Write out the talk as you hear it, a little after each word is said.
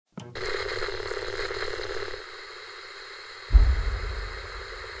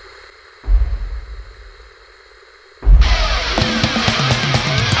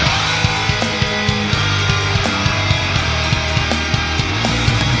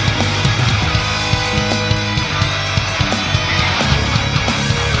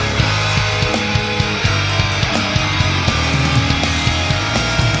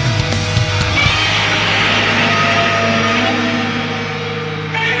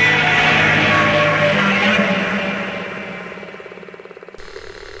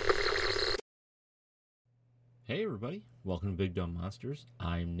everybody. Welcome to Big Dumb Monsters.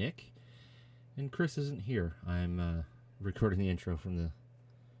 I'm Nick, and Chris isn't here. I'm recording the intro from the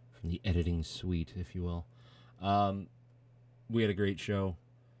editing suite, if you will. We had a great show.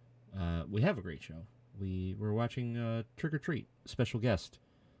 We have a great show. We were watching Trick or Treat. Special guest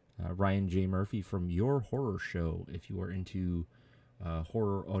Ryan J. Murphy from Your Horror Show. If you are into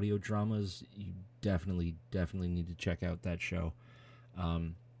horror audio dramas, you definitely need to check out that show.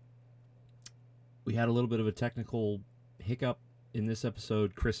 We had a little bit of a technical hiccup in this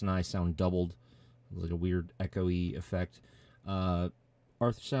episode. Chris and I sound doubled. It was like a weird echoey effect.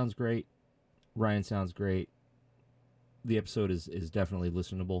 Arthur sounds great. Ryan sounds great. The episode is definitely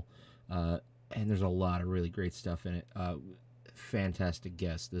listenable. And there's a lot of really great stuff in it. Fantastic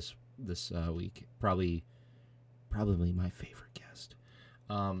guest this week. Probably my favorite guest.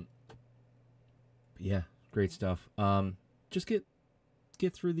 Yeah, great stuff. Just get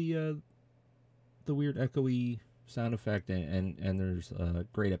through the weird echoey sound effect, and there's a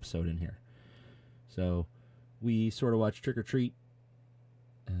great episode in here. So we sort of watch Trick or Treat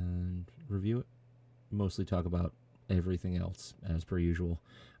and review it. Mostly talk about everything else as per usual.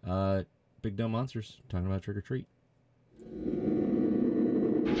 Big Dumb Monsters, talking about Trick or Treat.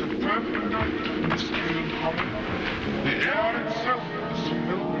 It's a perfect night in the scale of horror. The air itself is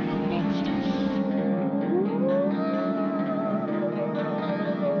filled with monsters.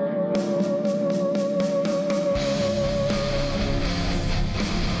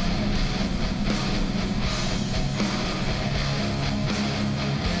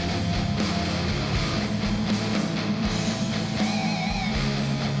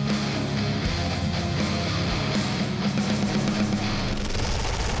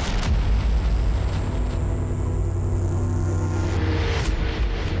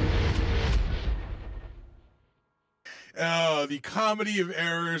 The comedy of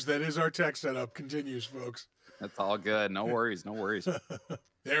errors that is our tech setup continues, folks. That's all good. No worries. No worries.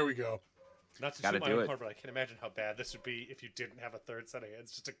 There we go. Not to Gotta shoot my do own it. horn, but I can imagine how bad this would be if you didn't have a third set of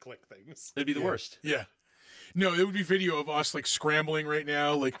hands just to click things. It'd be the worst. Yeah. No, it would be video of us like scrambling right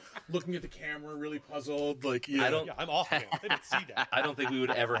now, like looking at the camera, really puzzled. Like, yeah. Yeah, I'm off it. I didn't see that. I don't think we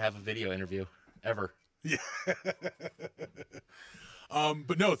would ever have a video interview. Ever.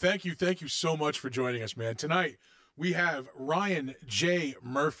 But no, thank you so much for joining us, man. Tonight we have Ryan J.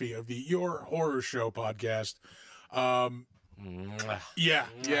 Murphy of the Your Horror Show podcast. Yeah.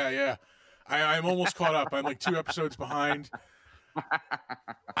 I'm almost caught up. I'm like 2 episodes behind.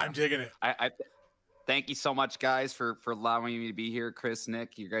 I'm digging it. I thank you so much, guys, for allowing me to be here. Chris,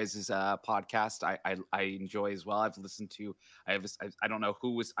 Nick, you guys' podcast I enjoy as well. I've listened to. I don't know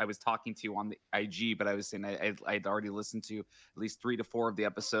who I was talking to on the IG, but I was saying I'd already listened to at least 3 to 4 of the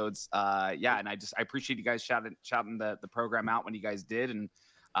episodes. And I appreciate you guys shouting the program out when you guys did, and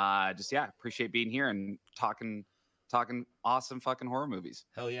appreciate being here and talking awesome fucking horror movies.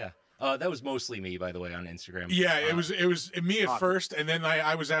 Hell yeah. That was mostly me, by the way, on Instagram. Yeah, it was me at first, and then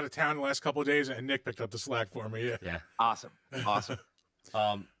I was out of town the last couple of days, and Nick picked up the slack for me. Yeah. Awesome.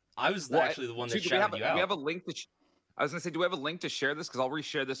 I was actually the one that shouted you out. Do we have a link to? I was gonna say, do we have a link to share this? Because I'll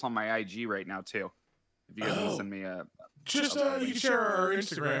reshare this on my IG right now too. If you guys want to send me a, you can share our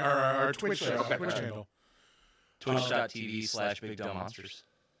Instagram, our Twitch channel. Twitch.tv/BigDumbMonsters.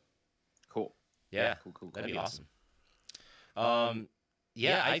 Cool. Yeah, cool. That'd be awesome.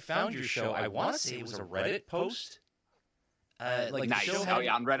 I found your show. I want to say it was a Reddit post. Nice. The show had,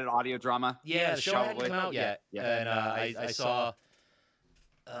 on Reddit audio drama. Yeah, the show hadn't come out yet. Yeah. And I saw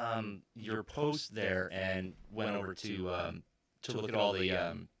your post there and went over to look at all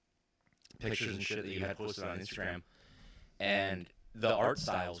the pictures and shit that you had posted on Instagram. And the art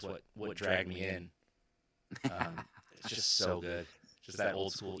style is what dragged me in. It's just so good. Just that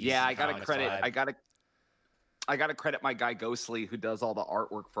old school. Yeah, I gotta Comics credit. vibe. I gotta credit my guy Ghostly, who does all the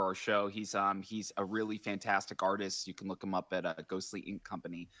artwork for our show. He's a really fantastic artist. You can look him up at Ghostly Ink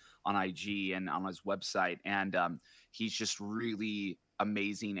Company on IG and on his website. And he's just really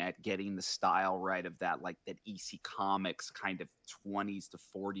amazing at getting the style right of that, like that EC Comics kind of 20s to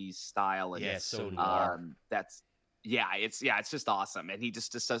 40s style. And, it's so noir. It's just awesome. And he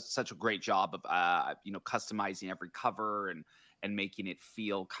just does such a great job of customizing every cover and making it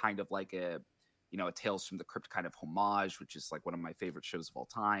feel kind of like a Tales from the Crypt kind of homage, which is like one of my favorite shows of all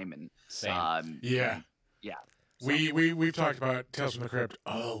time. And Same. Yeah. We've talked about Tales from the Crypt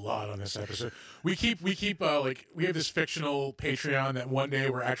a lot on this episode. We keep we have this fictional Patreon that one day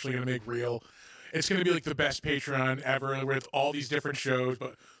we're actually going to make real. It's going to be like the best Patreon ever with all these different shows,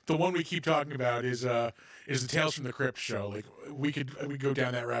 but the one we keep talking about is the Tales from the Crypt show. Like we go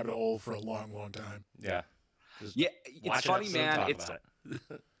down that rabbit hole for a long time. Yeah. It's funny, man.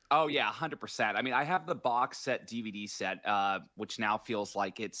 Oh yeah, 100%. I mean, I have the box set DVD set, which now feels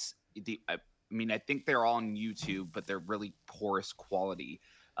like it's the. I mean, I think they're all on YouTube, but they're really poorest quality.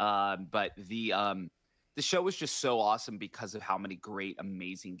 But the show was just so awesome because of how many great,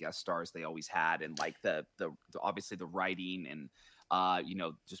 amazing guest stars they always had, and like the obviously the writing and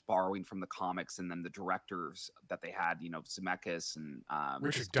just borrowing from the comics, and then the directors that they had, Zemeckis and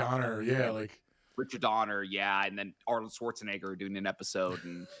Richard Donner, yeah, like Richard Donner, yeah, and then Arnold Schwarzenegger doing an episode,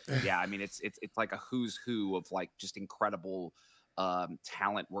 and yeah, I mean it's like a who's who of like just incredible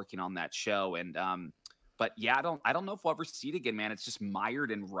talent working on that show, and but yeah, I don't know if we'll ever see it again, man. It's just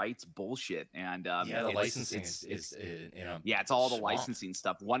mired in rights bullshit, and Yeah, the licensing is yeah, it's all the swamp. licensing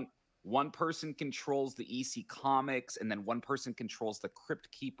stuff. One person controls the EC Comics, and then one person controls the Crypt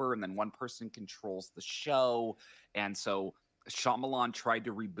Keeper, and then one person controls the show, and so Shyamalan tried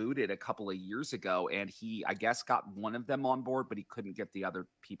to reboot it a couple of years ago, and he, I guess, got one of them on board, but he couldn't get the other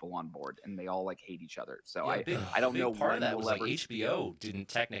people on board, and they all like hate each other. So I don't know. Part when of that we'll was like ever... HBO didn't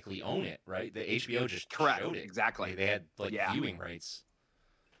technically own it, right? The HBO just Correct, showed it. exactly. They had like viewing rights.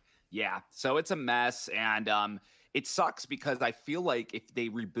 Yeah, so it's a mess, and it sucks because I feel like if they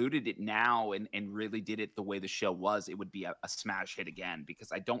rebooted it now and really did it the way the show was, it would be a smash hit again.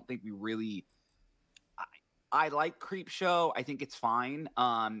 Because I don't think we really. I like Creep Show. I think it's fine.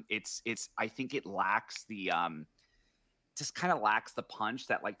 It's I think it lacks the just kind of lacks the punch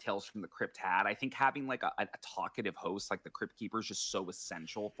that like Tales from the Crypt had. I think having like a talkative host like the Crypt Keeper is just so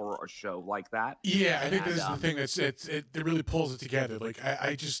essential for a show like that. Yeah, I think this is the thing it really pulls it together. Like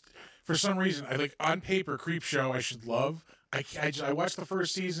I just for some reason I like on paper Creep Show I should love. I watched the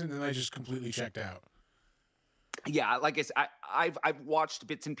first season and I just completely checked out. Yeah, like I said, I've watched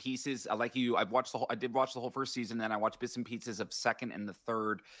bits and pieces. Like you, I did watch the whole first season. Then I watched bits and pieces of second and the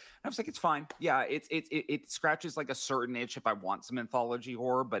third. And I was like, it's fine. Yeah, it scratches like a certain itch if I want some anthology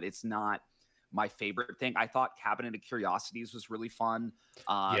horror, but it's not my favorite thing. I thought Cabinet of Curiosities was really fun.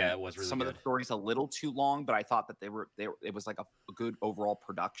 Yeah, it was really some good. of the stories a little too long, but I thought that it was like a good overall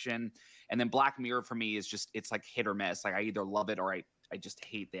production. And then Black Mirror for me is just it's like hit or miss. Like I either love it or I just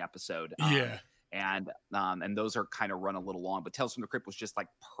hate the episode. Yeah. And those are kind of run a little long, but Tales from the Crypt was just like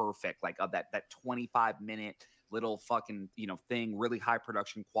perfect, like that 25-minute little fucking thing, really high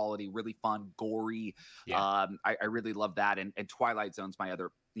production quality, really fun, gory. Yeah. I really love that, and Twilight Zone's my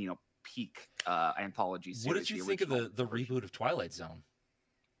other peak anthology series. What did you think of the reboot of Twilight Zone?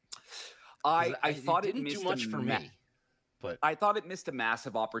 I thought it didn't missed do much for me, but I thought it missed a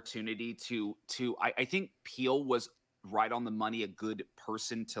massive opportunity to I think Peele was right on the money, a good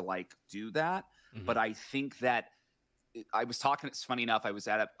person to like do that. Mhm. But I think that I was talking, it's funny enough, I was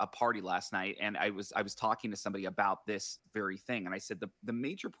at a party last night and I was talking to somebody about this very thing. And I said, the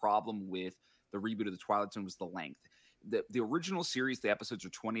major problem with the reboot of the Twilight Zone was the length. The original series, the episodes are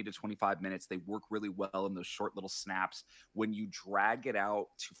 20 to 25 minutes. They work really well in those short little snaps. When you drag it out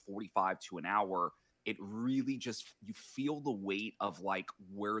to 45 to an hour, it really just, you feel the weight of like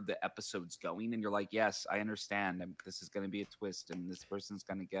where the episode's going. And you're like, yes, I understand. This is going to be a twist and this person's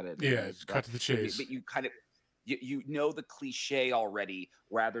going to get it. Yeah, it's cut to the chase. But you kind of, you know the cliche already,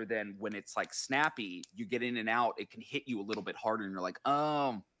 rather than when it's like snappy, you get in and out, it can hit you a little bit harder. And you're like,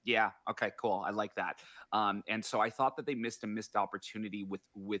 oh, yeah, okay, cool. I like that. And so I thought that they missed opportunity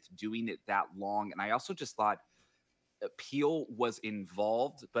with doing it that long. And I also just thought, Peele was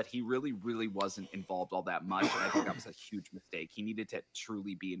involved, but he really, really wasn't involved all that much. And I think that was a huge mistake. He needed to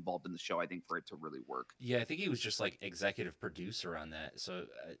truly be involved in the show, I think, for it to really work. Yeah, I think he was just like executive producer on that. So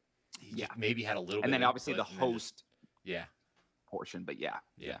he Yeah. maybe had a little bit. And then obviously the input, and then host yeah. portion, but yeah.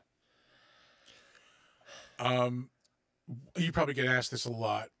 You probably get asked this a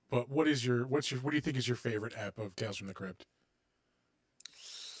lot, but what do you think is your favorite ep of Tales from the Crypt?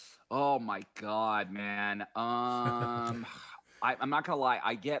 Oh my God, man. I'm not gonna lie.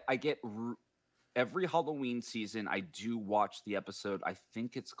 I get every Halloween season. I do watch the episode. I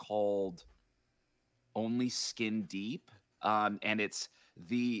think it's called Only Skin Deep, and it's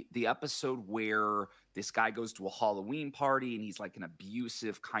the episode where this guy goes to a Halloween party and he's like an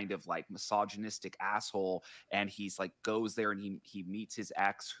abusive kind of like misogynistic asshole, and he's like goes there and he meets his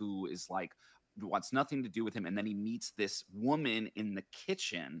ex who is like wants nothing to do with him, and then he meets this woman in the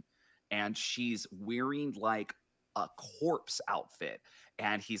kitchen. And she's wearing like a corpse outfit.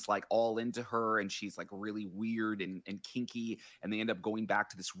 And he's like all into her. And she's like really weird and kinky. And they end up going back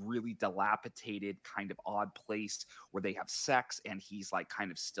to this really dilapidated kind of odd place where they have sex. And he's like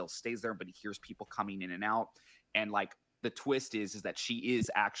kind of still stays there, but he hears people coming in and out. And like the twist is that she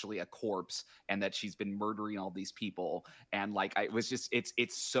is actually a corpse and that she's been murdering all these people. And like, it was just,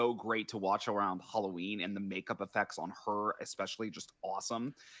 it's so great to watch around Halloween, and the makeup effects on her, especially, just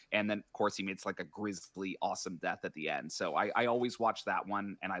awesome. And then of course he makes like a grisly, awesome death at the end. So I always watch that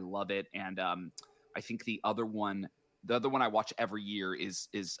one and I love it. And I think the other one I watch every year is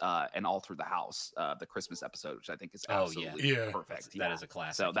an All Through the House, the Christmas episode, which I think is absolutely perfect. That is a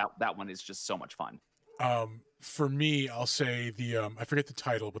classic. So that one is just so much fun. For me, I'll say the I forget the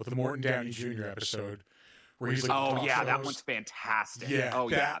title, but the Morton Downey Jr. episode where he's like, oh yeah, that one's fantastic. Yeah, oh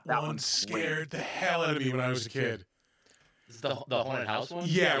that that one one's scared the hell out of me when I was a kid. Is the haunted house one?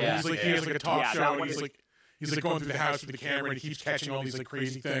 Yeah, he's like he has like a talk show, and he's like going through the house with the camera, and he keeps catching all these like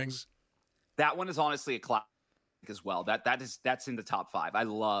crazy things. That one is honestly a classic as well. That's in the top 5. I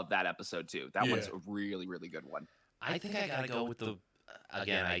love that episode too. That one's a really, really good one. I think I gotta go with the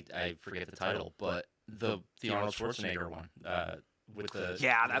again. I forget the title, but the Arnold Schwarzenegger one. With the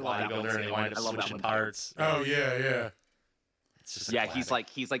I love that one. There and they wind up switching parts. Oh yeah. It's just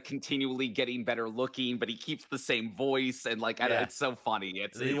he's like continually getting better looking, but he keeps the same voice, and like it's so funny.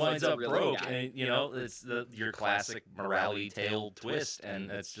 He winds up really broke, and you know it's your classic morality tale twist, and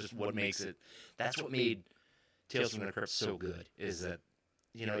that's just what makes it. That's what made Tales from the Crypt so good, is that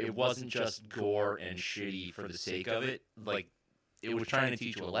it wasn't just gore and shitty for the sake of it. Like, it was trying to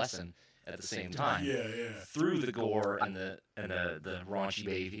teach you a lesson at the same time. Yeah. Through the gore and the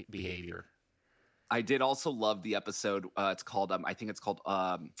raunchy behavior. I did also love the episode. It's called I think it's called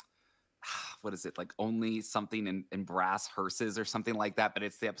what is it, like Only Something in Brass Hearses or something like that. But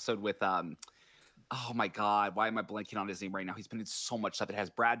it's the episode with oh my god, why am I blanking on his name right now? He's been in so much stuff. It has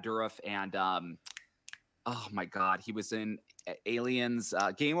Brad Dourif and oh my god, he was in Aliens.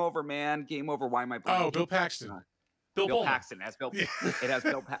 Game Over, man. Game Over. Why am I blanking? Oh, Bill Paxton. Bill Paxton. It has Bill. It has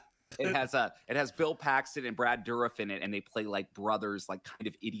Bill. It has Bill Paxton and Brad Dourif in it, and they play like brothers, like kind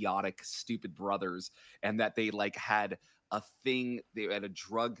of idiotic, stupid brothers, and that they like had a thing. They had a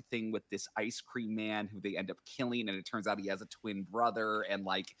drug thing with this ice cream man who they end up killing, and it turns out he has a twin brother, and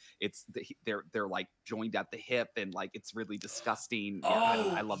like they're like joined at the hip, and like it's really disgusting.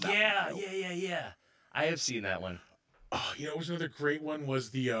 I love that. Yeah. I have seen that one. Oh, it was another great one. Was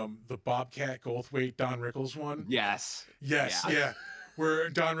the Bobcat Goldthwait Don Rickles one? Yes. Yeah. Where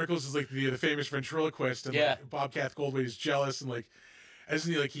Don Rickles is like the famous ventriloquist, and like, Bobcat Goldthwait is jealous, and like,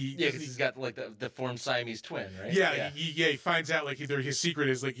 isn't he like because he's got like the formed Siamese twin, right? Yeah. He finds out like either his secret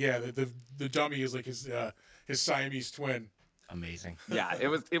is like the dummy is like his Siamese twin. Amazing. Yeah, it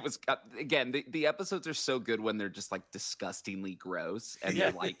was again, the episodes are so good when they're just like disgustingly gross, and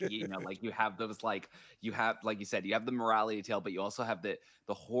they're like like you have those like you have, like you said, you have the morality tale, but you also have the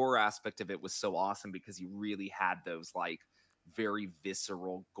horror aspect of it was so awesome because you really had those like very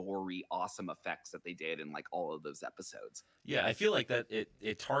visceral, gory, awesome effects that they did in like all of those episodes. Yeah, I feel like that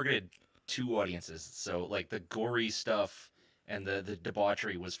it targeted 2 audiences. So like the gory stuff and the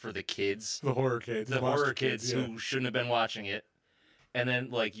debauchery was for the kids. The horror kids. The horror kids who shouldn't have been watching it. And then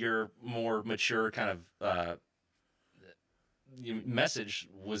like your more mature kind of message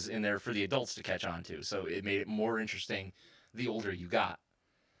was in there for the adults to catch on to. So it made it more interesting the older you got,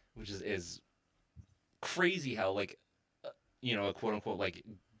 which is crazy how like a quote unquote like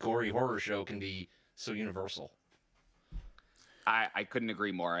gory horror show can be so universal. I couldn't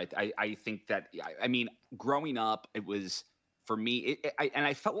agree more. I think that, I mean, growing up, it was, for me, and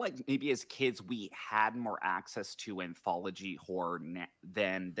I felt like maybe as kids we had more access to anthology horror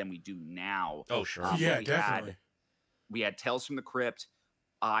than we do now. Oh, sure. Definitely. We had Tales from the Crypt.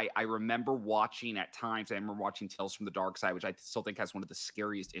 I remember watching at times. I remember watching Tales from the Dark Side, which I still think has one of the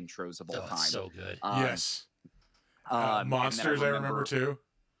scariest intros of all time. So good. Yes. Monsters, I remember too.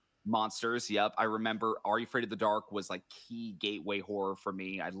 Monsters, yep. I remember Are You Afraid of the Dark was like key gateway horror for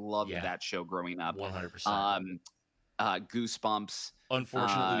me. I loved that show growing up. 100%. Goosebumps.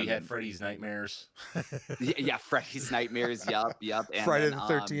 Unfortunately, we had Freddy's Nightmares. Yeah, Freddy's Nightmares. Yep. And Friday the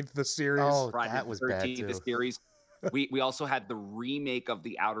 13th, the series. Oh, Friday that was the 13th, bad too. the series. We also had the remake of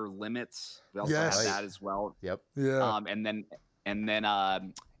The Outer Limits. We also had that as well. Yep. Yeah. And then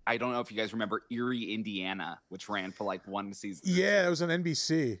I don't know if you guys remember Erie, Indiana, which ran for like 1 season. Yeah, it was on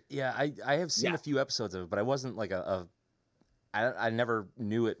NBC. Yeah, I have seen a few episodes of it, but I wasn't like I never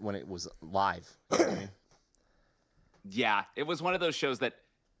knew it when it was live. You know what I mean? Yeah, it was one of those shows that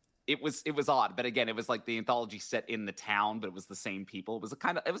it was odd, but again, it was like the anthology set in the town, but it was the same people.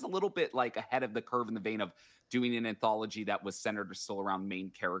 It was a little bit like ahead of the curve in the vein of doing an anthology that was centered still around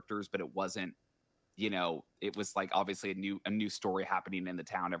main characters, but it wasn't, it was like obviously a new story happening in the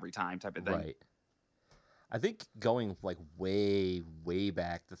town every time type of thing. Right. I think going like way, way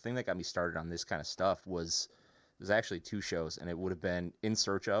back, the thing that got me started on this kind of stuff was There's actually 2 shows, and it would have been In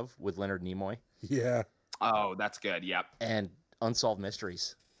Search Of with Leonard Nimoy Yeah. Oh, that's good. Yep. and Unsolved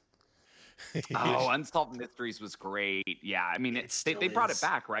Mysteries. Oh, Unsolved Mysteries was great. Yeah, I mean, they brought it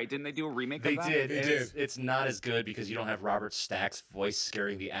back, right? Didn't they do a remake They of that? did. They and did. It's not as good because you don't have Robert Stack's voice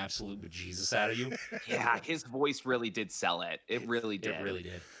scaring the absolute bejesus out of you. Yeah, his voice really did sell it. It really did. It really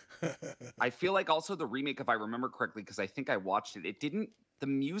did. I feel like also the remake, if I remember correctly, because I think I watched it, the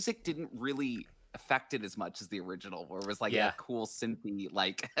music didn't really affect it as much as the original, where it was like Yeah. a cool synthy,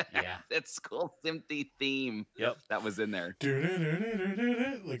 like Yeah. it's cool synthy theme Yep. that was in there.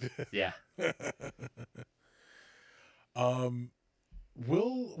 Like that. Yeah.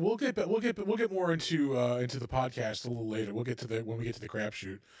 We'll get more into the podcast a little later. We'll get to when we get to the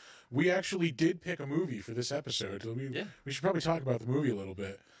crapshoot. We actually did pick a movie for this episode. We should probably talk about the movie a little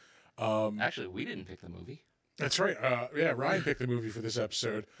bit. Actually, we didn't pick the movie, That's right. Yeah, Ryan picked the movie for this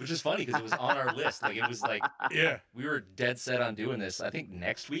episode. which is funny because it was on our list. Like it was like Yeah. we were dead set on doing this. I think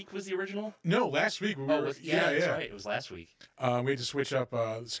next week was the original. No, last week we were. That's right. It was last week. We had to switch up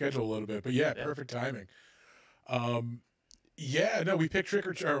the schedule a little bit, but yeah, perfect timing. We picked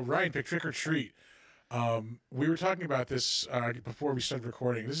Ryan picked Trick or Treat. We were talking about this before we started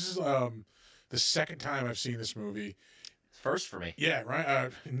recording. This is the second time I've seen this movie. First for me. Yeah,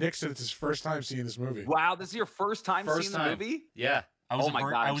 right. Nick said it's his first time seeing this movie. Wow, this is your first time seeing the movie? Yeah. Oh my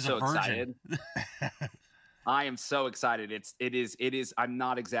god, I'm so excited. I am so excited. It is I'm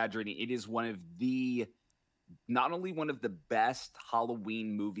not exaggerating. It is not only one of the best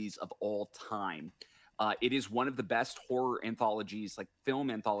Halloween movies of all time. It is one of the best horror anthologies, like film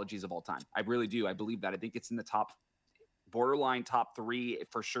anthologies of all time. I really do. I believe that. I think it's in the borderline top 3,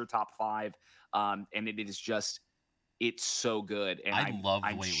 for sure top 5. And it is just, it's so good. And I love the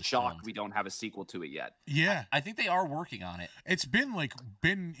I'm way it was shocked filmed. we don't have a sequel to it yet. Yeah. I think they are working on it. It's been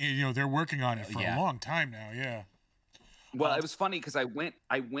they're working on it for a long time now. Yeah. Well, it was funny because I went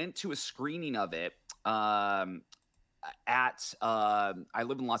to a screening of it I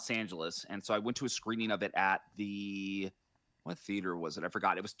live in Los Angeles, and so I went to a screening of it at what theater was it? I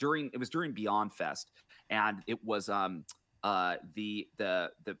forgot. It was during Beyond Fest, and it was the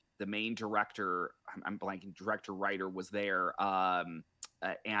main director, I'm blanking, director writer was there, and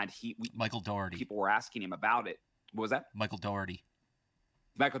Michael Dougherty. People were asking him about it. What was that? Michael Dougherty.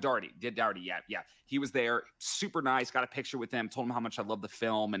 Michael Dougherty, yeah. He was there, super nice. Got a picture with him. Told him how much I love the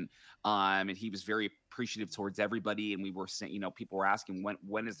film, and he was very appreciative towards everybody. And we were saying, people were asking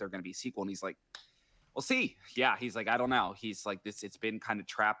when is there going to be a sequel, and he's like, "We'll see." Yeah, he's like, "I don't know." He's like, "It's been kind of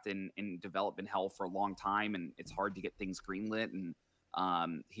trapped in development hell for a long time, and it's hard to get things greenlit."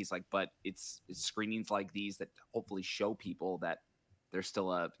 And he's like, "But it's screenings like these that hopefully show people that there's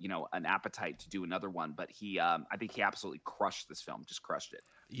still an appetite to do another one." But I think he absolutely crushed this film, just crushed it.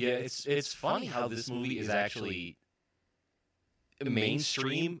 Yeah, it's funny how this movie is actually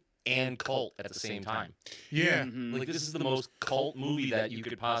mainstream and cult at the same time. Yeah. Mhm. Like this is the most cult movie that you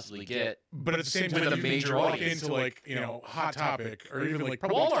could possibly get. But at the same time, With a you major can walk audience. into Hot Topic or even like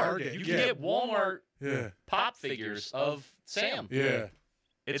probably Walmart. Target. You can get Walmart Yeah. pop figures of Sam. Yeah.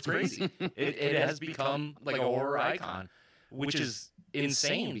 It's crazy. it has become like a horror icon, which is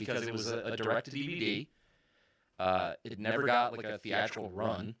insane because it was a direct-to-DVD. It never got like a theatrical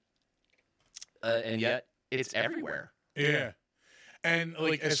run, and yet it's everywhere. Yeah. And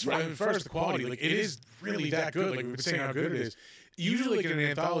like as far as the quality, like it is really that good. Like we've been saying how good it is. Usually like in an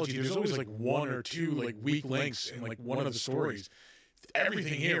anthology, there's always like one or two like weak links in like one of the stories.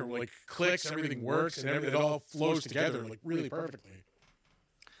 Everything here like clicks, everything works, and it all flows together like really perfectly.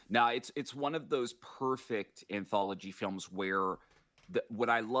 Now, it's one of those perfect anthology films where what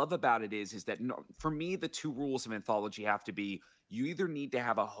I love about it is that for me, the 2 rules of anthology have to be: you either need to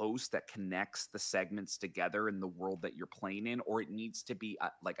have a host that connects the segments together in the world that you're playing in, or it needs to be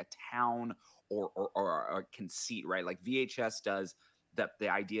like a town or a conceit, right? Like VHS does the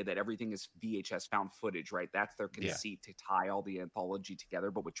idea that everything is VHS found footage, right? That's their conceit to tie all the anthology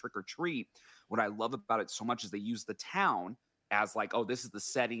together. But with Trick or Treat, what I love about it so much is they use the town as like, oh, this is the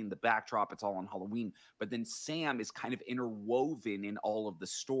setting, the backdrop, it's all on Halloween. But then Sam is kind of interwoven in all of the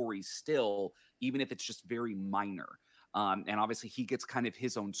stories still, even if it's just very minor. And obviously he gets kind of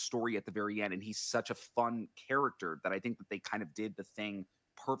his own story at the very end, and he's such a fun character that I think that they kind of did the thing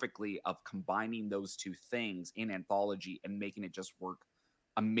perfectly of combining those 2 things in anthology and making it just work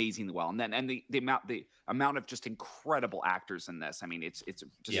amazingly well. And then the amount of just incredible actors in this. I mean, it's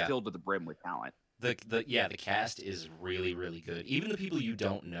just filled to the brim with talent. The cast is really, really good. Even the people you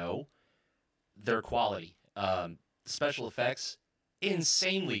don't know, they're quality. Special effects,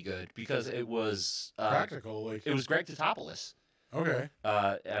 insanely good because it was Practical. Like it was Greg Totopoulos. okay.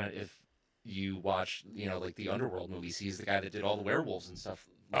 And you watch, like the Underworld movies. He's the guy that did all the werewolves and stuff.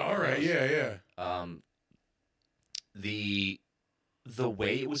 All right, yeah. The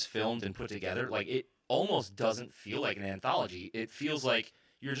way it was filmed and put together, like it almost doesn't feel like an anthology. It feels like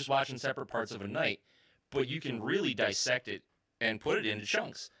you're just watching separate parts of a night, but you can really dissect it and put it into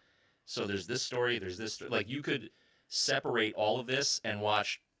chunks. So there's this story, there's this story. Like you could separate all of this and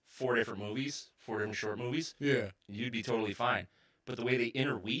watch 4 different short movies. Yeah. You'd be totally fine. But the way they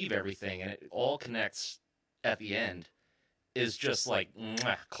interweave everything and it all connects at the end is just like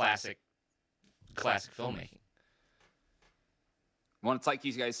classic filmmaking. Well, it's like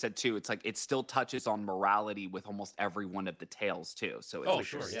you guys said too. It's like it still touches on morality with almost every one of the tales too. So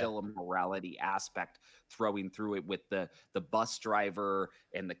it's there's still a morality aspect throwing through it with the bus driver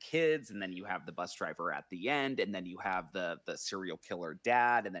and the kids, and then you have the bus driver at the end, and then you have the serial killer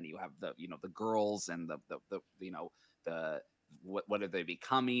dad, and then you have the the girls and the what are they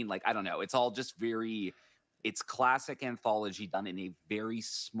becoming? Like I don't know. It's all just it's classic anthology done in a very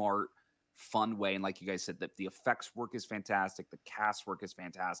smart, fun way, and like you guys said, that the effects work is fantastic, the cast work is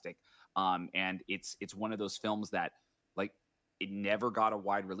fantastic, and it's one of those films that like it never got a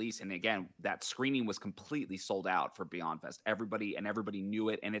wide release, and again that screening was completely sold out for Beyond Fest. Everybody knew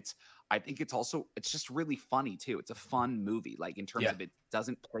it, and I think it's just really funny too. It's a fun movie, like in terms of it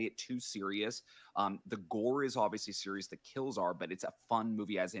doesn't play it too serious. The gore is obviously serious, the kills are, but it's a fun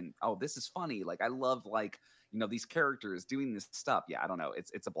movie as in, oh, this is funny, like I love these characters doing this stuff. Yeah, I don't know.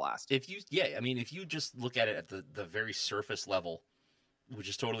 It's a blast. If you just look at it at the very surface level, which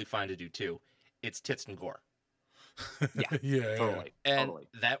is totally fine to do too, it's tits and gore. Yeah, totally. And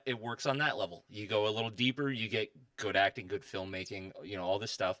that it works on that level. You go a little deeper, you get good acting, good filmmaking, all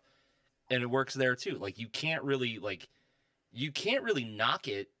this stuff, and it works there too. Like you can't really knock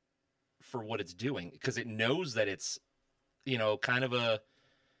it for what it's doing because it knows that it's kind of a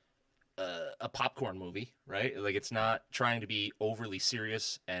popcorn movie, right? Like it's not trying to be overly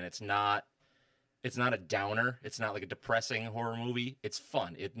serious, and it's not a downer. It's not like a depressing horror movie. It's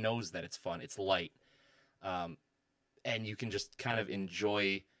fun. It knows that it's fun. It's light. And you can just kind of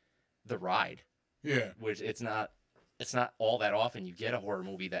enjoy the ride. Yeah. Which it's not all that often you get a horror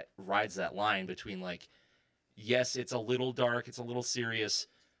movie that rides that line between like, yes, it's a little dark, it's a little serious,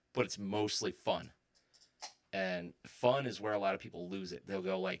 but it's mostly fun. And fun is where a lot of people lose it. They'll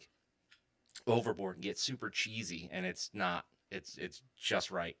go like overboard and get super cheesy, and it's not. It's just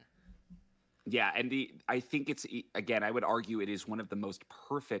right. Yeah, and I think again, I would argue it is one of the most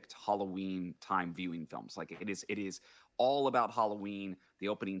perfect Halloween time viewing films. Like it is all about Halloween. The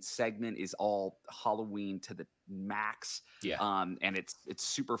opening segment is all Halloween to the max. Yeah. And it's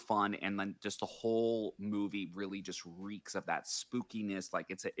super fun, and then just the whole movie really just reeks of that spookiness. Like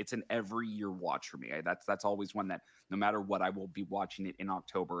it's an every year watch for me. That's always one that no matter what, I will be watching it in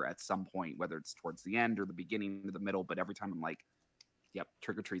October at some point, whether it's towards the end or the beginning or the middle. But every time I'm like, yep,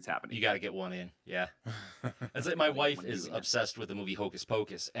 trick or treat's happening. You got to get one in. Yeah. It's like my wife is obsessed with the movie Hocus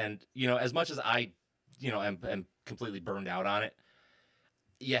Pocus. And, as much as I, am completely burned out on it,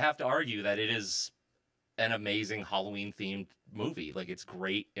 you have to argue that it is an amazing Halloween themed movie. Like it's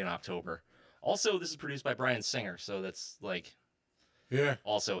great in October. Also, this is produced by Bryan Singer. So that's like,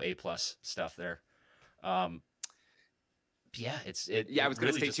 also A+ stuff there. I was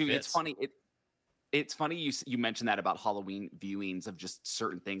going to say too, it's funny. It's funny you mentioned that about Halloween viewings of just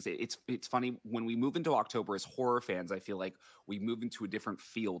certain things. It's funny when we move into October as horror fans. I feel like we move into a different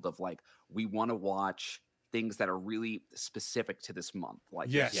field of like we want to watch things that are really specific to this month.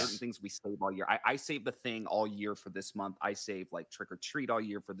 Like certain things we save all year. I save The Thing all year for this month. I save like Trick or Treat all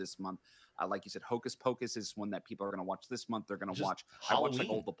year for this month. Like you said, Hocus Pocus is one that people are going to watch this month. They're going to watch. Halloween. I watch like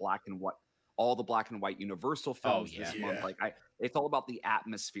all the black and white Universal films this month. Like it's all about the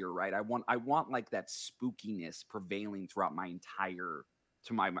atmosphere, right? I want like that spookiness prevailing throughout my entire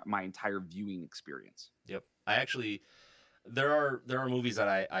viewing experience. Yep. I actually, there are movies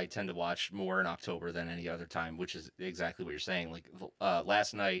that I tend to watch more in October than any other time, which is exactly what you're saying. Like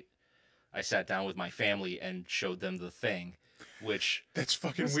last night I sat down with my family and showed them The Thing, which that's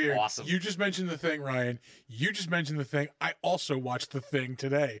fucking weird. Awesome. You just mentioned The Thing, Ryan. You just mentioned The Thing. I also watched The Thing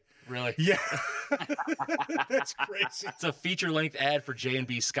today. Really? Yeah. That's crazy. It's a feature-length ad for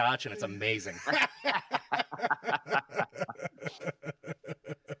J&B Scotch, and it's amazing.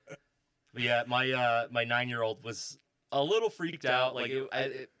 Yeah, my 9-year-old was a little freaked out. Like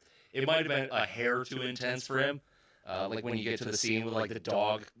it might have been a hair too intense for him. Like when you get to the scene with like the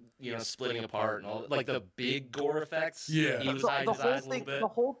dog, splitting apart and all, like the big gore effects. Yeah, he was hiding his eyes a little bit. The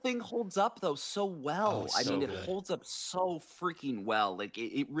whole thing holds up though so well. Oh, so it good. holds up so freaking well. Like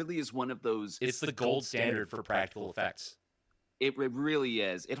it really is one of those. It's the gold standard for practical effects. It really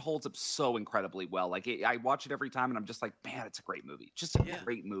is. It holds up so incredibly well. Like I watch it every time, and I'm just like, man, it's a great movie. Just a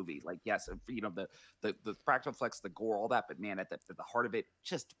great movie. Like, yes, you know, the practical effects, the gore, all that, but man, at the heart of it,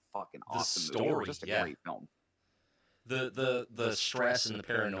 just fucking awesome. The story, just a great film. The stress and the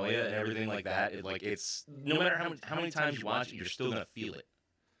paranoia and everything like that. It's no matter how many times you watch it, you're still gonna feel it.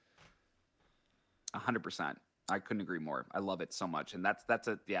 100%. I couldn't agree more. I love it so much, and that's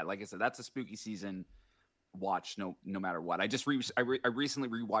like I said, that's a spooky season watch no matter what. I recently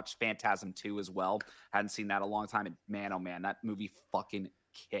rewatched Phantasm 2 as well. Hadn't seen that in a long time, and man, oh man, that movie fucking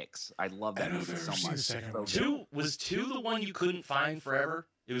kicks. I love that movie so much. Was 2 the one you couldn't find forever?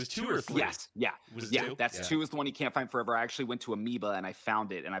 It was 2 or 3. Yes, yeah, was it 2? That's 2 is the one you can't find forever. I actually went to Amoeba and I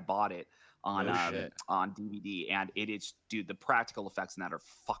found it and I bought it on DVD, and it is, dude, the practical effects in that are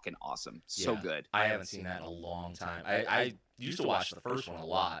fucking awesome. So good. I haven't seen that in a long time. I used to watch the first one a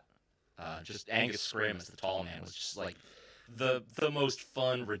lot. Just Angus Scrimm as the tall man was just like the most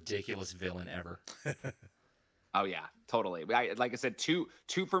fun, ridiculous villain ever. Oh yeah, totally. Like I said, two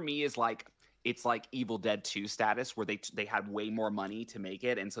for me is like, it's like Evil Dead 2 status, where they had way more money to make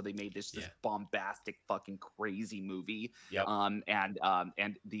it, and so they made this bombastic, fucking crazy movie. Yep. And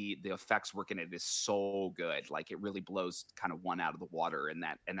the effects work in it is so good. Like, it really blows kind of 1 out of the water in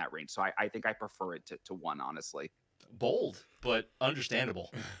that range. So I think I prefer it to 1, honestly. Bold, but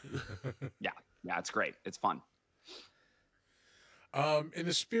understandable. Yeah, it's great. It's fun. In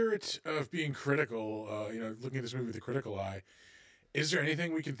the spirit of being critical, looking at this movie with a critical eye, is there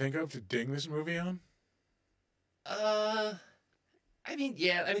anything we can think of to ding this movie on? I mean,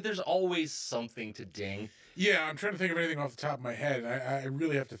 there's always something to ding. Yeah, I'm trying to think of anything off the top of my head. I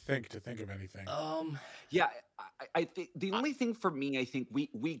really have to think of anything. Yeah, I think the only thing for me, I think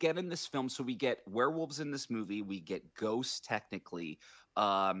we get in this film, so we get werewolves in this movie, we get ghosts technically.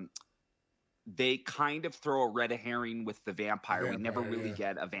 They kind of throw a red herring with the vampire. We never really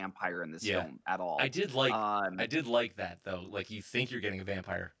get a vampire in this film at all. I did like that though. Like, you think you're getting a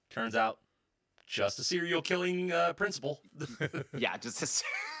vampire, turns out just a serial killing principal. Yeah, just his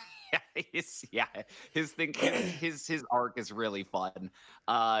thing, his arc is really fun.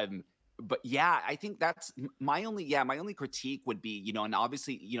 But yeah, I think that's my only critique would be, and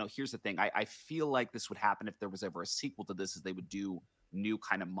obviously, here's the thing. I feel like this would happen if there was ever a sequel to this, is they would do new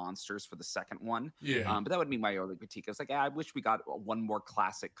kind of monsters for the second one. Yeah. But that would be my only critique. I was like, I wish we got one more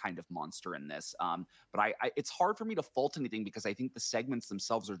classic kind of monster in this. But it's hard for me to fault anything, because I think the segments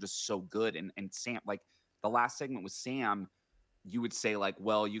themselves are just so good. And Sam, like the last segment with Sam, you would say like,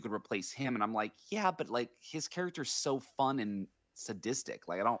 well, you could replace him. And I'm like, yeah, but like his character's so fun and sadistic.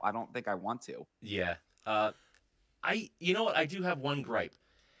 Like, I don't think I want to. Yeah. You know what? I do have one gripe.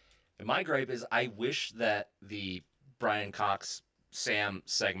 And my gripe is, I wish that the Brian Cox S.A.M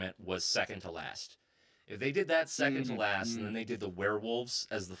segment was second to last. If they did that second to last, and then they did the werewolves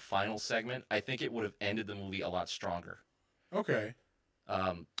as the final segment, I think it would have ended the movie a lot stronger. Okay.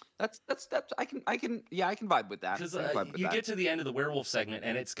 That's I can vibe with that. Because you get to the end of the werewolf segment,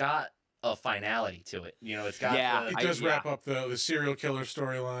 and it's got a finality to it. It's got it does wrap up the serial killer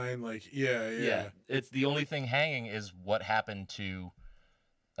storyline. Like, yeah. It's the only thing hanging is what happened to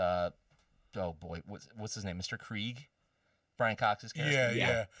oh boy, what's his name, Mr. Krieg, Brian Cox's character.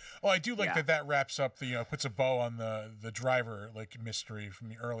 Yeah. Oh, I do like that wraps up the puts a bow on the driver like mystery from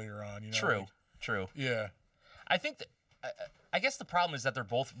the earlier on. True. Yeah. I think that I guess the problem is that they're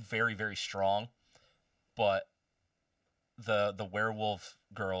both very, very strong, but the werewolf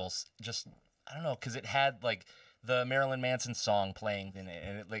girls just, I don't know, because it had like the Marilyn Manson song playing in it,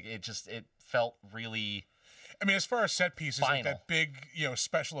 and it felt really. I mean, as far as set pieces, like that big,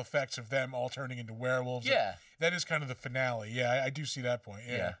 special effects of them all turning into werewolves. Yeah. That is kind of the finale. Yeah, I do see that point.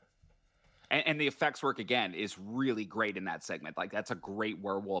 Yeah. And the effects work, again, is really great in that segment. Like, that's a great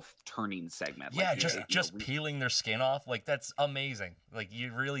werewolf turning segment. Yeah, just peeling their skin off. Like, that's amazing. Like,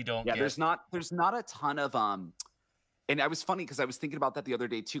 you really don't get... there's not a ton of... And I was funny because I was thinking about that the other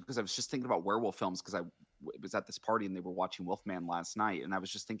day, too, because I was just thinking about werewolf films, because I was at this party and they were watching Wolfman last night, and I was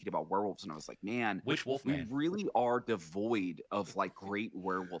just thinking about werewolves, and I was like, man, which Wolfman? We really are devoid of like great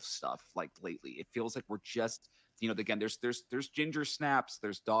werewolf stuff like lately. It feels like we're just, again, there's Ginger Snaps,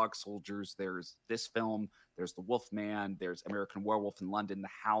 there's Dog Soldiers, there's this film, there's the Wolfman, there's American Werewolf in London, The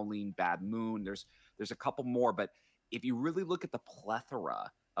Howling, Bad Moon, there's a couple more, but if you really look at the plethora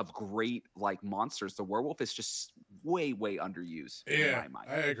of great like monsters, the werewolf is just way underused. Yeah, in my mind.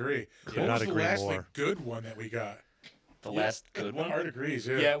 I agree. What was the last good one that we got? The last good one? Art agrees,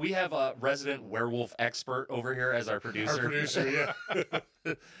 yeah. Yeah, we have a resident werewolf expert over here as our producer. Our producer,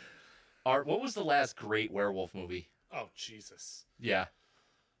 yeah. Art, what was the last great werewolf movie? Oh, Jesus. Yeah.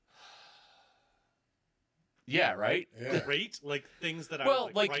 Yeah, right. Great, like things that I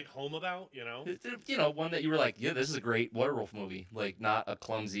would write home about. One that you were like, yeah, this is a great werewolf movie. Like not a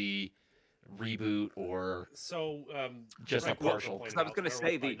clumsy reboot or just a partial. Because I was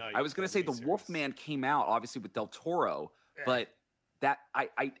going to say the Wolfman came out obviously with Del Toro, but that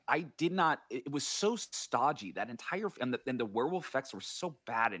I did not. It was so stodgy. That entire and the werewolf effects were so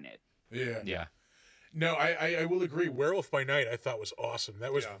bad in it. Yeah. No, I will agree. Werewolf by Night I thought was awesome.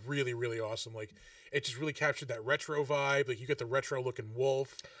 That was really, really awesome. Like, it just really captured that retro vibe. Like, you get the retro looking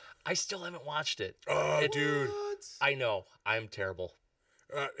wolf. I still haven't watched it. Oh, dude. I know. I'm terrible.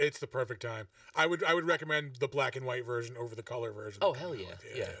 It's the perfect time. I would recommend the black and white version over the color version. Oh, hell yeah.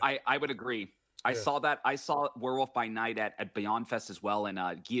 Yeah. I would agree. I saw that. I saw Werewolf by Night at Beyond Fest as well, and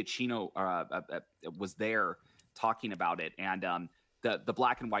Giacchino was there talking about it, and the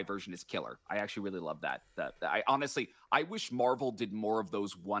black and white version is killer. I actually really love that. I honestly, I wish Marvel did more of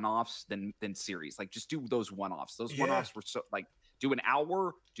those one-offs than series. Like, just do those one-offs. Those one-offs were so, like, do an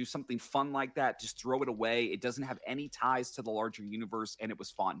hour, do something fun like that, just throw it away. It doesn't have any ties to the larger universe, and it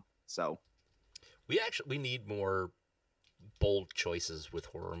was fun. So we need more bold choices with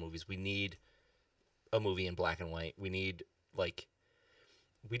horror movies. We need a movie in black and white. We need, like,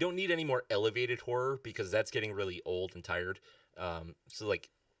 we don't need any more elevated horror because that's getting really old and tired. So, like,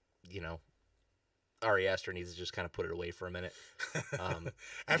 Ari Aster needs to just kind of put it away for a minute.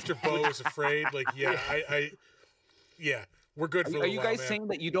 After Bo is afraid, like, we're good for a while, Are you guys saying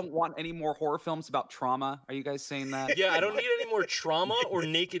that you don't want any more horror films about trauma? Are you guys saying that? Yeah, I don't need any more trauma or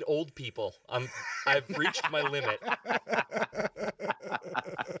naked old people. I've reached my limit.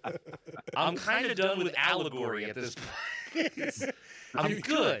 I'm kind of done with allegory at this point. I'm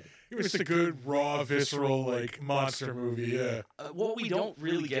good. It was a good, raw, visceral, like, monster movie, yeah. What we don't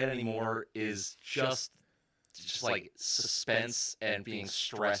really get anymore is just like suspense and being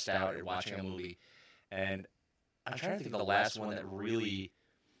stressed out at watching a movie. And I'm trying to think of the last one that really,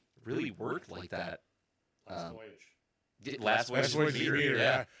 really worked like that. Last Voyage Meteor,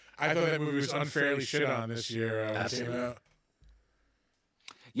 yeah. I thought that movie was unfairly shit on this year when it came out.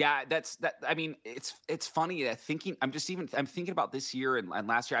 Yeah, I mean, it's funny that I'm thinking about this year and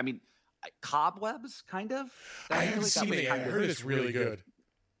last year. I mean, Cobwebs, kind of. I haven't seen it yet. I heard it's really good.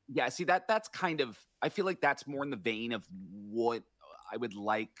 Yeah, see that's kind of. I feel like that's more in the vein of what I would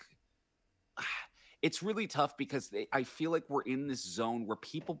like. It's really tough because I feel like we're in this zone where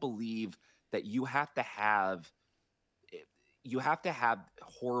people believe that you have to have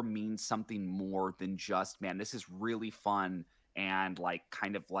horror mean something more than just, man, this is really fun. And like,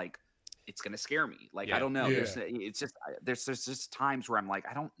 kind of like, it's gonna scare me. Like, I don't know. There's just times where I'm like,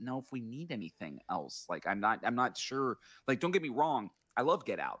 I don't know if we need anything else. Like, I'm not sure. Like, don't get me wrong. I love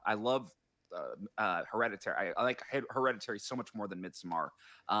Get Out. I love Hereditary. I like Hereditary so much more than Midsommar.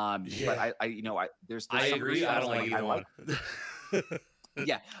 But there's I agree. I don't like either one.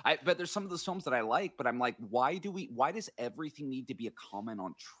 Yeah, but there's some of those films that I like, but I'm like, why does everything need to be a comment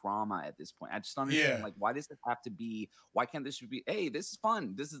on trauma at this point? I just don't understand. Like, why does it have to be? Why can't this be? Hey, this is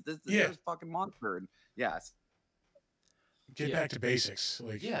fun. This is fucking monster. And get back to basics.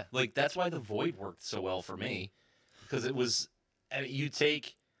 Like that's why The Void worked so well for me, because it was. I mean, you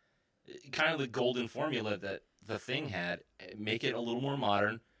take kind of the golden formula that The Thing had, make it a little more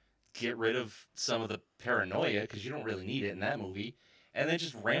modern, get rid of some of the paranoia because you don't really need it in that movie. And then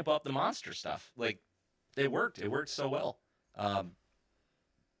just ramp up the monster stuff. Like, it worked. It worked so well. The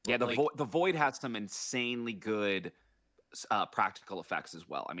Void has some insanely good practical effects as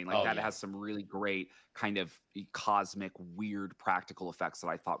well. I mean, like, has some really great kind of cosmic, weird practical effects that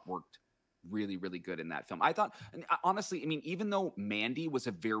I thought worked really, really good in that film. I thought, and honestly, I mean, even though Mandy was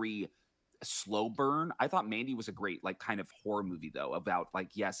a very slow burn, I thought Mandy was a great, like, kind of horror movie, though, about,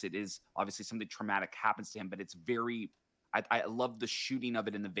 like, yes, it is obviously something traumatic happens to him, but it's very... I love the shooting of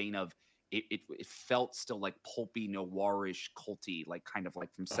it in the vein of it felt still like pulpy, noirish, culty, like kind of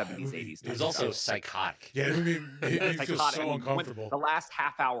like from 70s, 80s. It was also psychotic. Yeah, it feels so uncomfortable. The last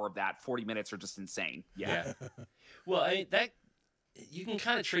half hour of that 40 minutes are just insane. Yeah. Well, I mean, that you can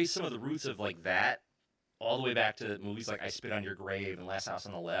kind of trace some of the roots of like that all the way back to movies like I Spit on Your Grave and Last House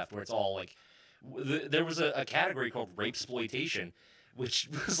on the Left, where it's all like there was a category called rape-sploitation, which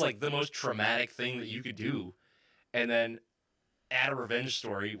was like the most traumatic thing that you could do. And then add a revenge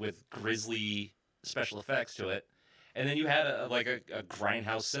story with grisly special effects to it. And then you had a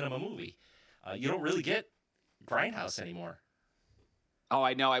grindhouse cinema movie. You don't really get grindhouse anymore. Oh,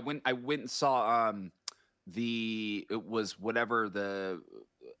 I know. I went and saw it was whatever the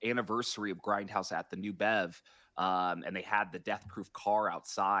anniversary of Grindhouse at the New Bev. and they had the death proof car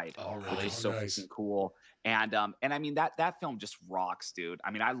outside, which was so freaking cool. And I mean that film just rocks, dude.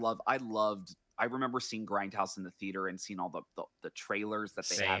 I mean, I remember seeing Grindhouse in the theater and seeing all the trailers that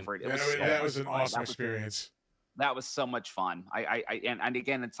they had for it. That was an awesome experience. That was so much fun. And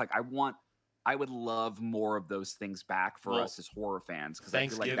again, it's like I would love more of those things back for us as horror fans, because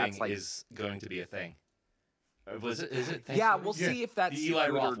Thanksgiving I feel like that's is going to be a thing. Is it Thanksgiving? Yeah, we'll see if that's the Eli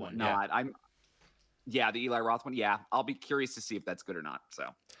good Roth or one. not. The Eli Roth one. Yeah, I'll be curious to see if that's good or not. So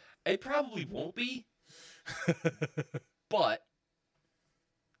it probably won't be, but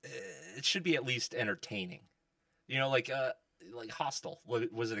it should be at least entertaining. You know, like Hostel.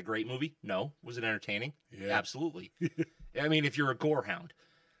 Was it a great movie? No. Was it entertaining? Yeah, absolutely. I mean, if you're a gore hound,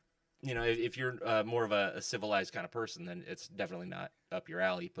 you know, if you're more of a civilized kind of person, then it's definitely not up your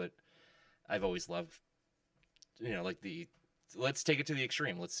alley. But I've always loved, you know, like let's take it to the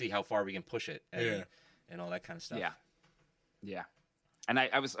extreme. Let's see how far we can push it, and all that kind of stuff. Yeah. And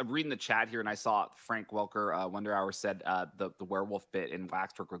I was reading the chat here, and I saw Frank Welker, Wonder Hour, said the werewolf bit in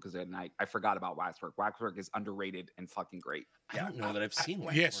Waxwork was good, and I forgot about Waxwork. Waxwork is underrated and fucking great. I don't know that I've seen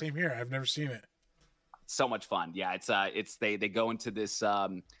Waxwork. Yeah, same here. I've never seen it. So much fun. Yeah, it's they go into this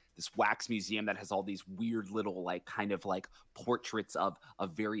this wax museum that has all these weird little like kind of like portraits of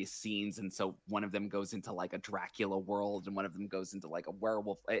various scenes, and so one of them goes into like a Dracula world, and one of them goes into like a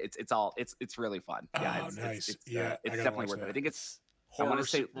werewolf. It's really fun. Yeah, nice. It's definitely worth it. I think it's Horror I want to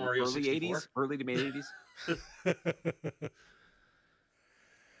say Mario early 64? 80s, early to mid 80s.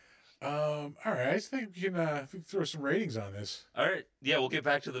 All right, I think we can throw some ratings on this. All right, yeah, we'll get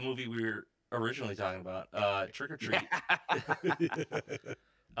back to the movie we were originally talking about, Trick or Treat.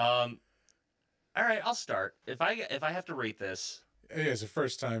 All right, I'll start. If I have to rate this, as a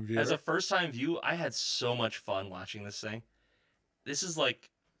first time viewer, as a first time view, I had so much fun watching this thing. This is like,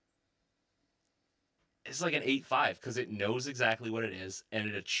 it's like an 8.5 because it knows exactly what it is and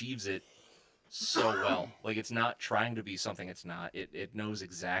it achieves it so well. Like, it's not trying to be something it's not. It knows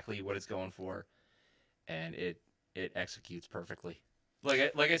exactly what it's going for, and it executes perfectly.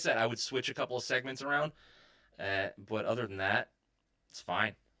 Like I said, I would switch a couple of segments around, but other than that, it's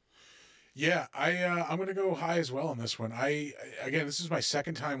fine. Yeah, I'm gonna go high as well on this one. Again, this is my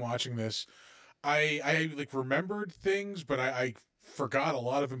second time watching this. I like remembered things, but I forgot a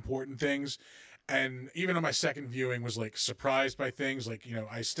lot of important things. And even on my second viewing was like surprised by things. Like, you know,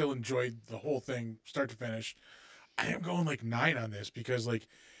 I still enjoyed the whole thing start to finish. I am going like 9 on this because like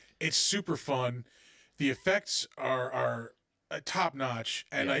it's super fun. The effects are top notch,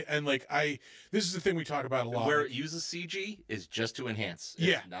 and this is the thing we talk about a lot. Where it uses CG is just to enhance.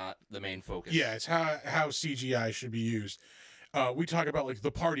 It's not the main focus. Yeah, it's how CGI should be used. We talk about like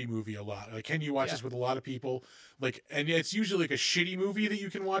the party movie a lot. Like, can you watch this with a lot of people? Like, and it's usually like a shitty movie that you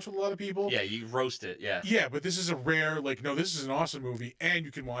can watch with a lot of people. Yeah, you roast it. Yeah. Yeah, but this is a rare, like, no, this is an awesome movie, and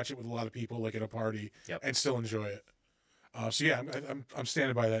you can watch it with a lot of people, like at a party, and still enjoy it. So yeah, I'm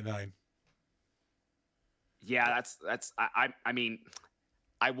standing by that 9. Yeah, I mean,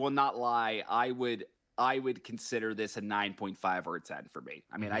 I will not lie. I would consider this a 9.5 or a 10 for me.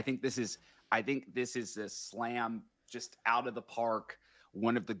 I mean, I think this is a slam just out of the park.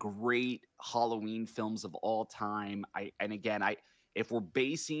 One of the great Halloween films of all time. If we're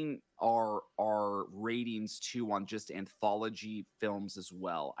basing our ratings too on just anthology films as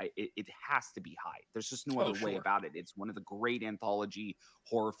well, it has to be high. There's just no other way about it. It's one of the great anthology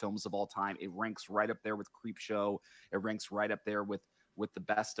horror films of all time. It ranks right up there with Creepshow. It ranks right up there with the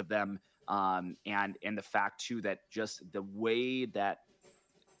best of them. And the fact too that just the way that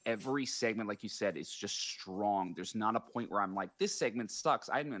every segment, like you said, is just strong. There's not a point where I'm like, this segment sucks,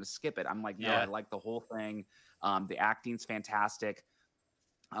 I'm going to skip it. I'm like, no, I like the whole thing. The acting's fantastic.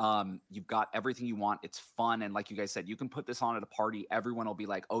 You've got everything you want. It's fun. And like you guys said, you can put this on at a party. Everyone will be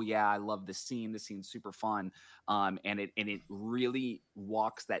like, oh yeah, I love this scene. This scene's super fun. And it really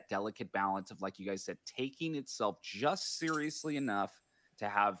walks that delicate balance of, like you guys said, taking itself just seriously enough to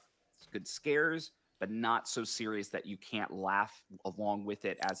have good scares, but not so serious that you can't laugh along with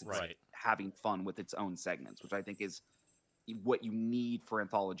it as it's having fun with its own segments, which I think is what you need for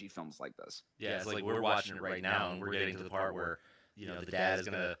anthology films like this. Yeah, it's like we're watching it right now, and we're getting to the part where, you know, the dad is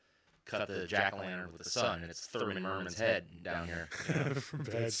going to cut the jack-o'-lantern with the sun, and it's Thurman Merman's head down here. From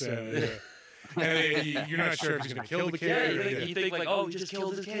Bad Santa, and you're not sure if he's going to kill the kid. Yeah, you think like, oh, he just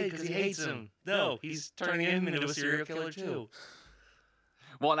killed his kid because he hates him. No, he's turning him into a serial killer too.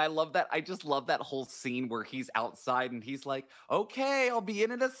 Well, and I love that. I just love that whole scene where he's outside and he's like, "Okay, I'll be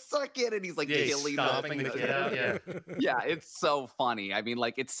in a second," and he's like killing stomping the kid out. Yeah, yeah, it's so funny. I mean,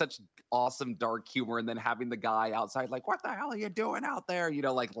 like, it's such awesome dark humor, and then having the guy outside, like, "What the hell are you doing out there?" You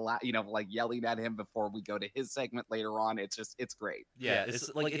know, like, like yelling at him before we go to his segment later on. It's great. Yeah,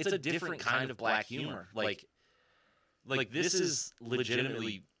 it's like it's a different kind of black humor. Like this is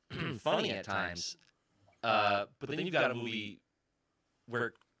legitimately funny at times. But then you've got a movie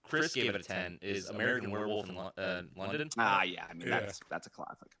where Chris gave it a 10 is American Werewolf in London. Yeah, I mean that's a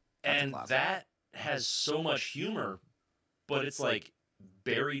classic. That has so much humor, but it's like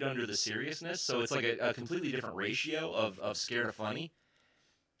buried under the seriousness. So it's like a completely different ratio of scare to funny,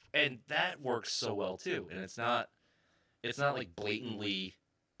 and that works so well too. And it's not like blatantly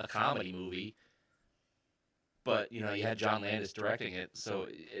a comedy movie, but you know you had John Landis directing it, so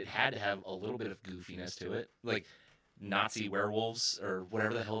it had to have a little bit of goofiness to it, like Nazi werewolves or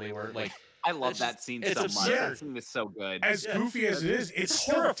whatever the hell they were. Like I love that scene so much. That scene is so good. As goofy as it is, it's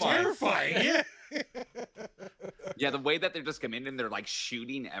horrifying. Terrifying. Yeah. Yeah, the way that they're just coming in and they're like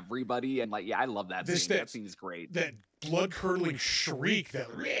shooting everybody, and like, yeah, I love that scene. That scene is great. That blood curdling shriek. That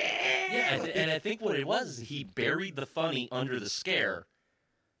and I think what it was, he buried the funny under the scare,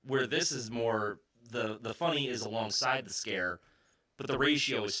 where this is more the funny is alongside the scare, but the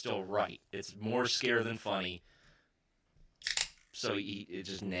ratio is still right. It's more scare than funny. So it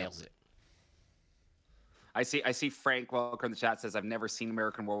just nails it. I see Frank Welker in the chat says, "I've never seen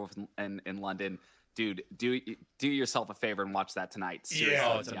American Werewolf in London." Dude, do yourself a favor and watch that tonight. Seriously.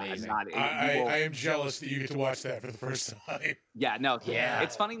 Yeah, it's amazing. I am jealous that you get to watch that for the first time. Yeah, no,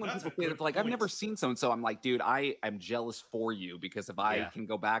 it's funny when people say that, like, I've never seen so and so. I'm like, dude, I am jealous for you, because if I can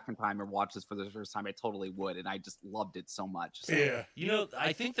go back in time and watch this for the first time, I totally would, and I just loved it so much. So. Yeah, you know,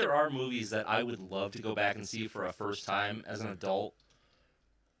 I think there are movies that I would love to go back and see for a first time as an adult,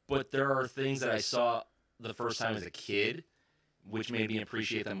 but there are things that I saw the first time as a kid, which made me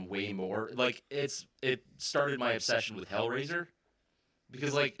appreciate them way more. Like it started my obsession with Hellraiser,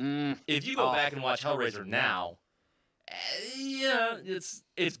 because like if you go back and watch Hellraiser now, yeah, it's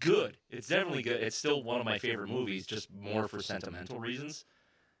good. It's definitely good. It's still one of my favorite movies, just more for sentimental reasons.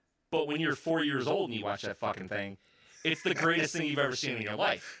 But when you're 4 years old and you watch that fucking thing, it's the greatest thing you've ever seen in your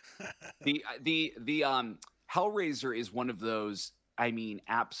life. The Hellraiser is one of those, I mean,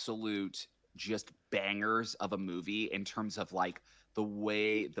 absolute just bangers of a movie in terms of like the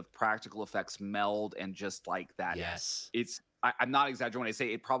way the practical effects meld and just like that. Yes. I'm not exaggerating when I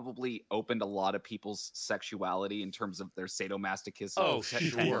say it probably opened a lot of people's sexuality in terms of their sadomasochism. Oh,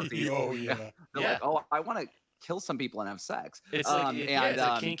 sure. Oh, yeah. They're like, oh, I want to kill some people and have sex. It's like it's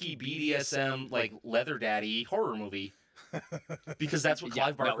a kinky BDSM, like leather daddy horror movie, because that's what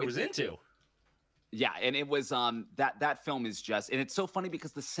Clive Barker was into. Yeah, and it was that film is just, and it's so funny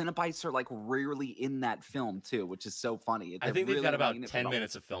because the Cenobites are like rarely in that film too, which is so funny. I think they've got about 10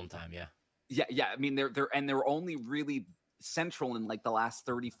 minutes of film time. Yeah. Yeah. I mean, they're only really central in like the last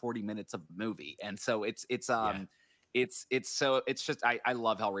 30-40 minutes of the movie, and so it's just I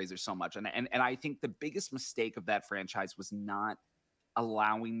love Hellraiser so much, and I think the biggest mistake of that franchise was not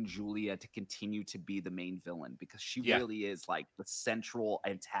allowing Julia to continue to be the main villain, because she really is like the central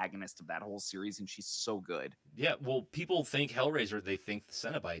antagonist of that whole series, and she's so good. Yeah, well, people think Hellraiser, they think the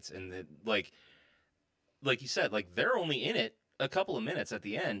Cenobites, and like you said, like they're only in it a couple of minutes at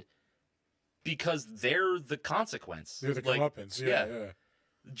the end because they're the consequence. They're the comeuppance. Yeah.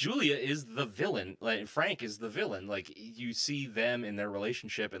 Julia is the villain. Like Frank is the villain. Like you see them in their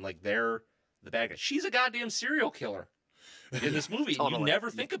relationship, and like they're the bad guy. She's a goddamn serial killer in this movie. Totally. You never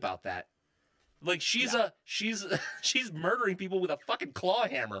think about that. Like she's murdering people with a fucking claw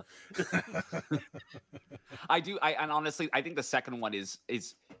hammer. And honestly, I think the second one is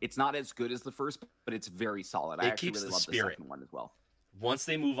it's not as good as the first, but it's very solid. I actually really love the second one as well. Once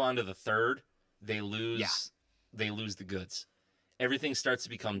they move on to the third, they lose the goods. Everything starts to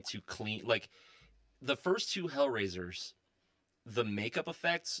become too clean. Like the first two Hellraisers, the makeup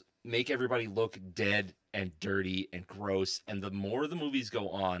effects make everybody look dead and dirty and gross, and the more the movies go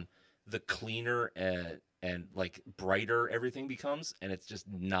on, the cleaner and like brighter everything becomes, and it's just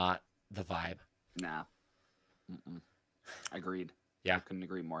not the vibe. Nah. Agreed. Yeah. I couldn't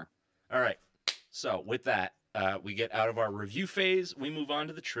agree more. All right. So with that, we get out of our review phase. We move on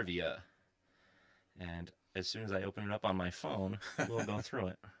to the trivia. And as soon as I open it up on my phone, we'll go through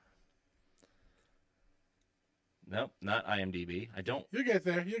it. Nope, not IMDb. I don't. You get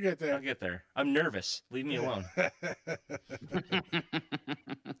there. I'll get there. I'm nervous. Leave me alone.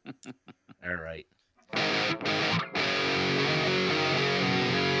 All right.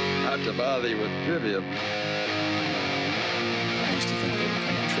 Not to bother you with trivia. I used to think they were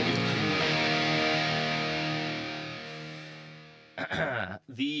kind trivia.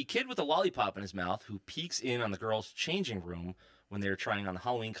 The kid with the lollipop in his mouth who peeks in on the girls' changing room when they're trying on the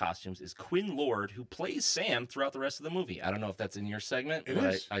Halloween costumes is Quinn Lord, who plays Sam throughout the rest of the movie. I don't know if that's in your segment,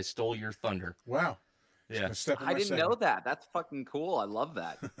 but I stole your thunder. Wow. Yeah. I didn't know that. That's fucking cool. I love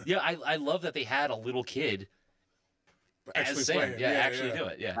that. Yeah, I love that they had a little kid as Sam. Yeah, actually do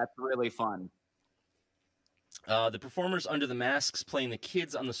it. Yeah. That's really fun. The performers under the masks playing the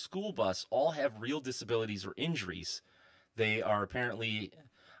kids on the school bus all have real disabilities or injuries. They apparently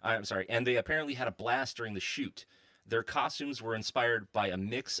had a blast during the shoot. Their costumes were inspired by a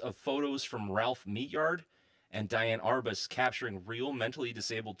mix of photos from Ralph Meatyard and Diane Arbus capturing real mentally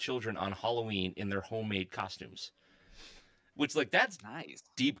disabled children on Halloween in their homemade costumes. Which, like, that's nice.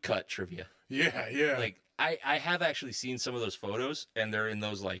 Deep cut trivia. Yeah, yeah. Like, I have actually seen some of those photos, and they're in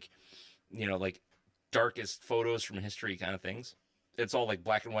those, like, you know, like, darkest photos from history kind of things. It's all, like,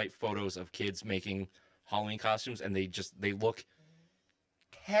 black and white photos of kids making Halloween costumes, and they look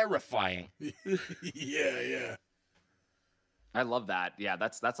terrifying. Yeah. I love that. Yeah,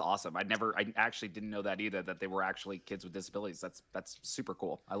 that's awesome. I actually didn't know that either, that they were actually kids with disabilities. That's super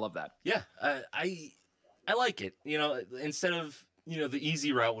cool. I love that. Yeah, I like it. You know, instead of, you know, the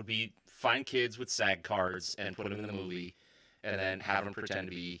easy route would be find kids with SAG cards and put them in the movie and then have them pretend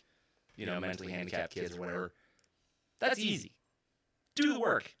to be, you know, mentally handicapped kids or whatever. That's easy. Do the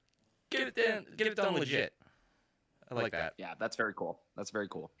work. Get it done legit. I like that. Yeah, that's very cool. That's very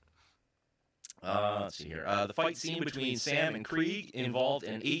cool. Let's see here. The fight scene between Sam and Krieg involved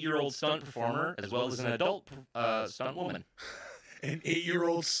an 8-year-old stunt performer as well as an adult stunt woman. An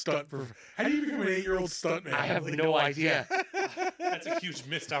 8-year-old stunt performer. How do you become an 8-year-old stunt man? I have no idea. That's a huge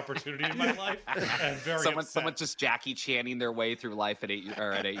missed opportunity in my life. I'm very upset. Someone just Jackie Channing their way through life at 8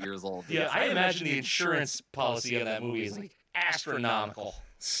 years old. Yeah, I imagine the insurance policy of that movie is like astronomical.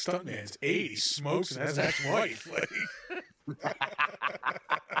 Stuntman's 8. He smokes and has an ex-wife.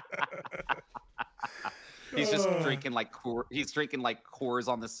 He's just drinking like Coors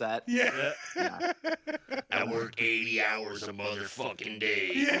on the set. Yeah. I work 80 hours a motherfucking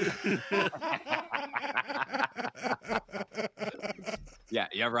day.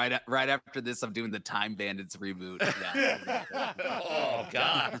 Yeah. Right after this, I'm doing the Time Bandits reboot. Yeah. Oh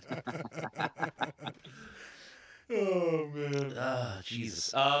God. Oh man. Oh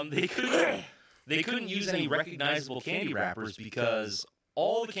Jesus. They couldn't use any recognizable candy wrappers because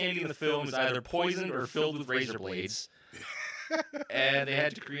all the candy in the film is either poisoned or filled with razor blades, and they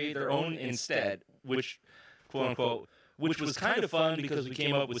had to create their own instead, which, quote unquote, which was kind of fun because we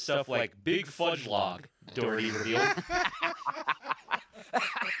came up with stuff like Big Fudge Log, Doherty revealed.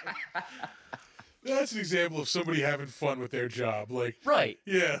 That's an example of somebody having fun with their job. Like, right.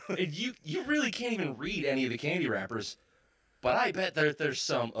 Yeah. And you really can't even read any of the candy wrappers, but I bet there's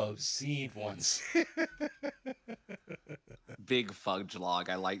some obscene ones. Big Fudge Log.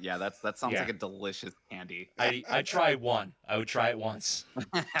 I like. Yeah, that sounds like a delicious candy. I'd try one. I would try it once.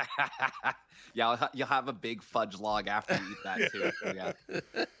 Yeah, you'll have a big fudge log after you eat that too. So,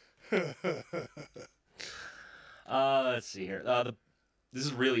 yeah. Let's see here. This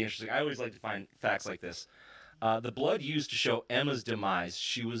is really interesting. I always like to find facts like this. The blood used to show Emma's demise.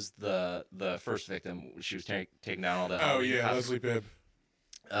 She was the first victim. She was taking down all the. Oh yeah, Leslie Bibb.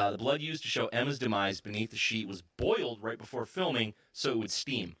 The blood used to show Emma's demise beneath the sheet was boiled right before filming, so it would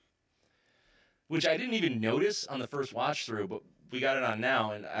steam. Which I didn't even notice on the first watch through, but we got it on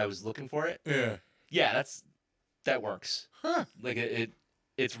now, and I was looking for it. Yeah. Yeah, that works. Huh. Like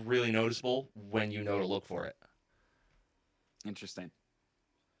it's really noticeable when you know to look for it. Interesting.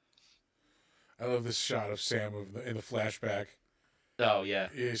 I love this shot of Sam in the flashback. Oh yeah.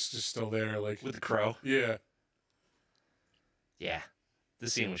 He's just still there, like with the crow. Yeah. Yeah. The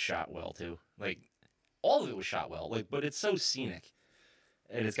scene was shot well too. Like all of it was shot well. Like, but it's so scenic,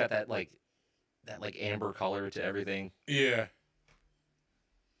 and it's got that amber color to everything. Yeah.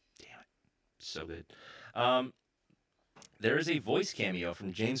 Damn it, so good. There is a voice cameo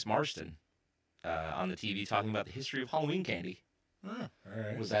from James Marsden on the TV talking about the history of Halloween candy. Oh, all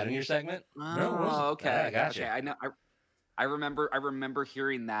right. Was that in your segment? No, it wasn't. Okay. I gotcha. Okay, I know. I remember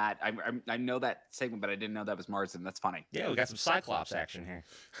hearing that. I know that segment, but I didn't know that was Marsden. That's funny. Yeah, we got some Cyclops action here.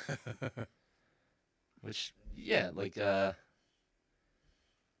 Which, yeah, like, I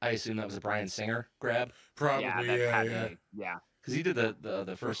assume that was a Bryan Singer grab. Probably, yeah. Because he did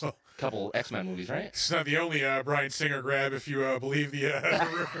the first couple X-Men movies, right? It's not the only Bryan Singer grab, if you believe the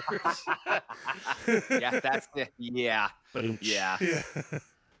rumors. Yeah, that's it. Yeah. Yeah.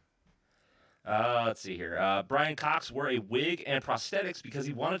 Let's see here. Brian Cox wore a wig and prosthetics because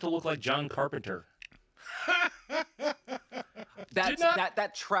he wanted to look like John Carpenter.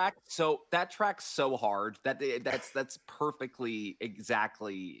 that tracks so hard that's perfectly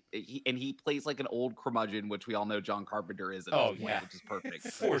exactly and he plays like an old curmudgeon, which we all know John Carpenter is at this point, which is perfect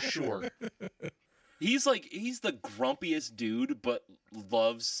for sure. He's the grumpiest dude, but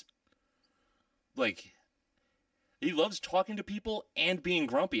loves he loves talking to people and being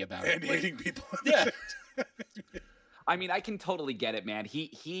grumpy about it and hating people. Yeah. I mean, I can totally get it, man.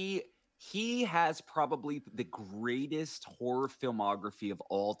 He has probably the greatest horror filmography of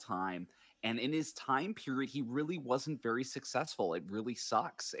all time. And in his time period, he really wasn't very successful. It really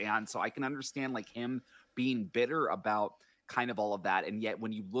sucks. And so I can understand like him being bitter about kind of all of that. And yet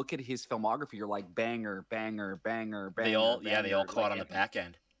when you look at his filmography, you're like banger, banger, banger, banger. They all caught on the back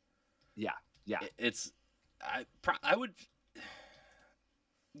end. Yeah. Yeah. I would.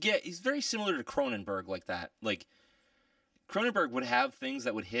 Yeah, he's very similar to Cronenberg like that. Like, Cronenberg would have things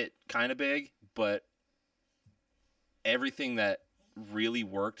that would hit kind of big, but everything that really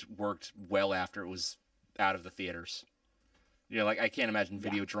worked well after it was out of the theaters. You know, like, I can't imagine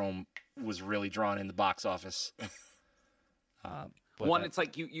Videodrome was really drawn in the box office. It's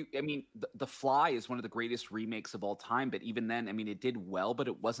like I mean, The Fly is one of the greatest remakes of all time, but even then, I mean, it did well, but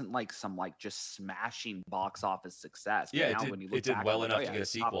it wasn't like some like just smashing box office success. Yeah, it did well enough to get a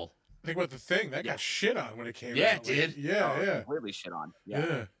sequel. Think about The Thing. That got shit on when it came out. Yeah, it did. Yeah. Completely shit on.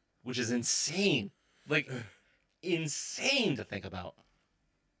 Yeah. Which is insane. Like, insane to think about.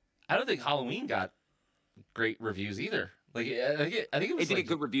 I don't think Halloween got great reviews either. Like, I think it was. It did get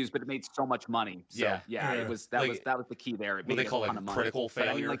good reviews, but it made so much money. So, it was that was the key there. It made what they call a ton of money. critical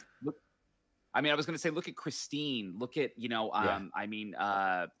failure. I was going to say, look at Christine. Look at God. I mean,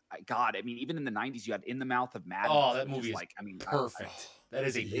 even in the *90s, you had In the Mouth of Madness. Oh, that movie is like, perfect. That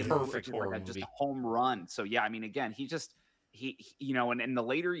is a perfect horror movie. Just a home run. So yeah, I mean, again, he and in the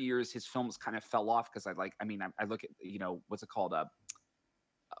later years, his films kind of fell off because I look at what's it called?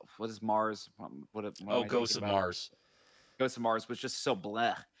 What is Mars? Ghosts of Mars. Ghosts of Mars was just so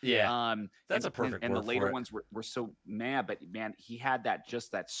bleh. Yeah, that's a perfect and word the later for it. ones were so mad, but man, he had that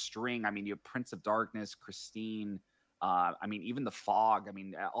string. I mean, you have Prince of Darkness, Christine. Even The Fog. I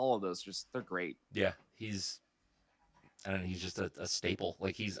mean, all of those they're great. Yeah, he's just a staple.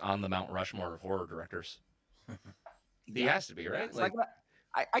 Like, he's on the Mount Rushmore of horror directors. He has to be, right? Like,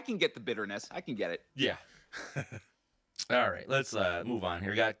 I can get the bitterness. I can get it. Yeah. All right, let's move on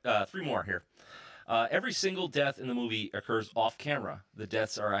here. We got 3 more here. Every single death in the movie occurs off camera. The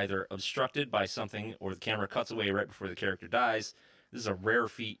deaths are either obstructed by something or the camera cuts away right before the character dies. This is a rare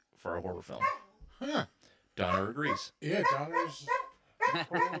feat for a horror film. Huh. Donner agrees. Yeah, Donner's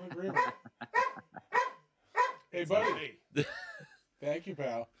totally in agreement. Hey, buddy. Thank you,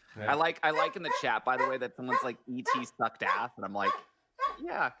 pal. Yeah. I like in the chat, by the way, that someone's like, E.T. sucked ass, and I'm like,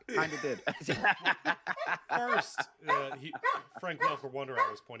 yeah, kind of did. First, Frank Welker Wonder I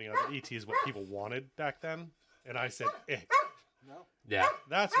was pointing out that E.T. is what people wanted back then, and I said, No. Yeah.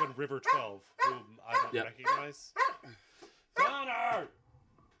 That's when River 12, whom I don't recognize. Donner!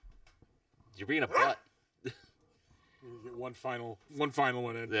 You're being a butt. You get one final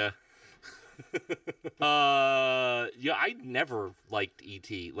one in. Yeah. I never liked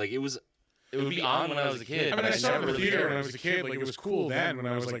E.T. Like, it would be on when I was a kid. I mean, I saw it in the theater when I was a kid. Like, it was cool then when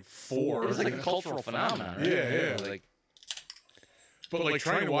I was like 4. It was like a cultural phenomenon, right? Yeah. Like, but like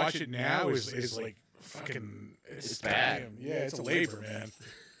trying to watch it now is like fucking. It's bad. Yeah, it's a labor, man.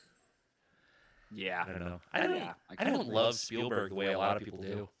 Yeah. I don't know. I don't love Spielberg the way a lot of people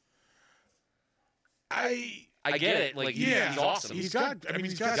do. I get it. Like, he's awesome. He's got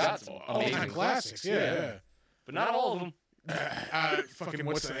some all-time classics. Yeah. But not all of them. Fucking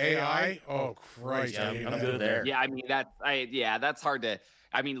what's the AI? Oh Christ! Yeah, I'm good there. Yeah, I mean that's hard to.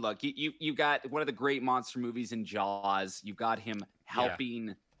 I mean, look, you got one of the great monster movies in Jaws. You got him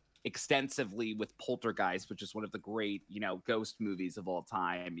helping extensively with Poltergeist, which is one of the great ghost movies of all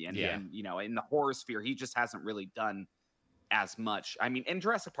time. And in the horror sphere, he just hasn't really done as much. I mean, and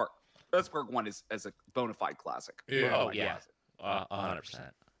Jurassic Park 1 is as a bona fide classic. Yeah. 100%.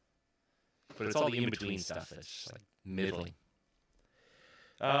 But it's all the in-between stuff that's just like middling.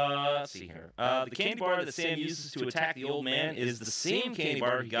 Let's see here. The candy bar that Sam uses to attack the old man is the same candy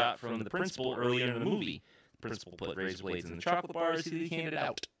bar he got from the principal earlier in the movie. The principal put razor blades in the chocolate bars he handed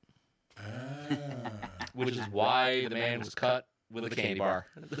out. Which is why the man was cut with a candy bar.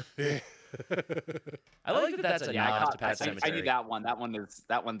 I like that that's a nod to Pet Sematary. I knew that one. That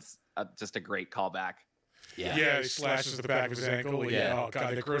one's just a great callback. Yeah, he slashes the back of his ankle. Oh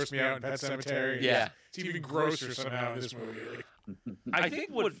god, they grossed me out in Pet Sematary. Yeah, it's even grosser somehow in this movie. I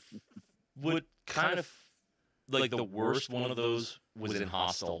think what kind of like the worst one of those was in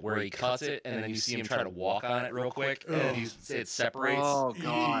Hostel, where he cuts it and then you see him try to walk on it real quick, and it separates. Oh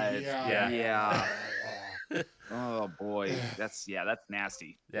God. Yeah. Oh boy, that's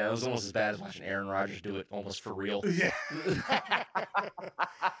nasty. Yeah, it was almost as bad as watching Aaron Rodgers do it almost for real. Yeah.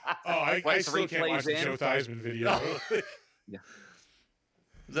 I still can't watch the Joe Theismann video. Yeah.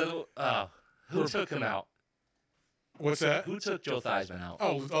 Who took him out? What's that? Who took Joe Theismann out?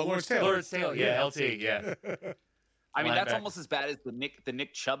 Oh, Lawrence Taylor. Lawrence Taylor, yeah, LT, yeah. I mean, that's almost as bad as the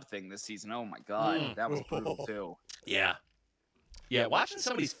Nick Chubb thing this season. Oh my God, that was brutal too. Yeah. Yeah, watching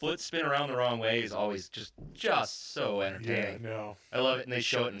somebody's foot spin around the wrong way is always just so entertaining. Yeah, no. I love it, and they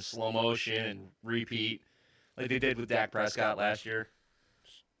show it in slow motion and repeat, like they did with Dak Prescott last year.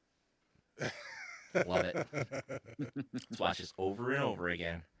 Love it. Let's watch this over and over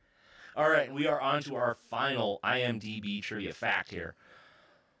again. All right, we are on to our final IMDb trivia fact here.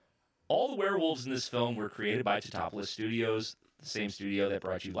 All the werewolves in this film were created by Totopoulos Studios, the same studio that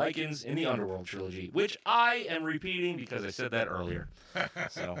brought you Lycans in the Underworld trilogy, which I am repeating because I said that earlier.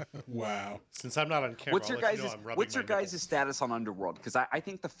 So, wow. Since I'm not on camera, What's your guys' status on Underworld? Because I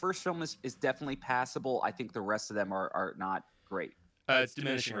think the first film is definitely passable. I think the rest of them are not great. It's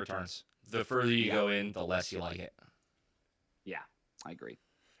diminishing returns. The further you go in, the less you like it. Yeah, I agree.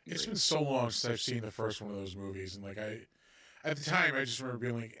 It's been so long since I've seen the first one of those movies, and at the time, I just remember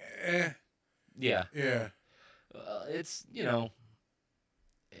being like, eh. Yeah. Yeah. It's,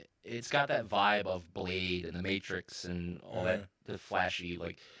 it's got that vibe of Blade and The Matrix and all that, the flashy,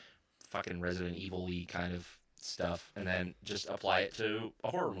 like, fucking Resident Evil-y kind of stuff, and then just apply it to a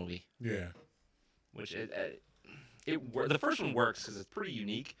horror movie. Yeah. Which, the first one works because it's pretty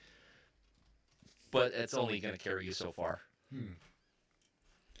unique, but it's only going to carry you so far.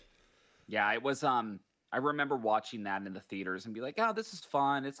 Yeah, it was, I remember watching that in the theaters and be like, oh, this is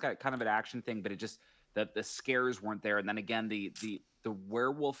fun. It's got kind of an action thing, but it just, the scares weren't there. And then again, the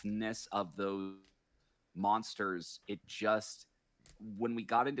werewolfness of those monsters, it just, when we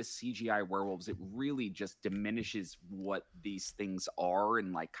got into CGI werewolves, it really just diminishes what these things are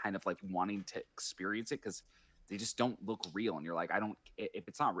and like kind of like wanting to experience it because they just don't look real. And you're like, if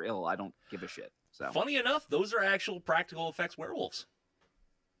it's not real, I don't give a shit. So funny enough, those are actual practical effects werewolves.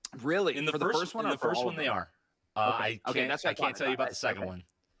 Really? In the first one? In the first one, they are. I can't tell you about the second one.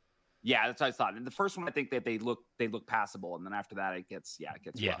 Yeah, that's what I thought. In the first one, I think that they look passable, and then after that, it gets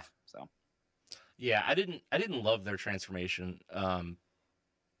rough. So, yeah, I didn't love their transformation.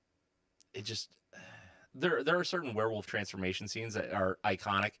 It just there are certain werewolf transformation scenes that are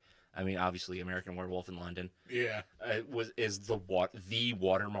iconic. I mean, obviously, American Werewolf in London. Yeah, is the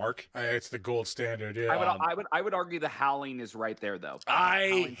watermark. It's the gold standard. Yeah, I would argue the Howling is right there, though.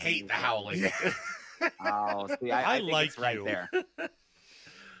 I hate the Howling. Yeah. Oh, see, I think like it's right there.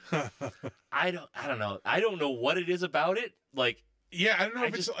 I don't know. I don't know what it is about it. Like, yeah, I don't know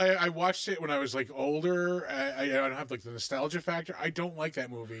if it's. I watched it when I was like older. I don't have like the nostalgia factor. I don't like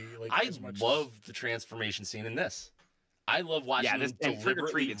that movie. Like, I love the transformation scene in this. I love watching them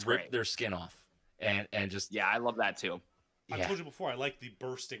deliberately rip their skin off and just. Yeah, I love that too. I told you before, I like the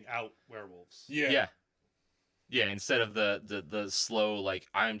bursting out werewolves. Yeah. Instead of the slow, like,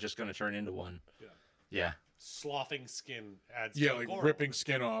 I'm just going to turn into one. Yeah. Sloughing skin adds. Yeah, like ripping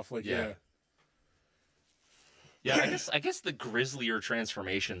skin off. Like Yeah, I guess the grislier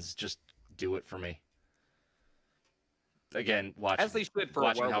transformations just do it for me. Again, watching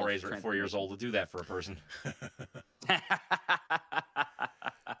Hellraiser at 4 years old to do that for a person.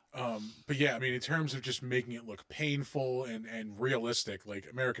 But yeah, I mean, in terms of just making it look painful and realistic, like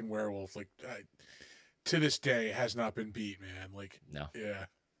American Werewolf, like to this day has not been beat, man. Like, no, yeah.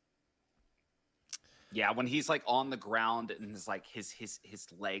 Yeah, when he's like on the ground and it's like his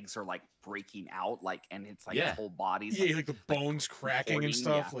legs are like breaking out, like, and it's like his whole body's like the bones cracking and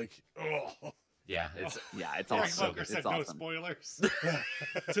stuff. Like, oh. Yeah, it's awesome. Said no spoilers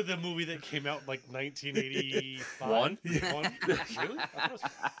to the movie that came out in like 1985.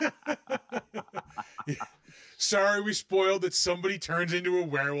 Really? Sorry, we spoiled that somebody turns into a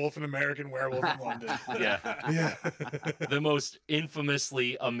werewolf in American Werewolf in London. Yeah. The most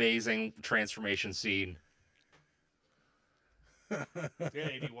infamously amazing transformation scene. Yeah,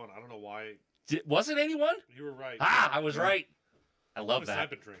 81. I don't know why. Was it 81? You were right. I was right. I love that. I've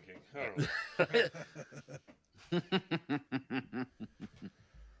been drinking. I don't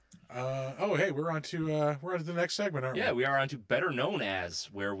know. Oh, hey, we're on to the next segment, aren't we? Yeah, we are on to Better Known As,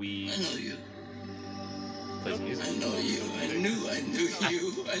 where we. I know you. Plays music. I know you. I knew you.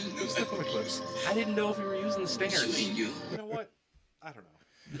 I knew. Step on the clips. I didn't know if we were using the stingers. You know what? I don't know.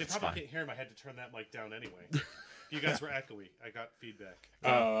 They probably can't hear him. I had to turn that mic down anyway. You guys were echoey. I got feedback.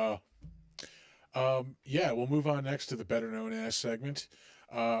 Yeah, we'll move on next to the better known as segment.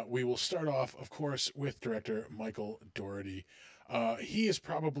 We will start off, of course, with director Michael Dougherty. He is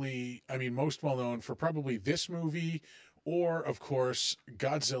probably, most well known for probably this movie, or of course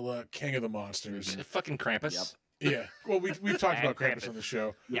Godzilla, King of the Monsters. Fucking Krampus. Yeah, well, we've talked about Krampus on the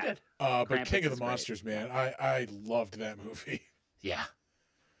show. Yeah, but Krampus King of the is great. Monsters, man, I loved that movie. Yeah.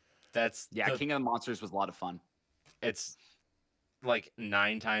 King of the Monsters was a lot of fun. It's like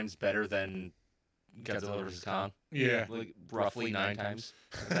 9 times better than Godzilla vs. Kong. Yeah. Like roughly 9 times.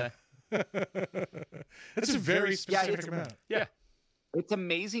 That's a very specific amount. Yeah. It's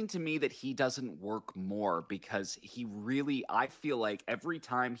amazing to me that he doesn't work more, because he really, I feel like every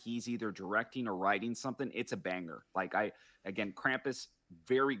time he's either directing or writing something, it's a banger. Like again, Krampus,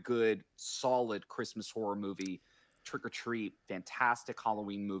 very good, solid Christmas horror movie. Trick or Treat, fantastic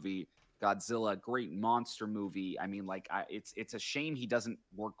Halloween movie. Godzilla, great monster movie. It's a shame he doesn't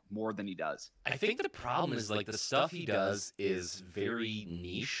work more than he does. I think the problem is like the stuff he does is very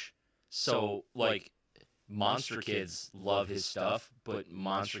niche. So like Monster Kids love his stuff, but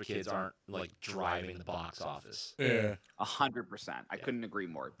Monster Kids aren't like driving the box office. Yeah, 100%. I couldn't agree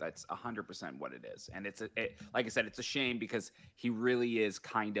more. That's 100% what it is. And like I said, it's a shame because he really is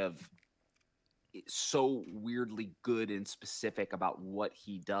kind of so weirdly good and specific about what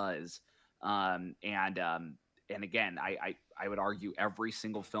he does. And again, I would argue every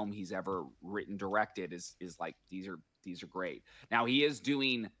single film he's ever written, directed is like, these are great. Now he is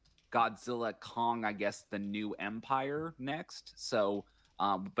doing Godzilla Kong, I guess, the New Empire next. So,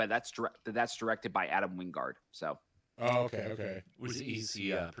 but that's directed by Adam Wingard. So. Oh, okay. Was he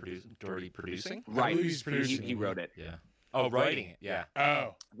producing? Right, he's producing. He wrote it. Yeah. Oh, writing it. Yeah.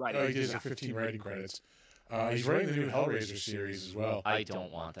 Oh, right. He gives it 15 writing credits. He's writing the new Hellraiser series as well. I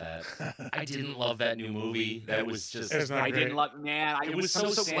don't want that. I didn't love that new movie. That was just. I didn't love. Man, it was so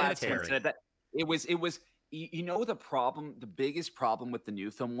sanitary. Glad that it was. You know, the biggest problem with the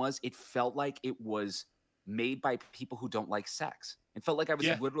new film was it felt like it was made by people who don't like sex. It felt like I was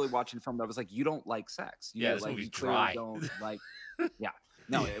literally watching a film that was like, you don't like sex. This movie's dry. Don't like. Yeah.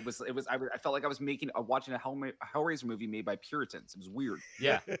 No, it was. I felt like I was watching a Hellraiser movie made by Puritans. It was weird.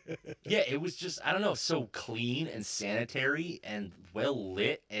 Yeah, it was just, I don't know, so clean and sanitary and well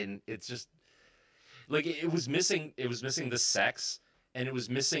lit, and it's just like it was missing. It was missing the sex, and it was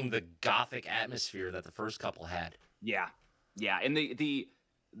missing the gothic atmosphere that the first couple had. Yeah, and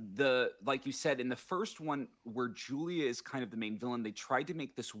the like you said in the first one where Julia is kind of the main villain, they tried to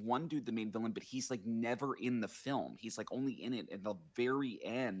make this one dude the main villain, but he's like never in the film. He's like only in it at the very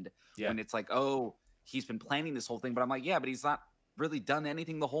end when it's like, oh, he's been planning this whole thing. But I'm like, yeah, but he's not really done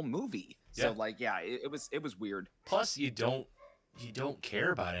anything the whole movie. So like, it was weird. Plus, you don't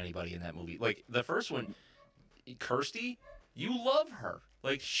care about anybody in that movie. Like the first one, Kirsty, you love her.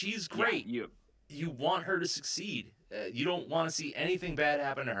 Like she's great. Yeah, you want her to succeed. You don't want to see anything bad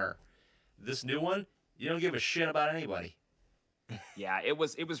happen to her. This new one, you don't give a shit about anybody. Yeah, it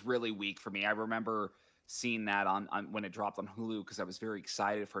was really weak for me. I remember seeing that on when it dropped on Hulu because I was very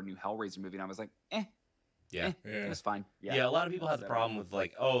excited for a new Hellraiser movie, and I was like, it was fine. Yeah, a lot of people have the problem with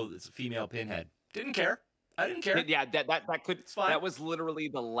like, oh, it's a female Pinhead. Didn't care. I didn't care. Yeah, that was literally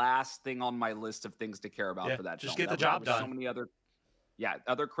the last thing on my list of things to care about for that. Just film. get the job done. So many other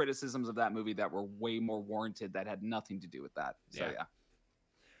criticisms of that movie that were way more warranted that had nothing to do with that. So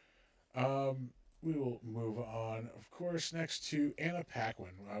we will move on, of course, next to Anna Paquin,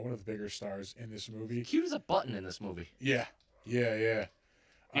 one of the bigger stars in this movie. Cute as a button in this movie. Yeah.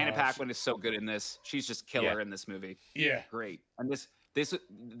 Anna Paquin is so good in this. She's just killer in this movie. Yeah, great. And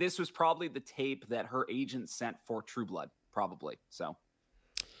this was probably the tape that her agent sent for True Blood, probably. So,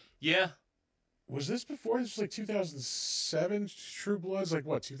 yeah. Was this before? This was like 2007. True Blood's like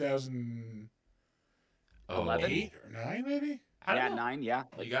what? 2008 or 9, maybe. I don't know. 9. Yeah,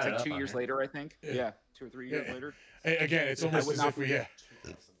 well, you got it's like it 2 years later, I think. Yeah, 2 or 3 years later. Again, it's almost as if we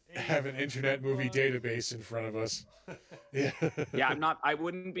have an internet movie database in front of us. Yeah. I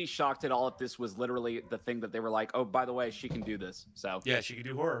wouldn't be shocked at all if this was literally the thing that they were like, oh, by the way, she can do this. So yeah, she can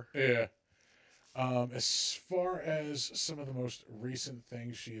do horror. Yeah. As far as some of the most recent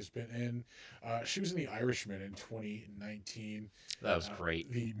things she has been in, she was in The Irishman in 2019. That was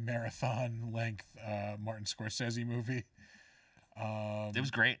great. The marathon-length Martin Scorsese movie. It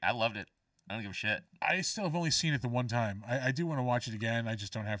was great. I loved it. I don't give a shit. I still have only seen it the one time. I do want to watch it again. I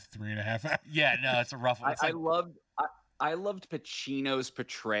just don't have 3.5 hours. Yeah, no, it's a rough one. I loved Pacino's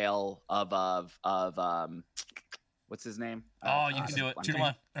portrayal of what's his name? Oh, you can do it.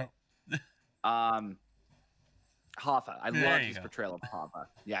 Come on. Hoffa. I There love you his go. portrayal of Hoffa.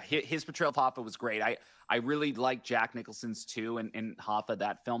 Yeah, his portrayal of Hoffa was great. I really liked Jack Nicholson's too in Hoffa,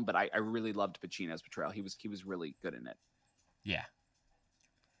 that film, but I really loved Pacino's portrayal. He was really good in it. Yeah.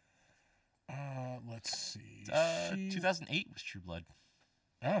 Let's see. 2008 was True Blood.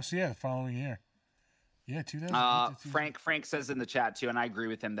 Oh, so yeah, the following year. Yeah, 2008. Frank says in the chat too, and I agree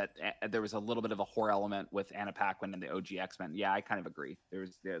with him that there was a little bit of a horror element with Anna Paquin and the OG X-Men. Yeah, I kind of agree.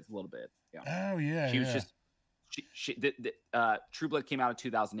 There's a little bit. Yeah. Oh yeah. She was just True Blood came out in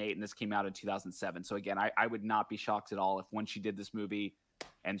 2008 and this came out in 2007. So again, I would not be shocked at all if when she did this movie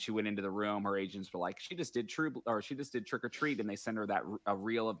and she went into the room, her agents were like, she just did Trick or Treat, and they sent her a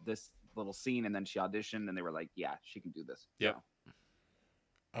reel of this little scene, and then she auditioned, and they were like, yeah, she can do this. Yep.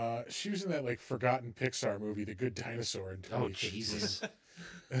 She was in that like forgotten Pixar movie, The Good Dinosaur. In Oh Jesus!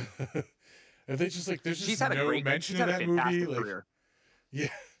 And they just like there's just She's had no mention of that movie. Like, career. yeah,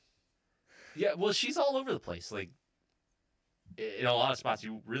 Yeah, well, she's all over the place. Like in a lot of spots,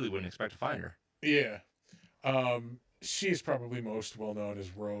 you really wouldn't expect to find her. yeah. She is probably most well known as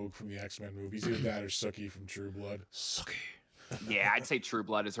Rogue from the X-Men movies. Either that or Sookie from True Blood. Sucky. Yeah, I'd say True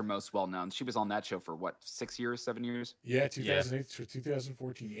Blood is her most well known. She was on that show for what, 6 years, 7 years? Yeah, 2008 to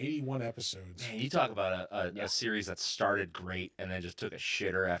 2014, 81 episodes. Man, you talk about a series that started great and then just took a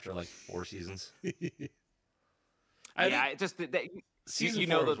shitter after like 4 seasons. It just season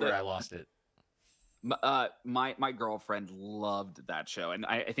 4 was where I lost it. My girlfriend loved that show, and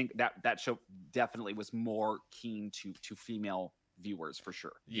I think that show definitely was more keen to female viewers for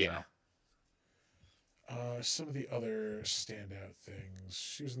sure. Yeah. Some of the other standout things.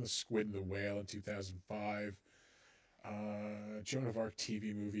 She was in The Squid and the Whale in 2005. Joan of Arc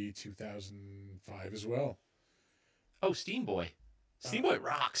TV movie 2005 as well. Oh, Steamboy. Steamboy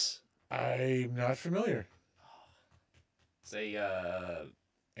rocks. I'm not familiar. It's a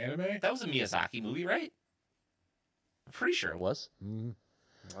Anime? that was a Miyazaki movie, right? I'm pretty sure it was.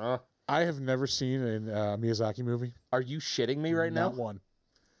 I have never seen a Miyazaki movie. Are you shitting me right now? Not one.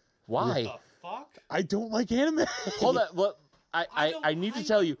 Why? What the fuck? I don't like anime. Hold on. Look, I need to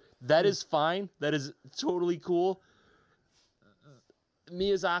tell you, that is fine. That is totally cool.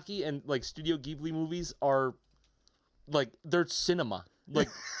 Miyazaki and like Studio Ghibli movies are like they're cinema. Like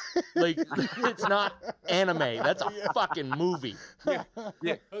it's not anime. That's a fucking movie. Yeah,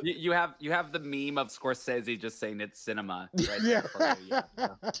 you have the meme of Scorsese just saying it's cinema. Right Yeah. there for you.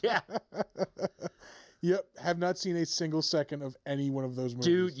 Yeah. Yep. Have not seen a single second of any one of those movies.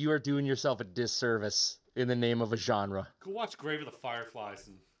 Dude, you are doing yourself a disservice in the name of a genre. Go watch Grave of the Fireflies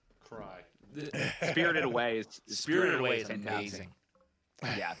and cry. Spirited Away is amazing. fantastic.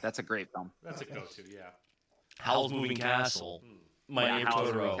 Yeah, that's a great film. That's a go-to, yeah. Howl's Moving Castle. My Yeah, Name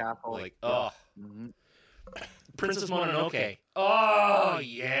Howl's Moving Totoro. Castle. Like, oh. Mm-hmm. Princess Mononoke. Oh,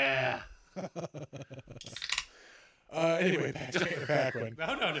 yeah. Anyway, back to Anna Paquin. No.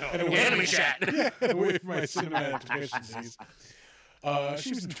 And away Anime from- chat. away from my cinematic deficiencies. She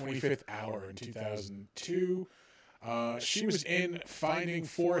was in 25th Hour in 2002. She was in Finding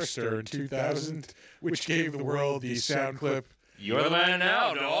Forrester in 2000, which gave the world the sound clip. You're the man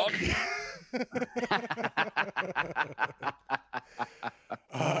now, dog.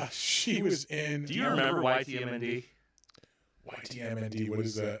 She was in. Do you remember YTMND? YTMND? What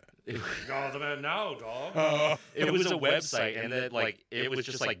is that? You're the man now, dog. It was a website, and then like it was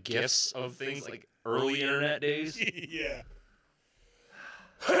just like gifs of things like early internet days. Yeah.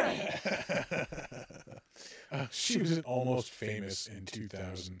 She was in Almost Famous in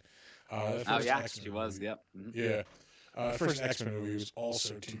 2000. Oh yeah, X-Men she was. movie. Yep. Mhm. Yeah. First X-Men movie was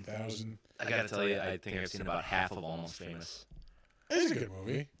also 2000. I gotta tell you, I think I've seen about half of Almost Famous. It's a good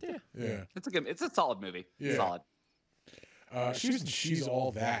movie. Yeah. Yeah. It's a solid movie. Yeah. Solid. She was in She's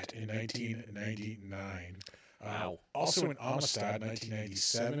All That in 1999. Wow. Also in Amistad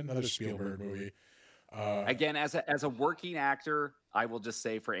 1997, another Spielberg movie. Again, as a working actor, I will just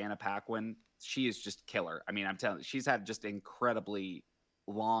say for Anna Paquin, she is just killer. I mean, I'm telling you, she's had just incredibly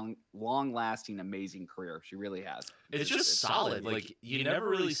long-lasting, amazing career. She really has. It's just solid. Like you never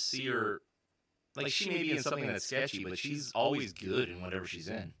really see her. Like she may be in something that's sketchy, but she's always good in whatever she's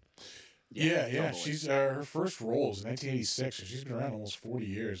in. Yeah. Totally. She's her first roles in 1986, so she's been around almost 40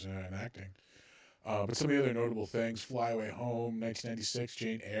 years in acting. But some of the other notable things: Fly Away Home, 1996;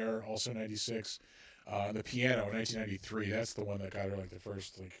 Jane Eyre, also 96; The Piano, 1993. That's the one that got her like the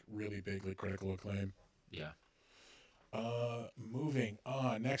first like really big like critical acclaim. Yeah. Moving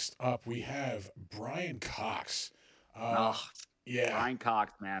on. Next up, we have Brian Cox. Yeah, Brian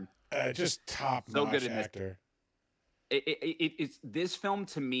Cox, man. Just top So notch good in this. actor. It's this film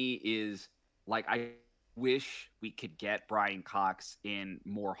to me is like I wish we could get Brian Cox in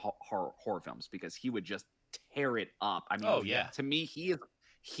more horror films because he would just tear it up. I mean, Oh, yeah. to me,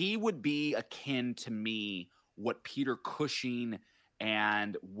 he would be akin to me what Peter Cushing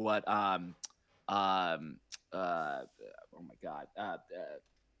and what oh my God,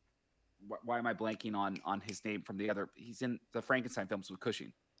 why am I blanking on his name from the other? He's in the Frankenstein films with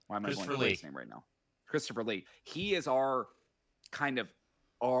Cushing. Why am I blanking on his name right now? Christopher Lee. He is our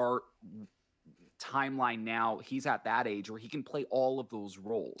timeline now. He's at that age where he can play all of those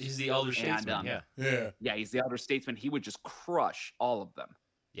roles. He's the elder statesman. Yeah. He's the elder statesman. He would just crush all of them.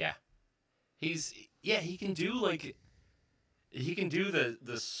 Yeah. He can do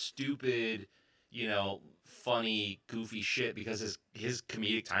the stupid, funny, goofy shit because his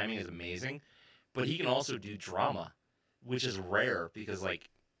comedic timing is amazing, but he can also do drama, which is rare because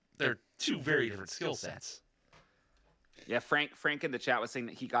they're two very different skill sets. Yeah, Frank in the chat was saying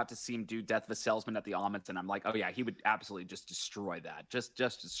that he got to see him do Death of a Salesman at the Omens, and I'm like, oh yeah, he would absolutely just destroy that, just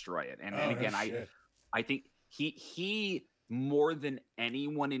destroy it. And again, I think he more than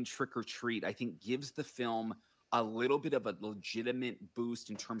anyone in Trick or Treat, I think gives the film a little bit of a legitimate boost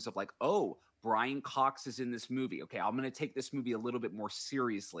in terms of oh, Brian Cox is in this movie. Okay, I'm going to take this movie a little bit more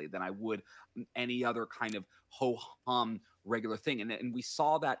seriously than I would any other kind of ho-hum regular thing. And we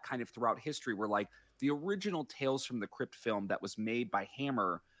saw that kind of throughout history where the original Tales from the Crypt film that was made by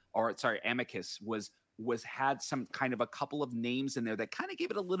Amicus was had some kind of a couple of names in there that kind of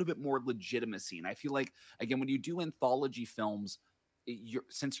gave it a little bit more legitimacy. And I feel like, again, when you do anthology films,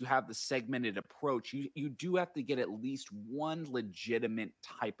 since you have the segmented approach, you do have to get at least one legitimate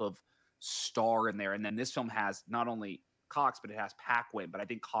type of star in there. And then this film has not only Cox, but it has Paquin. But I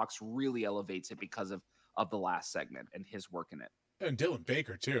think Cox really elevates it because of the last segment and his work in it. And Dylan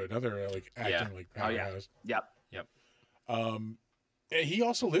Baker too, another acting powerhouse. Yep. He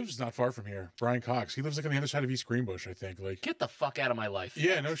also lives not far from here. Brian Cox. He lives on the other side of East Greenbush, I think. Get the fuck out of my life.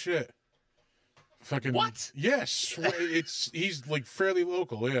 Yeah, no shit. Fucking what? Yes, he's fairly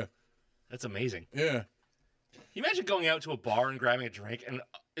local. Yeah, that's amazing. Yeah. You imagine going out to a bar and grabbing a drink, and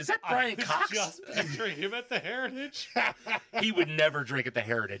is that Brian Cox? Just picturing him at the Heritage. He would never drink at the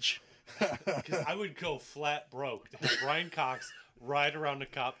Heritage. Because I would go flat broke to have Brian Cox ride around a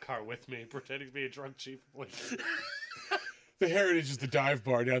cop car with me, pretending to be a drunk chief of police. The Heritage is the dive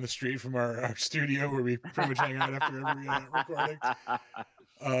bar down the street from our studio where we pretty much hang out after every recording.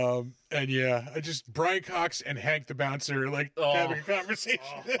 And yeah, just Brian Cox and Hank the bouncer having a conversation.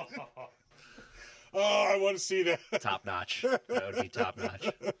 Oh, I want to see that. Top notch. That would be top notch.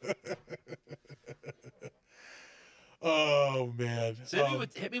 Oh man! So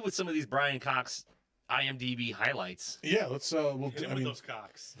hit me with some of these Brian Cox IMDb highlights. Yeah, let's. We'll hit me with those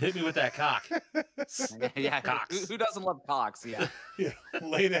cocks. Hit me with that cock. Yeah, Cox. Who doesn't love Cox? Yeah. Yeah,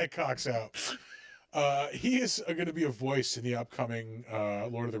 lay that Cox out. He is going to be a voice in the upcoming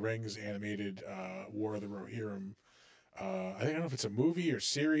Lord of the Rings animated War of the Rohirrim. I don't know if it's a movie or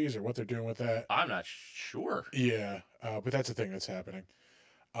series or what they're doing with that. I'm not sure. Yeah, but that's a thing that's happening.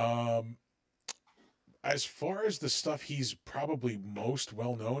 As far as the stuff he's probably most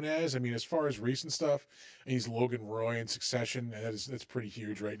well known as, I mean, as far as recent stuff, he's Logan Roy in Succession, and that's pretty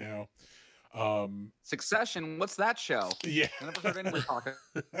huge right now. Succession, what's that show? Yeah, I never heard anyone talk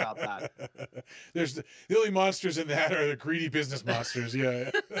about that. There's the only monsters in that are the greedy business monsters.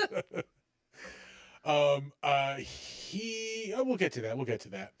 Yeah. We'll get to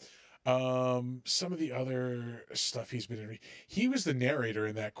that. Some of the other stuff he's been in. He was the narrator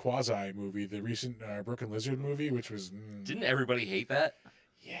in that Quasi movie, the recent Broken Lizard movie, which was. Didn't everybody hate that?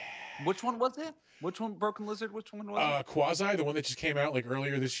 Yeah. Which one was it? Which one? Broken Lizard? Which one was it? Quasi, the one that just came out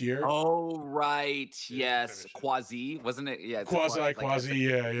earlier this year. Oh right, yes, Quasi, wasn't it? Yeah, Quasi,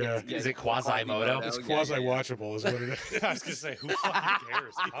 yeah. Is it Quasimodo? It's quasi watchable, is what it is. I was gonna say, who fucking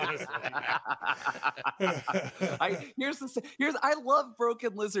cares? Honestly, I love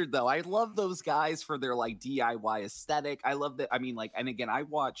Broken Lizard though. I love those guys for their DIY aesthetic. I love that. I mean, and again, I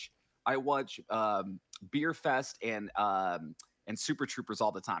watch Beer Fest and Super Troopers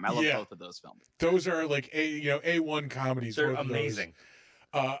all the time. I love both of those films. Those are A1 comedies. They're amazing.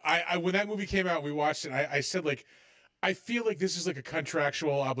 I when that movie came out, we watched it. I said I feel like this is a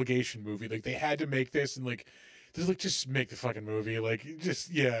contractual obligation movie. They had to make this and just make the fucking movie.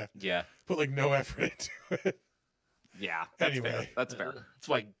 Put no effort into it. Yeah. That's anyway, fair. That's fair. That's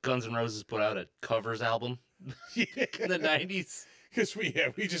why Guns N' Roses put out a covers album in the 90s. Because we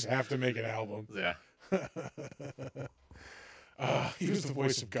just have to make an album. Yeah. He was the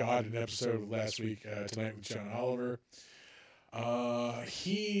voice of God in an episode last week, Tonight with John Oliver.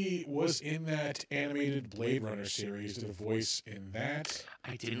 He was in that animated Blade Runner series, did a voice in that.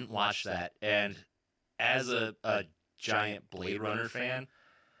 I didn't watch that. And as a giant Blade Runner fan,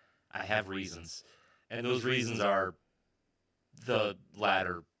 I have reasons. And those reasons are the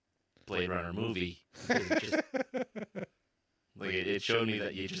latter Blade Runner movie. It just, like it showed me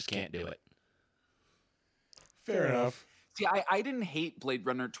that you just can't do it. Fair enough. See, I didn't hate Blade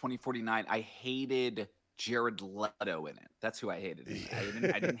Runner 2049. I hated Jared Leto in it. That's who I hated.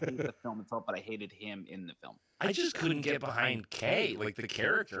 I didn't hate the film itself, but I hated him in the film. I just couldn't get behind Kay, like the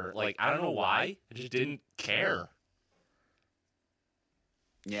character. Like, I don't know why. I just didn't care.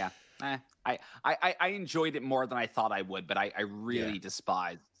 Yeah. I enjoyed it more than I thought I would, but I really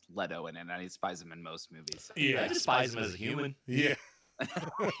despise Leto in it, and I despise him in most movies. Yeah, I despise him as a human. Yeah.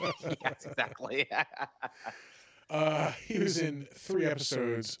 Yes, exactly. He was in 3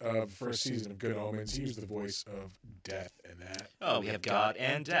 episodes of the first season of Good Omens. He was the voice of Death in that. Oh, we have God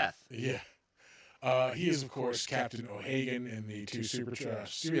and Death. Yeah. He is, of course, Captain O'Hagan in the 2 Super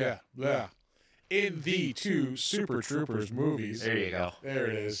Troopers movies. There you go. There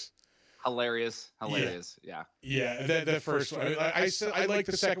it is. Hilarious. Yeah. Yeah, that first one. I like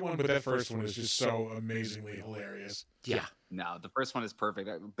the second one, but that first one is just so amazingly hilarious. Yeah. No, the first one is perfect.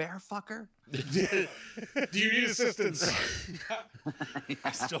 Bear fucker. Do you need assistance?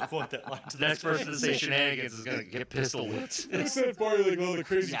 I still quote that line. The next person to say shenanigans is gonna get pistol whipped. Is that part like all the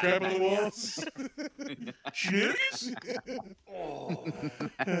crazy crap on the walls? Shenanigans?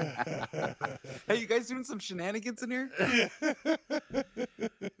 Hey, you guys doing some shenanigans in here?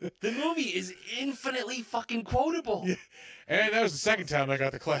 The movie is infinitely fucking quotable. Yeah. And that was the second time I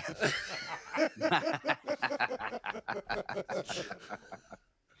got the clap.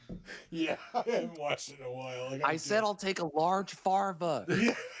 Yeah, I haven't watched it in a while. I said I'll take a large farva.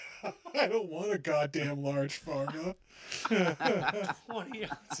 Yeah, I don't want a goddamn large Fargo. 20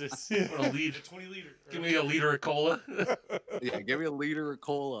 ounces. Yeah. What a liter. 20 liter. Give me a liter of cola. Yeah, give me a liter of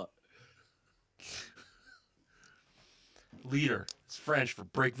cola. Liter. It's French for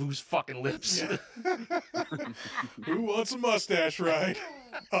break Vu's fucking lips. Yeah. Who wants a mustache ride?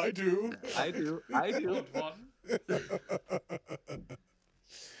 I do. I do.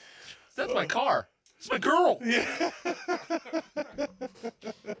 That's my car. It's my girl. Yeah.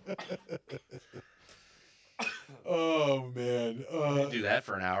 Oh man. Do that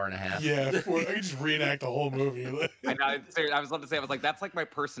for an hour and a half. Yeah, I can just reenact the whole movie. I know. I was about to say. I was like, that's like my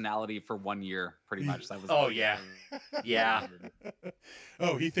personality for 1 year, pretty much. That was. Oh yeah. Yeah.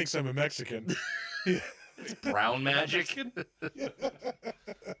 Oh, he thinks I'm a Mexican. It's brown magic.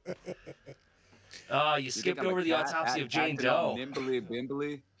 Oh, you skipped over the autopsy of Jane Doe. Nimbly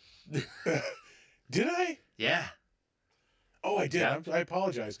bimbly. Did I? Yeah. Oh, I did. Yeah. I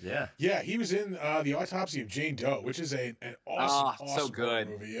apologize. Yeah. Yeah, he was in the autopsy of Jane Doe, which is an awesome, so awesome good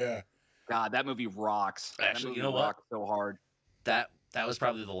movie. Yeah. God, that movie rocks. Actually, you know rocks so hard. That was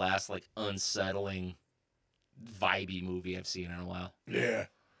probably the last like unsettling, vibey movie I've seen in a while. Yeah.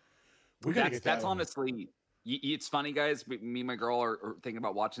 We gotta get that. That's one. honestly. It's funny, guys. Me and my girl are thinking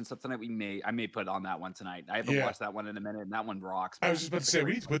about watching stuff tonight. I may put on that one tonight. I haven't watched that one in a minute, and that one rocks. I was just about to say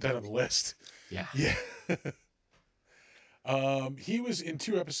we need to put that on the list. Yeah. Yeah. He was in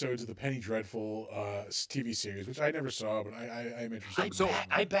 2 episodes of the Penny Dreadful TV series, which I never saw, but I'm interested.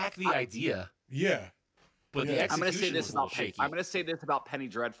 I back the idea. Yeah. But the execution was a little shaky. I'm going to say this about Penny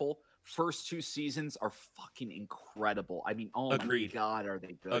Dreadful. First 2 seasons are fucking incredible. I mean, oh Agreed. My God, are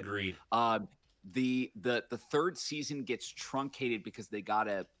they good? Agreed. The 3rd season gets truncated because they got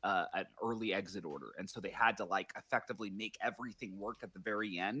an early exit order, and so they had to like effectively make everything work at the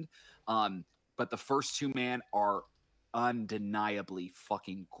very end. But the first 2, man, are undeniably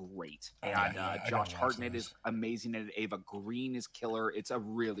fucking great. And Josh Hartnett is amazing, and Ava Green is killer. It's a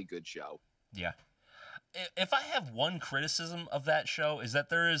really good show. Yeah. If I have one criticism of that show is that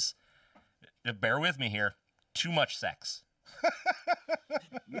there is, bear with me here, too much sex.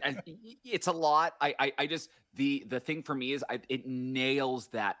 And it's a lot. I just the thing for me is it nails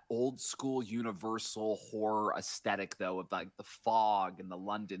that old school Universal horror aesthetic though, of like the fog and the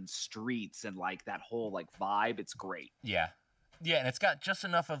London streets and like that whole like vibe. It's great. Yeah, and it's got just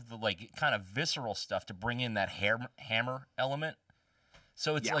enough of the like kind of visceral stuff to bring in that hammer element.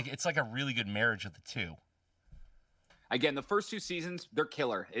 So it's like a really good marriage of the two. Again, the first 2 seasons, they're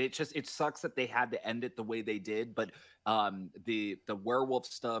killer. It sucks that they had to end it the way they did, but the werewolf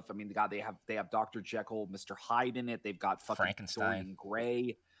stuff, I mean, God, they have Dr. Jekyll, Mr. Hyde in it. They've got fucking Frankenstein. Dorian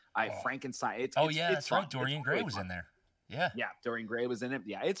Gray. Frankenstein. That's right. Dorian Gray was in there. Yeah. Yeah, Dorian Gray was in it.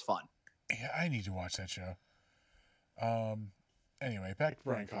 Yeah, it's fun. Yeah, I need to watch that show. Anyway, back to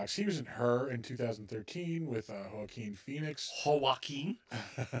Brian Cox. He was in Her in 2013 with Joaquin Phoenix. Joaquin?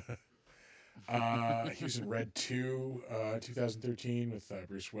 He was in Red 2, 2013 with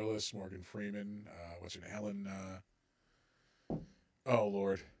Bruce Willis, Morgan Freeman, Helen. Oh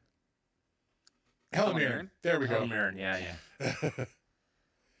Lord, Helen Mirren. There we go. Helen Mirren, yeah.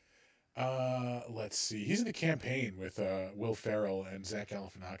 Let's see. He's in The Campaign with Will Ferrell and Zach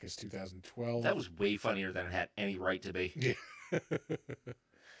Galifianakis, 2012. That was way funnier than it had any right to be. Yeah.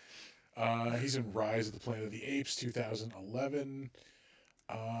 He's in Rise of the Planet of the Apes, 2011.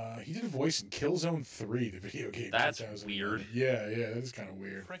 He did a voice in Killzone 3, the video game. That's weird. Yeah, that is kind of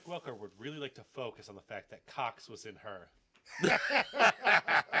weird. Frank Welker would really like to focus on the fact that Cox was in her.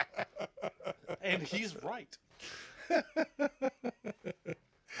 And he's right.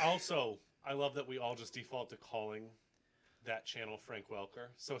 Also, I love that we all just default to calling that channel Frank Welker.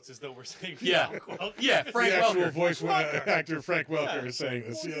 So it's as though we're saying Frank Welker. Yeah, Frank the Welker. actual voice actor Frank Welker is saying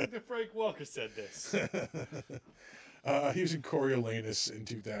this. Yeah. Frank Welker said this. He was in Coriolanus in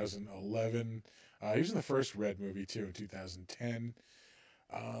 2011. He was in the first Red movie, too, in 2010.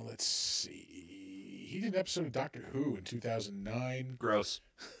 Let's see. He did an episode of Doctor Who in 2009. Gross.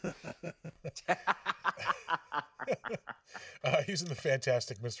 He was in the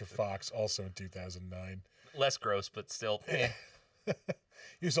Fantastic Mr. Fox, also in 2009. Less gross, but still.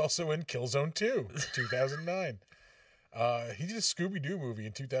 He was also in Killzone 2, 2009. He did a Scooby-Doo movie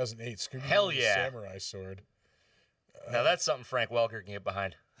in 2008. Scooby-Doo Hell the yeah. Samurai Sword. Now that's something Frank Welker can get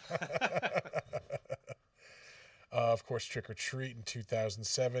behind. Of course, Trick or Treat in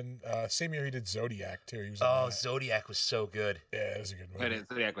 2007. Same year he did Zodiac, too. He was in that. Zodiac was so good. Yeah, it was a good movie.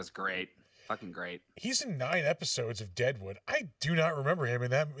 Zodiac was great. Fucking great. He's in 9 episodes of Deadwood. I do not remember him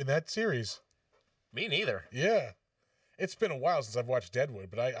in that series. Me neither. Yeah. It's been a while since I've watched Deadwood,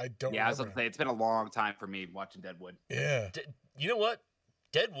 but I don't Yeah, I was remember. gonna say, it's been a long time for me watching Deadwood. Yeah. You know what?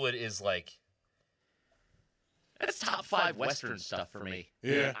 Deadwood is like... That's top 5 Western stuff for me.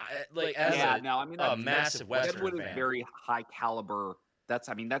 Yeah. A massive Western Deadwood fan. is very high caliber.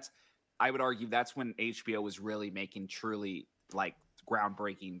 I would argue that's when HBO was really making truly like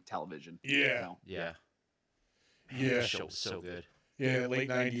groundbreaking television. Yeah. You know? Yeah. Yeah. The show was so good. Yeah, late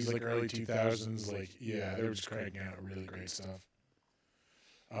 90s, like early 2000s. Like, yeah, they were just cranking out really great stuff.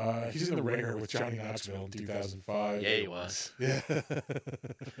 He's in The Ringer with Johnny Knoxville in 2005. Yeah, he was. Yeah.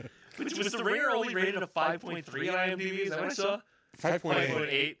 Was The Ringer only rated a 5.3 on IMDb? Is that what I saw? 5.8.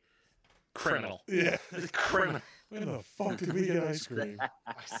 5.8. Criminal. Yeah. Criminal. When the fuck did we get ice cream?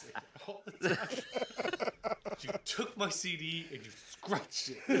 I say it all the time. You took my CD and you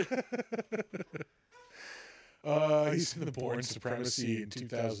scratched it. He's in The Bourne Supremacy in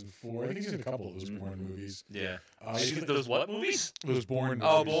 2004. I think he's in a couple of those Bourne movies. Yeah. Those what movies? Those Bourne movies.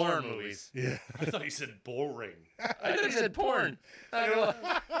 Oh, Bourne movies. Yeah. I thought you said boring. I thought he said porn.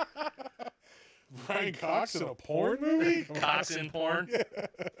 Brian Cox in a porn movie? Cox in porn?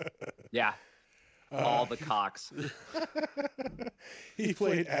 Yeah. All the cocks. He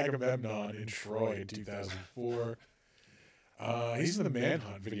played Agamemnon in Troy in 2004. He's in the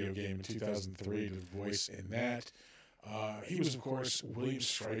Manhunt video game in 2003, did a voice in that. He was, of course, William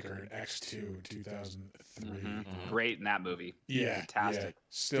Stryker in X2 in 2003. Great in that movie. Yeah. Fantastic. Yeah.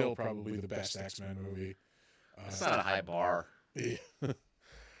 Still probably the best X-Men movie. That's not a high bar. Yeah.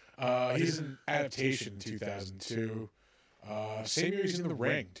 He's in Adaptation in 2002. Same year he's in The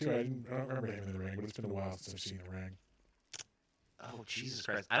Ring, too. I don't remember him in The Ring, but it's been a while since I've seen The Ring. Oh, Jesus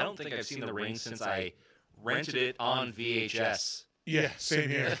Christ. I don't think I've seen The Ring since I rented it on VHS. Yeah, same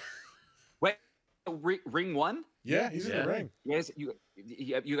here. Wait, Ring 1? Yeah, he's in The Ring.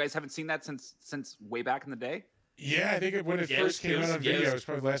 You guys haven't seen that since way back in the day? Yeah, I think when it first came out on video, it was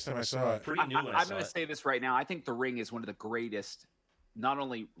probably the last time I saw it. Pretty new when I I'm saw going to it. say this right now. I think The Ring is one of the greatest, not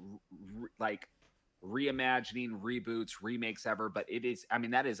only like reimagining, reboots, remakes ever, but it is. I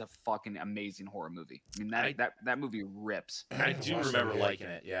mean, that is a fucking amazing horror movie. I mean, that movie rips. I do remember liking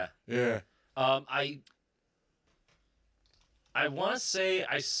it, yeah. Yeah. I want to say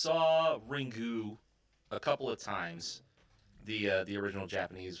I saw Ringu a couple of times, the original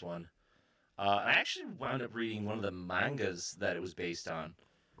Japanese one. I actually wound up reading one of the mangas that it was based on.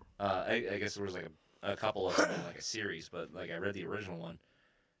 I guess there was like a couple of them in like a series, but like I read the original one,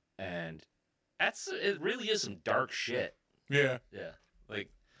 and it really is some dark shit. Yeah. Yeah. Like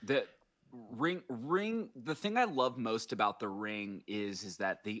the Ring. The thing I love most about The Ring is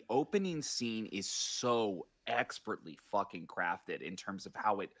that the opening scene is so expertly fucking crafted in terms of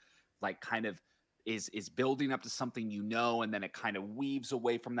how it like kind of is building up to something, you know, and then it kind of weaves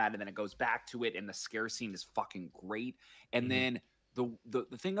away from that, and then it goes back to it, and the scare scene is fucking great. And then the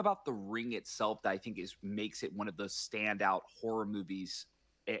thing about The Ring itself that I think makes it one of the standout horror movies,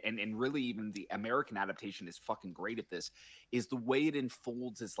 and really even the American adaptation is fucking great at this, is the way it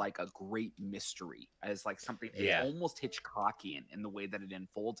unfolds as like a great mystery, as like something it's almost Hitchcockian in the way that it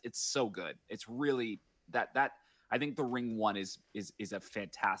unfolds. It's so good. It's really that I think The Ring 1 is a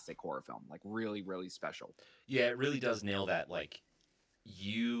fantastic horror film, like really, really special. Yeah, it really does nail that. Like,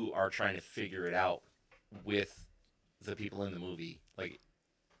 you are trying to figure it out with the people in the movie. Like,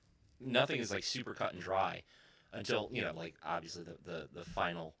 nothing is like super cut and dry until, you know, like obviously the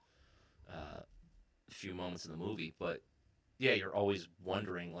final few moments in the movie. But yeah, you're always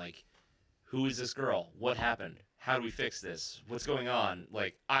wondering, like, who is this girl? What happened? How do we fix this? What's going on?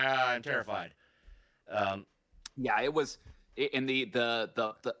 Like, I'm terrified. Yeah, it was, and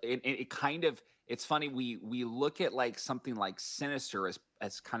it kind of, it's funny. We look at like something like Sinister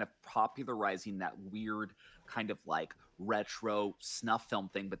as kind of popularizing that weird kind of like retro snuff film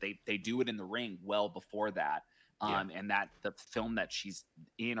thing, but they do it in The Ring well before that. And that the film that she's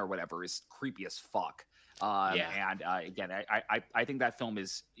in or whatever is creepy as fuck. And again, I think that film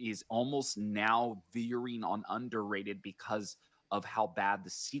is almost now veering on underrated because of how bad the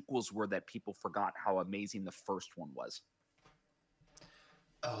sequels were, that people forgot how amazing the first one was.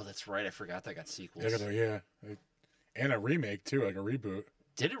 Oh, that's right. I forgot that got sequels. Yeah. And a remake too, like a reboot.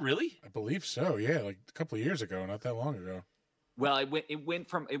 Did it really? I believe so. Yeah, like a couple of years ago, not that long ago. Well, it went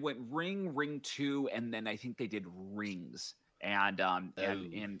Ring 2, and then I think they did Rings. And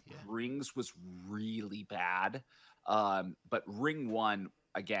Rings was really bad. But Ring 1,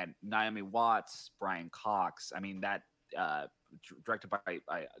 again, Naomi Watts, Brian Cox, I mean, that directed by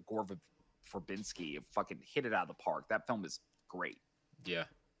Gore Verbinski, fucking hit it out of the park. That film is great. Yeah.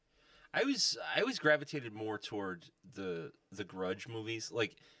 I always gravitated more toward the Grudge movies,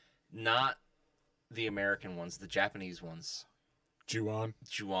 like not the American ones, the Japanese ones. Ju-on.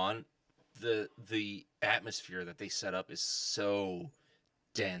 The atmosphere that they set up is so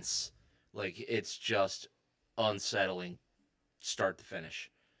dense. Like, it's just unsettling start to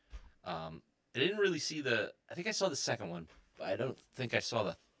finish. I didn't really see I think I saw the second one, but I don't think I saw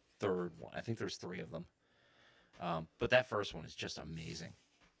the third one. I think there's 3 of them. But that first one is just amazing.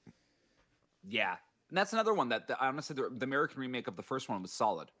 Yeah. And that's another one that honestly the American remake of the first one was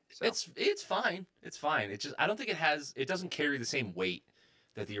solid. So. It's fine. It's fine. It's just, I don't think it doesn't carry the same weight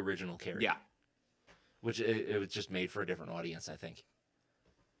that the original carried. Yeah. Which it was just made for a different audience, I think.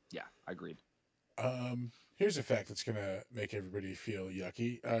 Yeah, agreed. Here's a fact that's gonna make everybody feel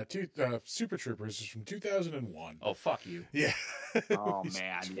yucky. Super Troopers is from 2001. Oh, fuck you. Yeah. Oh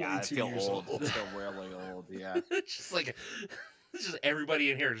man, yeah, I feel old. I feel really old. Yeah. It's just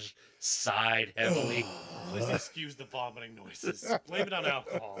everybody in here just sighed heavily. Please excuse the vomiting noises. Blame it on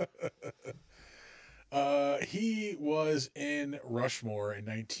alcohol. He was in Rushmore in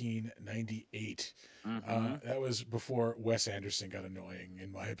 1998. That was before Wes Anderson got annoying,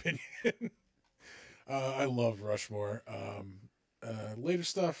 in my opinion. I loved Rushmore. Later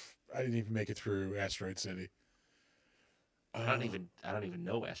stuff, I didn't even make it through Asteroid City. I don't even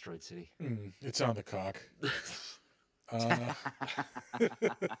know Asteroid City. It's on the cock.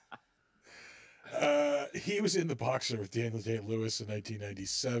 He was in The Boxer with Daniel Day-Lewis in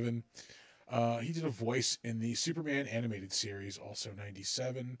 1997. He did a voice in the Superman animated series, also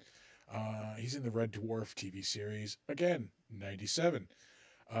 97. He's in the Red Dwarf TV series, again, 97.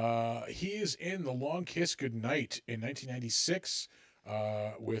 He is in The Long Kiss Goodnight in 1996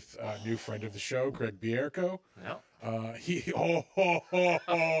 with a new friend of the show, Greg Bierko.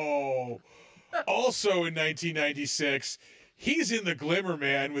 Also in 1996, he's in The Glimmer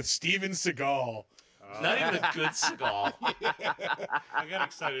Man with Steven Seagal. Not even a good Seagal. I got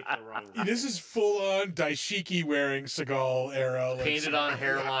excited for the wrong one. This is full-on dashiki wearing Seagal era. Painted on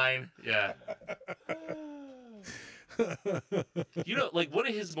hairline. Yeah. You know, like one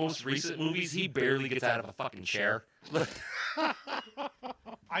of his most recent movies, he barely gets out of a fucking chair.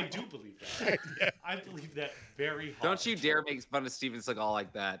 I do believe that. I believe that very hard. Don't you dare make fun of Steven Seagal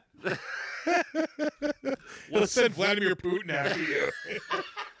like that. We'll send Vladimir Putin after you.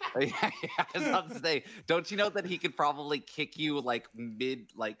 Yeah, I was about to say, don't you know that he could probably kick you like mid,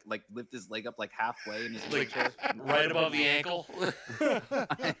 like lift his leg up like halfway in his wheelchair, right above the ankle?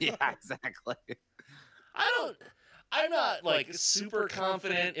 Yeah, exactly. I'm not like super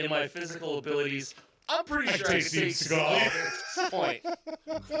confident in my physical abilities. I'm pretty sure I can take Seagal at this point.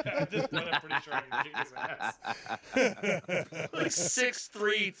 At this point, I'm pretty sure I can kick his ass. Like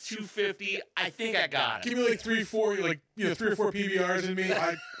 6'3", 250. I think I got it. Give me like 3 or 4 PBRs in me.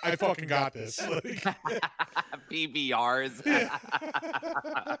 I fucking got this. PBRs.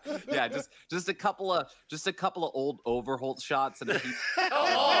 Yeah, just a couple of old Overholt shots and a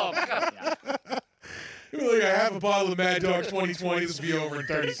Oh, God. Yeah. Like, I have a bottle of Mad Dog 2020. This will be over in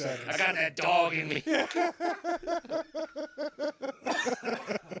 30 seconds. I got that dog in me.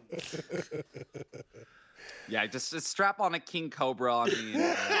 Yeah, just strap on a king cobra on me,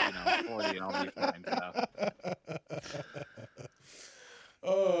 and 40, and I'll be fine. So.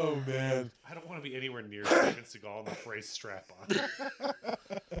 Oh man. I don't want to be anywhere near Steven Seagal on the phrase strap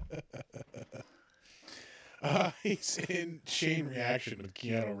on. He's in Chain Reaction with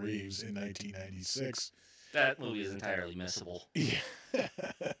Keanu Reeves in 1996. That movie is entirely missable. Yeah.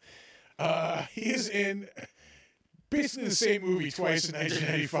 He is in basically the same movie twice in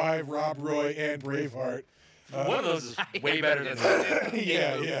 1995, Rob Roy and Braveheart. One of those is way better than that.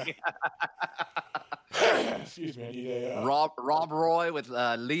 Yeah. Excuse me. I need a, Rob Roy with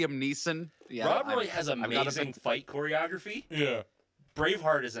Liam Neeson. Yeah, Rob Roy has amazing fight choreography. Yeah.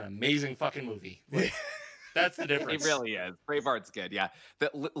 Braveheart is an amazing fucking movie. Like, that's the difference. It really is. Braveheart's good, yeah.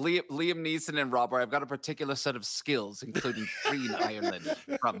 Liam Neeson and Rob Roy, I've got a particular set of skills, including freeing Ireland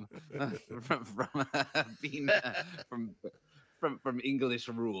from being from English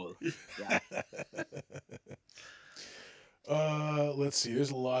rule. Yeah. Let's see.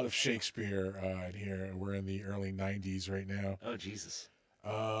 There's a lot of Shakespeare in here. We're in the early 90s right now. Oh Jesus.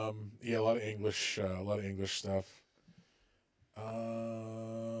 Yeah, a lot of English stuff.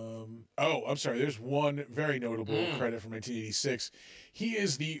 Oh, I'm sorry. There's one very notable credit from 1986. He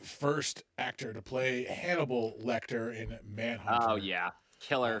is the first actor to play Hannibal Lecter in Manhunter. Oh yeah,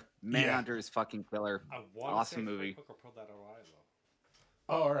 killer. Manhunter is fucking killer. Awesome movie.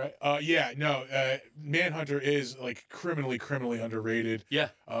 Oh, all right. Yeah, no. Manhunter is like criminally underrated. Yeah.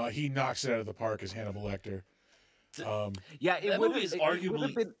 He knocks it out of the park as Hannibal Lecter. Yeah, that movie is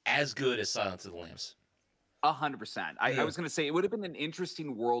arguably as good as Silence of the Lambs. 100%. I was going to say it would have been an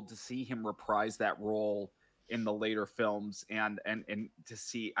interesting world to see him reprise that role in the later films, and to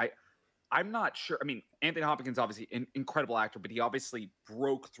see. I'm not sure. I mean, Anthony Hopkins obviously an incredible actor, but he obviously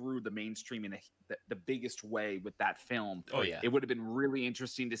broke through the mainstream in the biggest way with that film. Oh yeah. It would have been really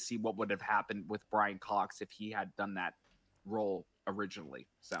interesting to see what would have happened with Brian Cox if he had done that role originally.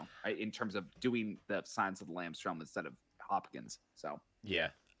 So, in terms of doing the Silence of the Lambs film instead of Hopkins. So yeah.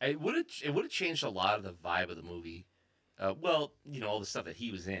 It would have changed a lot of the vibe of the movie. Well, all the stuff that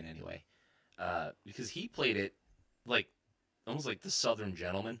he was in anyway. Because he played it like almost like the Southern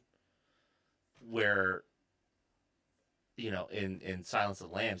gentleman, where in Silence of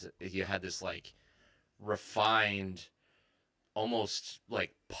the Lambs you had this like refined, almost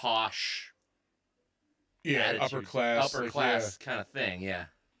like posh, attitude, upper class kind of thing. Yeah.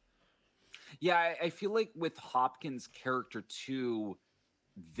 Yeah, I feel like with Hopkins' character too,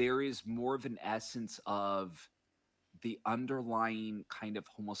 there is more of an essence of the underlying kind of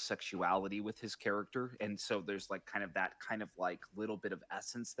homosexuality with his character, and so there's like kind of that kind of like little bit of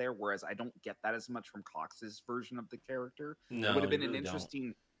essence there, whereas I don't get that as much from Cox's version of the character. No, it would have been really an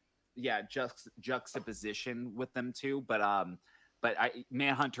interesting juxtaposition with them too, but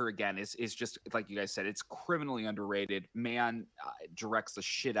Manhunter again is just like you guys said, it's criminally underrated. Directs the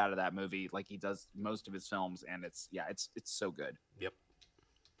shit out of that movie like he does most of his films, and it's so good. Yep.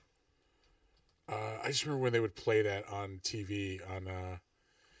 I just remember when they would play that on TV on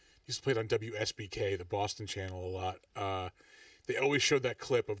used to play it on WSBK, the Boston channel, a lot. They always showed that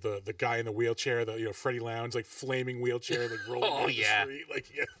clip of the guy in the wheelchair, Freddie Lounds, like flaming wheelchair, like rolling down the street,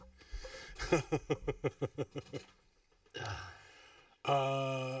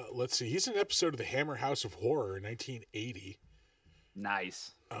 let's see. He's in an episode of the Hammer House of Horror in 1980.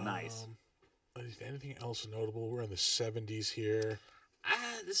 Nice. Anything else notable? We're in the 70s here.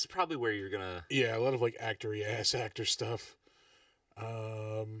 This is probably where you're gonna. Yeah, a lot of like actor stuff.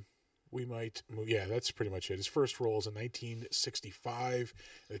 We might move. Yeah, that's pretty much it. His first role is in 1965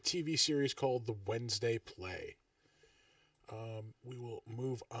 in a TV series called The Wednesday Play. We will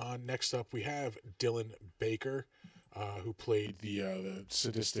move on. Next up, we have Dylan Baker, who played the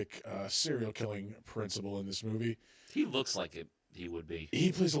sadistic serial killing principal in this movie. He looks like it. He would be.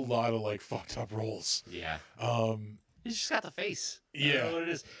 He plays a lot of like fucked up roles. Yeah. He's just got the face. Yeah. I don't know what it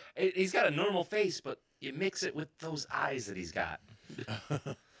is. He's got a normal face, but you mix it with those eyes that he's got.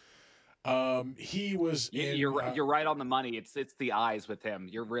 He was. You're right on the money. It's the eyes with him.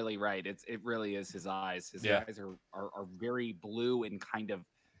 You're really right. It really is his eyes. His eyes are very blue and kind of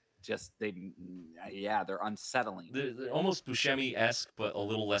just they're unsettling. They're almost Buscemi-esque, but a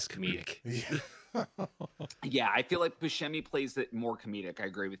little less comedic. Yeah, I feel like Buscemi plays it more comedic. I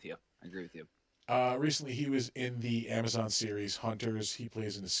agree with you. Recently, he was in the Amazon series Hunters. He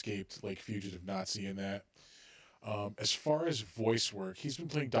plays an escaped, like, fugitive Nazi in that. As far as voice work, he's been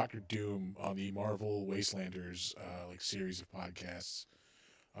playing Dr. Doom on the Marvel Wastelanders, series of podcasts,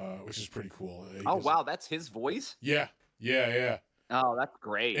 which is pretty cool. Wow, that's his voice? Yeah. Oh, that's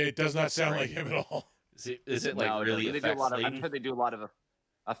great. It does not sound like him at all. Is it like really effects? I'm sure they do a lot of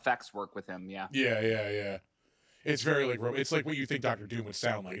effects work with him. Yeah. Yeah. It's very like it's like what you think Doctor Doom would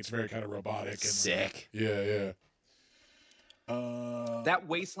sound like. It's very kind of robotic and Sick. Yeah. That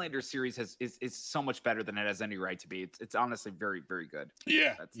Wastelander series is so much better than it has any right to be. It's honestly very, very good.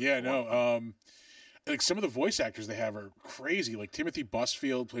 Yeah. That's No. Like some of the voice actors they have are crazy. Like Timothy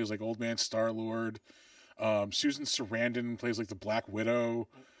Busfield plays like Old Man Star Lord. Susan Sarandon plays like the Black Widow.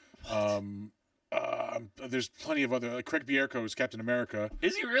 There's plenty of other. Like Craig Bierko is Captain America.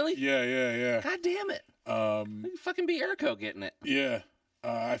 Is he really? Yeah. God damn it! Fucking Bierko getting it. Yeah.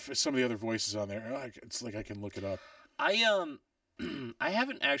 Some of the other voices on there. It's like I can look it up. I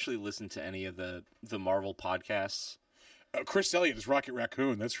haven't actually listened to any of the Marvel podcasts. Chris Elliott is Rocket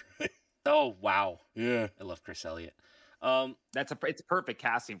Raccoon. That's right. Oh wow. Yeah. I love Chris Elliott. It's perfect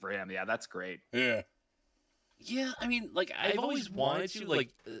casting for him. Yeah, that's great. Yeah. Yeah, I mean, like I've always wanted to,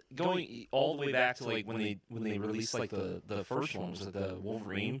 like going all the way back to like when they released like the first one, was it the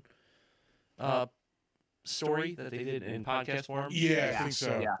Wolverine story that they did in podcast form? Yeah, I think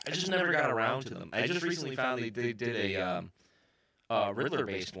so. Yeah. I just never got around to them. I just recently found they did a Riddler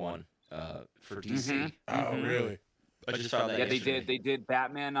based one for DC. Oh, really? I just found that. Yeah, yesterday. they did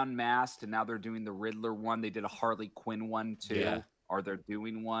Batman Unmasked, and now they're doing the Riddler one. They did a Harley Quinn one too. Yeah. Or they're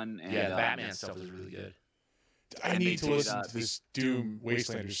doing one. And, Yeah, Batman stuff is really good. I And need they to did, listen to this Doom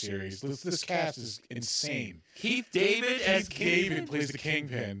Wastelander series. This cast is insane. Keith David as Keith David plays the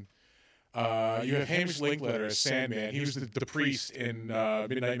Kingpin. You have Hamish Linklater as Sandman. He was the priest in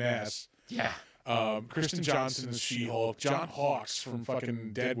Midnight Mass. Yeah. Kristen Johnson is She-Hulk. John Hawkes from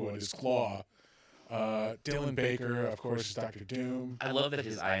fucking Deadwood is Claw. Dylan Baker, of course, is Dr. Doom. I love that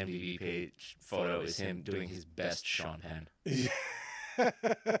his IMDb page photo is him doing his best Sean Penn.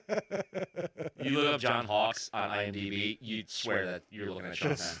 You look up John Hawkes on IMDb, you'd swear that you're looking at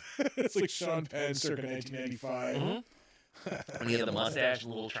Sean Penn. It's like Sean Penn circa 1995. And he had the mustache,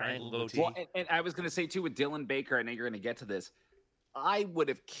 little triangle goatee. Well, and I was going to say too with Dylan Baker. I know you're going to get to this. I would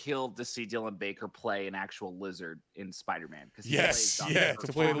have killed to see Dylan Baker play an actual lizard in Spider-Man because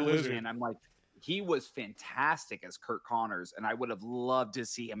to play the lizard. And I'm like, he was fantastic as Kurt Connors, and I would have loved to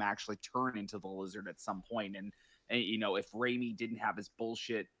see him actually turn into the lizard at some point. And you know, if Raimi didn't have his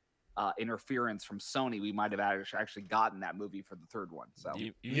bullshit interference from Sony, we might have actually gotten that movie for the third one. So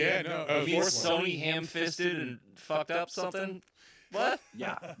You mean Sony ham-fisted and fucked up something? What?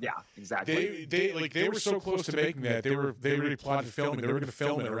 yeah, exactly. They were so close to making that they already plotted filming. They were going to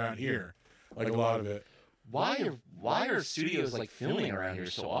film it around here, like a lot of it. Why are studios like filming around here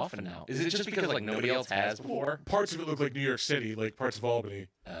so often now? Is it just because like nobody else has before? Parts of it look like New York City, like parts of Albany.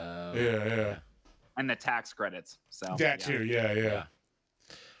 Yeah. And the tax credits. So That too, yeah.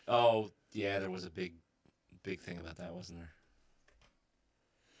 Oh, yeah, there was a big thing about that, wasn't there?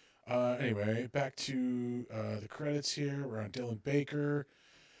 Anyway, back to the credits here. We're on Dylan Baker.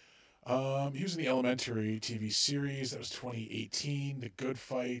 He was in the Elementary TV series. That was 2018. The Good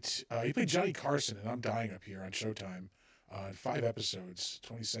Fight. He played Johnny Carson, and I'm Dying Up Here on Showtime. 5 episodes,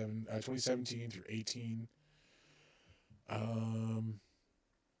 2017 through 18.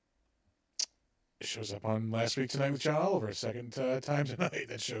 It shows up on Last Week Tonight with John Oliver. Second time tonight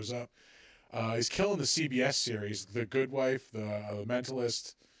that shows up. He's killing the CBS series, The Good Wife, The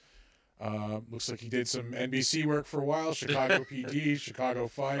Mentalist. Looks like he did some NBC work for a while. Chicago PD, Chicago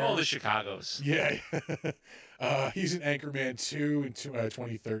Fire. Oh, the Chicagos. Yeah. He's in Anchorman 2 in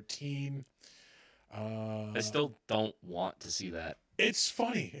 2013. I still don't want to see that. It's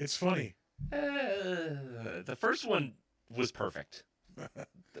funny. The first one was perfect.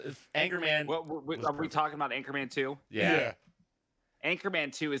 Anchorman. Are we talking about Anchorman 2? Yeah.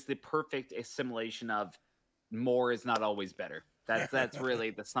 Anchorman 2 is the perfect assimilation of more is not always better. That's really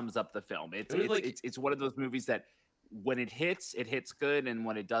that sums up the film. It's one of those movies that when it hits good, and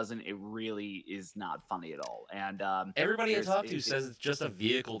when it doesn't, it really is not funny at all. And everybody I talk to says it's just a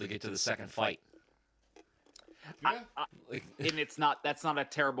vehicle to get to the second fight. And that's not a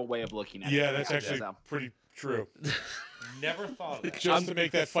terrible way of looking at it. Yeah, that's actually pretty true. Never thought of that. Just to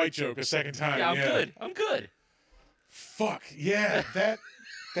make that fight joke a second time. Yeah, I'm good. Fuck. Yeah, that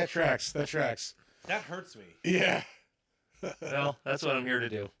tracks. That tracks. That hurts me. Yeah. Well, that's what I'm here to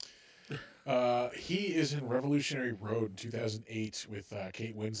do. He is in Revolutionary Road in 2008 with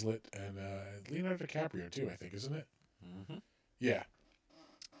Kate Winslet and Leonardo DiCaprio too, I think, isn't it? Mm-hmm. Yeah.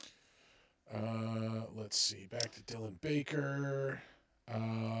 Let's see. Back to Dylan Baker.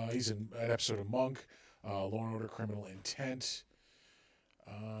 He's in an episode of Monk, Law and Order: Criminal Intent.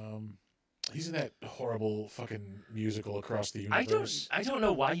 He's in that horrible fucking musical Across the Universe. I don't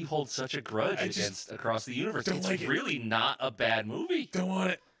know why you hold such a grudge against Across the Universe. It's like really not a bad movie. Don't want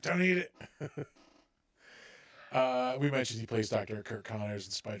it. Don't need it. We mentioned he plays Dr. Kurt Connors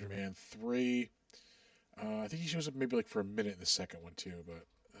in Spider-Man 3. I think he shows up maybe like for a minute in the second one too, but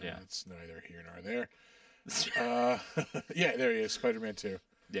Yeah. it's neither here nor there. Yeah, there he is, Spider-Man 2.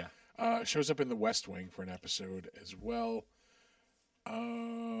 Yeah. Shows up in The West Wing for an episode as well.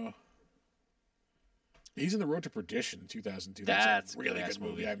 He's in The Road to Perdition in 2002. That's a really a good-ass good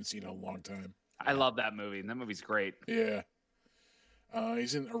movie. movie. I haven't seen in a long time. I love that movie. That movie's great. Yeah.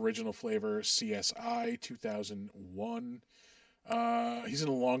 He's in Original Flavor CSI 2001. He's in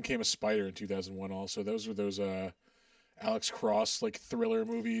Along Came a Spider in 2001 also. Those were those Alex Cross like thriller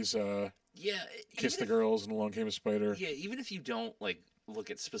movies. Yeah. Kiss the Girls and Along Came a Spider. Yeah, even if you don't like look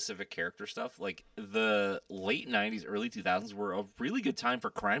at specific character stuff, like the late 90s, early 2000s were a really good time for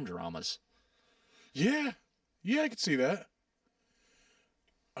crime dramas. Yeah. Yeah, I could see that.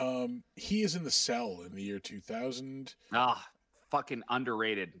 He is in The Cell in the year 2000. Fucking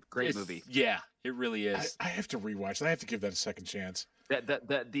underrated. Great movie. Yeah, it really is. I have to rewatch that. I have to give that a second chance.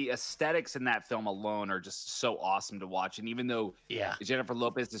 The aesthetics in that film alone are just so awesome to watch. And even though Jennifer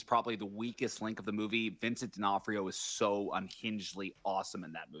Lopez is probably the weakest link of the movie, Vincent D'Onofrio is so unhingedly awesome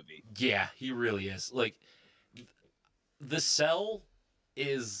in that movie. Yeah, he really is. Like, The Cell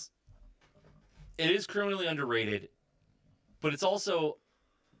is criminally underrated, but it's also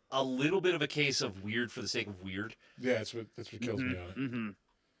a little bit of a case of weird for the sake of weird. Yeah, that's what kills me on it. Mm-hmm.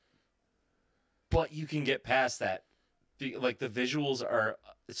 But you can get past that. Like, the visuals are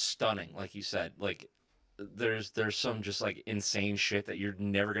stunning, like you said. Like, there's some just like insane shit that you're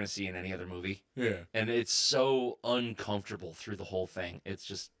never gonna see in any other movie. Yeah, and it's so uncomfortable through the whole thing. It's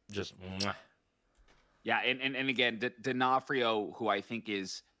just mwah. Yeah, and again, D'Onofrio, who I think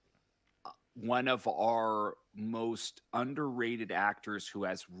is one of our most underrated actors, who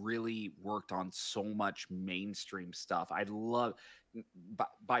has really worked on so much mainstream stuff. I love,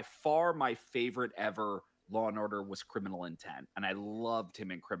 by far my favorite ever Law and Order was Criminal Intent, and I loved him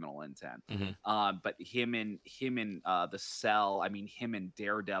in Criminal Intent. Mm-hmm. But him in The Cell, I mean, him in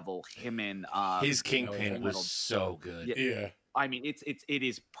Daredevil, him in his Kingpin was so good. Yeah. I mean, it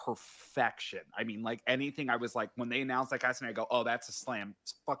is perfection. I mean, like anything, I was like, when they announced that casting, I go, oh, that's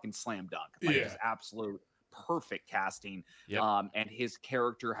fucking slam dunk. Like, Yeah. It's absolute perfect casting. Yep. And his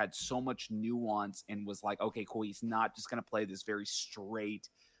character had so much nuance and was like, okay, cool. He's not just going to play this very straight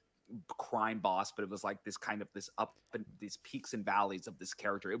crime boss, but it was like this kind of this up and these peaks and valleys of this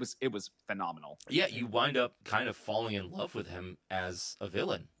character. It was phenomenal. Yeah, you wind up kind of falling in love with him as a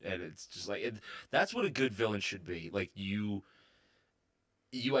villain, and it's just like that's what a good villain should be. Like you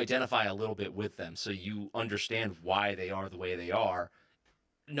identify a little bit with them, so you understand why they are the way they are,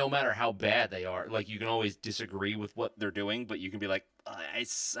 no matter how bad they are. Like, you can always disagree with what they're doing, but you can be like, I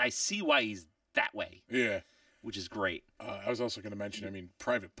see why he's that way. Yeah. Which is great. I was also going to mention, I mean,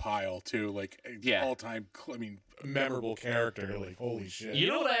 Private Pile, too. Like, Yeah. all-time, memorable character. Like, holy shit. You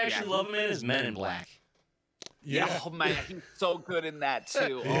know what I actually love him in is Men in Black. Yeah. Oh man, he's so good in that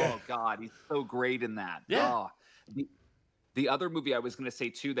too. Yeah. Oh god, he's so great in that. Yeah. Oh. The other movie I was going to say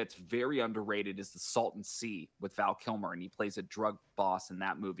too that's very underrated is The Salton Sea with Val Kilmer, and he plays a drug boss in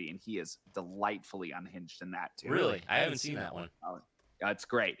that movie, and he is delightfully unhinged in that too. Really? I haven't seen that one. It's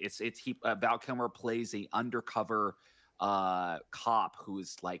great. Val Kilmer plays a undercover cop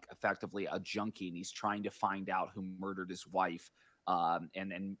who's like effectively a junkie, and he's trying to find out who murdered his wife,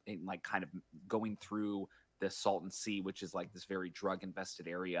 and like kind of going through the Salton Sea, which is like this very drug invested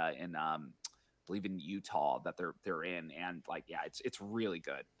area in I believe in Utah that they're in, and like it's really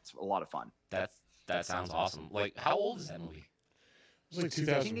good. It's a lot of fun. That sounds awesome. Like, how old is that movie? It was like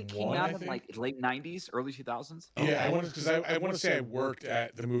I think 2001, it came out in like late 90s, early 2000s. Yeah, I want to say I worked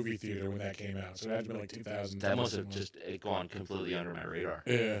at the movie theater when that came out, so it had to be like 2000. That must have just gone completely under my radar.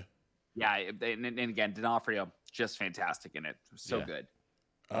 Yeah. Yeah, and again, D'Onofrio just fantastic in it. So Yeah.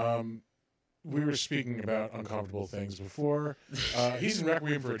 good. We were speaking about uncomfortable things before. He's in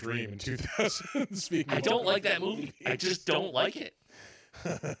Requiem for a Dream in 2000. Speaking I of don't like that movie. I just don't like it.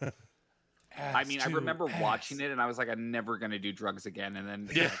 I mean, I remember watching it, and I was like, I'm never gonna do drugs again. And then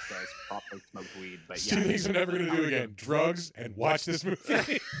Yeah. next day I probably smoked weed. But Two yeah, things I'm never going to do again: drugs and watch this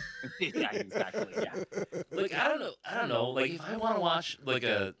movie. yeah, exactly. Yeah. Like, I don't know. Like, if I want to watch like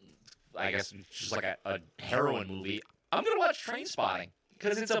I guess just like a heroin movie, I'm gonna watch Trainspotting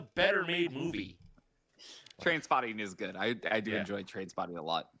because it's a better made movie. Trainspotting is good. I do Yeah. enjoy Trainspotting a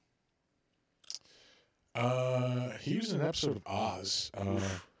lot. He was in an episode of Oz.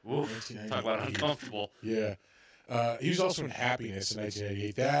 Oof, talk about uncomfortable. Yeah. He was also in Happiness in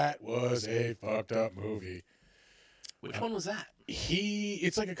 1988. That was a fucked up movie. Which one was that?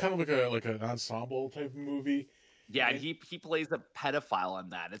 It's like a kind of like an ensemble type of movie. Yeah, and he plays a pedophile on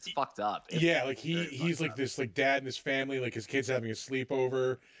that. It's fucked up. Yeah, like he's like this like dad and his family, like his kid's having a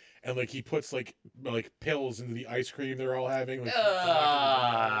sleepover, and like he puts like pills into the ice cream they're all having. Like,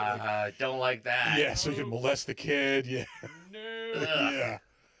 don't like that. yeah, so he can molest the kid. Yeah, yeah.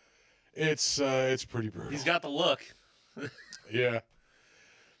 It's pretty brutal. He's got the look. Yeah.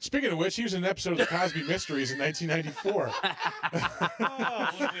 Speaking of which, he was in an episode of The Cosby Mysteries in 1994. Oh,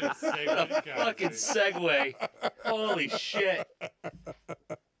 look at this segue. Fucking segue. Holy shit.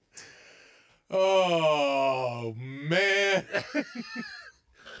 Oh man.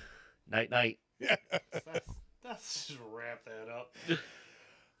 Night night. Let's just wrap that up.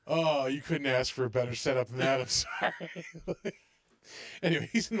 Oh, you couldn't ask for a better setup than that. I'm sorry. Anyway,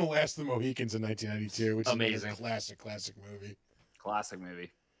 he's in The Last of the Mohicans in 1992, which amazing. is a classic movie. Classic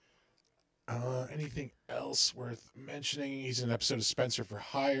movie. Anything else worth mentioning? He's in an episode of Spencer for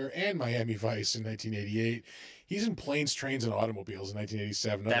Hire and Miami Vice in 1988. He's in Planes, Trains, and Automobiles in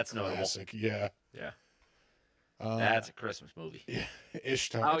 1987. That's notable. Classic. Yeah. Yeah. That's a Christmas movie. Yeah.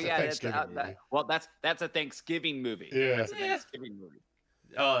 Ishtar. Oh That's a yeah, Thanksgiving movie. well, that's a Thanksgiving movie. Yeah. That's a Thanksgiving movie.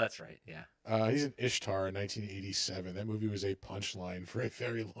 Oh, that's right. Yeah. He's in Ishtar in 1987. That movie was a punchline for a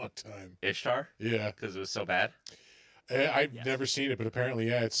very long time. Ishtar? Yeah. Because it was so bad? I've never seen it, but apparently,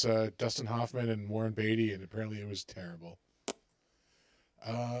 yeah, it's Dustin Hoffman and Warren Beatty, and apparently it was terrible.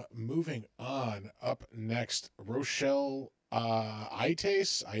 Moving on, up next, Rochelle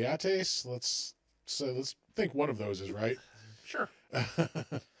Ayates. Let's think one of those is right. Sure. She's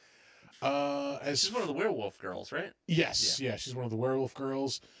one of the werewolf girls, right? Yes, yeah, she's one of the werewolf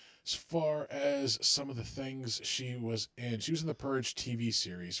girls. As far as some of the things she was in the Purge TV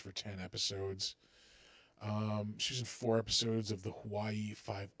series for 10 episodes. She was in 4 episodes of the Hawaii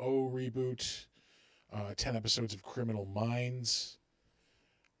 5-0 reboot, 10 episodes of Criminal Minds.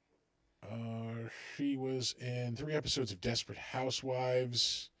 She was in 3 episodes of Desperate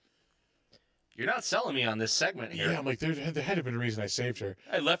Housewives. You're not selling me on this segment here. Yeah, I'm like, there had to have been a reason I saved her.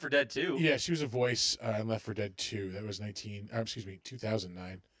 I Left 4 Dead 2. Yeah, she was a voice in Left 4 Dead 2. That was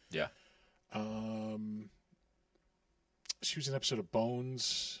 2009. Yeah. She was in an episode of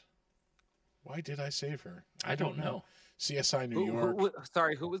Bones. Why did I save her? I don't know. CSI New York.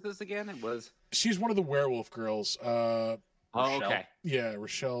 Sorry, who was this again? It was. She's one of the werewolf girls. Oh, okay. Yeah,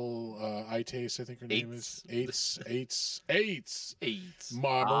 Rochelle Ayates, I think her name is. Aites.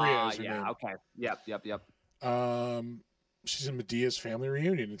 Maria is her name. Okay. Yep. She's in Medea's Family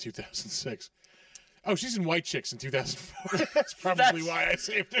Reunion in 2006. Oh, she's in White Chicks in 2004. That's probably why I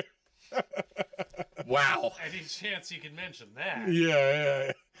saved her. Wow. Any chance you can mention that?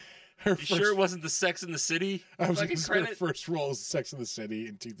 Yeah. Sure it wasn't the Sex in the City? Her first role is Sex in the City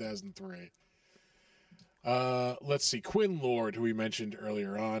in 2003. Let's see. Quinn Lord, who we mentioned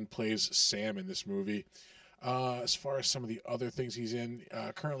earlier on, plays S.A.M in this movie. As far as some of the other things he's in,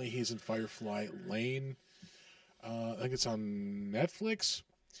 currently he's in Firefly Lane. I think it's on Netflix.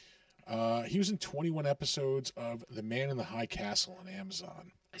 He was in 21 episodes of The Man in the High Castle on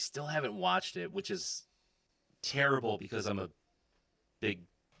Amazon. I still haven't watched it, which is terrible because I'm a big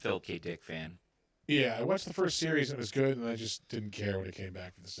Philip K. Dick fan. Yeah, I watched the first series and it was good, and I just didn't care when it came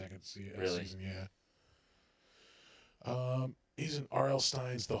back for the second season. Yeah. He's in R.L.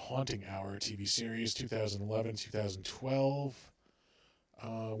 Stein's The Haunting Hour TV series, 2011-2012.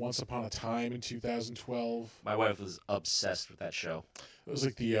 Once Upon a Time in 2012. My wife was obsessed with that show. It was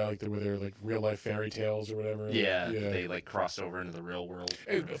like where they're like real life fairy tales or whatever. Yeah, they like crossed over into the real world.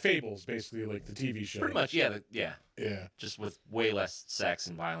 Fables, basically, like the TV show. Pretty much, yeah. Yeah. Just with way less sex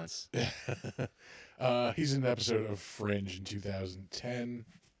and violence. He's in an episode of Fringe in 2010.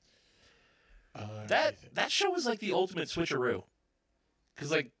 That show was like the ultimate switcheroo.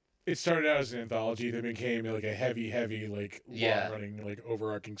 Because like it started out as an anthology, then became like a heavy, like long-running, like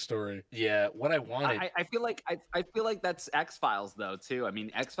overarching story. Yeah, what I wanted. I feel like that's X-Files though too. I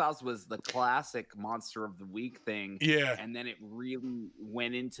mean, X-Files was the classic Monster of the Week thing. Yeah, and then it really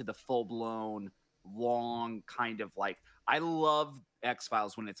went into the full-blown, long kind of like. I love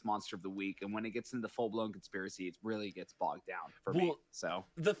X-Files when it's Monster of the Week, and when it gets into full-blown conspiracy, it really gets bogged down for me. So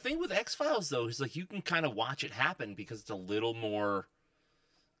the thing with X-Files though is like you can kind of watch it happen because it's a little more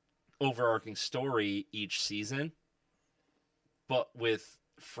overarching story each season. But with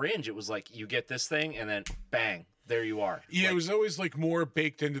Fringe, it was like you get this thing and then bang, there you are. Yeah, it was always like more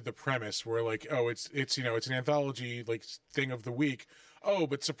baked into the premise where like, oh, it's it's an anthology like thing of the week. Oh,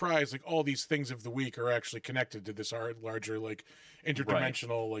 but surprise, like all these things of the week are actually connected to this larger like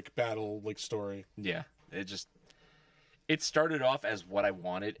interdimensional like battle like story. Yeah. It started off as what I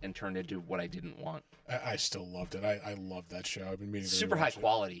wanted and turned into what I didn't want. I still loved it. I loved that show. I've been meaning to Super high rewatch it.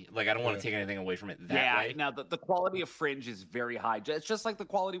 quality. Like, I don't want to take anything away from it that way. Now the quality of Fringe is very high. It's just like the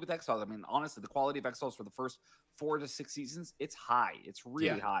quality with X-Files. I mean, honestly, the quality of X-Files for the first 4 to 6 seasons, it's high. It's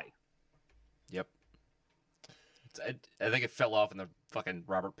really high. Yep. I think it fell off in the fucking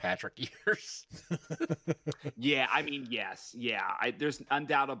Robert Patrick years. Yeah, I mean, yes. Yeah, there's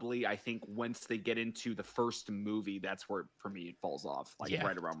undoubtedly, I think, once they get into the first movie, that's where, for me, it falls off. Like,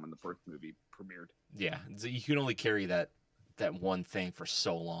 right around when the first movie premiered. Yeah, so you can only carry that one thing for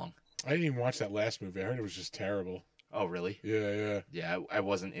so long. I didn't even watch that last movie. I heard it was just terrible. Oh, really? Yeah. Yeah, I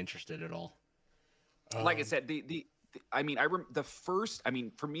wasn't interested at all. Like I said, for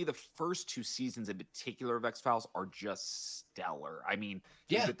me, the first 2 seasons in particular of X-Files are just stellar. I mean,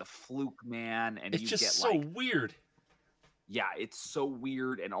 you get the Fluke Man, and it's you just get so weird. Yeah, it's so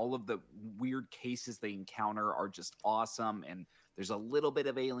weird, and all of the weird cases they encounter are just awesome. And there's a little bit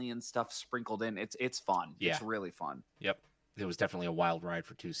of alien stuff sprinkled in. It's fun. Yeah. It's really fun. Yep, it was definitely a wild ride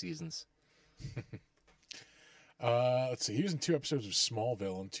for 2 seasons. Let's see. He was in 2 episodes of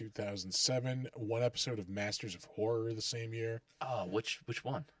Smallville in 2007. 1 episode of Masters of Horror the same year. Oh, which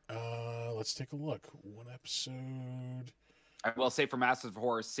one? Let's take a look. 1 episode. I will say for Masters of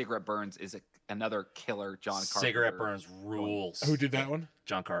Horror, Cigarette Burns is another killer. John Carpenter. Cigarette Burns rules. Who did that one?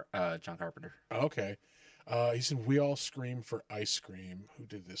 John Carpenter. Oh, okay. He's in We All Scream for Ice Cream. Who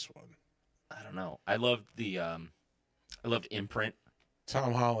did this one? I don't know. I loved I loved Imprint.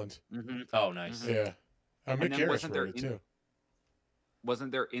 Tom Holland. Mm-hmm. Oh, nice. Mm-hmm. Yeah. Mick Garris wrote it too.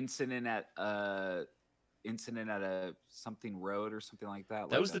 Wasn't there Incident at a something road or something like that?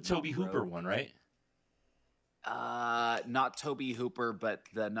 That was the Toby Hooper one, right? Not Toby Hooper, but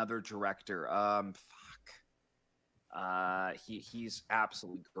another director. He's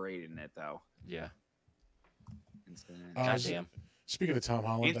absolutely great in it though. Yeah. Incident. Goddamn. Speaking of Tom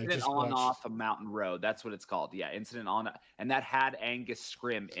Holland, Incident I just on watched... off a mountain road. That's what it's called. Yeah, Incident on, and that had Angus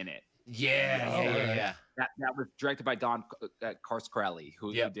Scrimm in it. Yeah. That was directed by Don Carscarelli,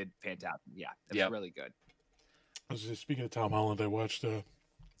 who did fantastic. Yeah, it's really good. Speaking of Tom Holland, I watched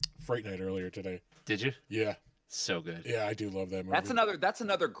Fright Night earlier today. Did you? Yeah. So good. Yeah, I do love that movie. That's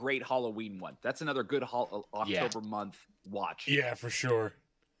another great Halloween one. That's another good October month watch. Yeah, for sure.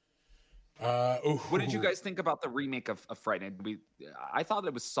 What did you guys think about the remake of Fright Night? I thought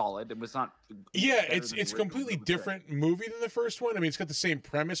it was solid. It was not. Yeah, it's a completely different movie than the first one. I mean, it's got the same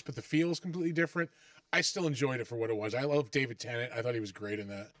premise, but the feel is completely different. I still enjoyed it for what it was. I love David Tennant. I thought he was great in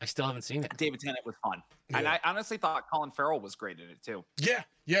that. I still haven't seen it. David Tennant was fun, Yeah. and I honestly thought Colin Farrell was great in it too. Yeah,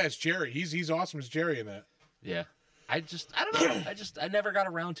 it's Jerry. He's awesome as Jerry in that. Yeah. I don't know. I never got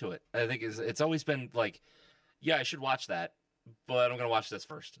around to it. I think it's always been like, yeah, I should watch that, but I'm gonna watch this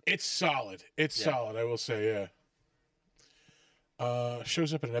first. It's solid. It's solid. I will say, yeah.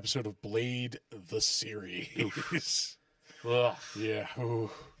 Shows up in an episode of Blade the series. Ugh. Yeah.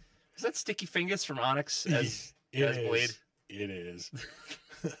 Ooh. Is that Sticky Fingers from Onyx as Blade? It is.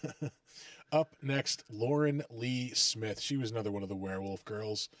 Up next, Lauren Lee Smith. She was another one of the werewolf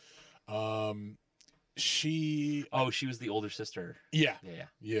girls. She was the older sister. Yeah.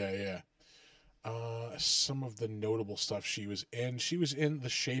 Some of the notable stuff she was in. She was in The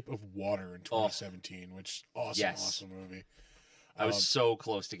Shape of Water in 2017, which awesome movie. I was so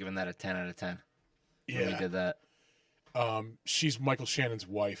close to giving that a 10 out of 10. When we did that. She's Michael Shannon's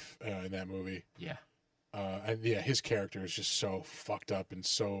wife in that movie. Yeah. And his character is just so fucked up and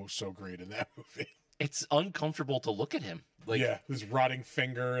so great in that movie. It's uncomfortable to look at him. Like, his rotting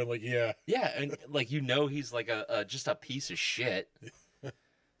finger, and and like he's like a just a piece of shit.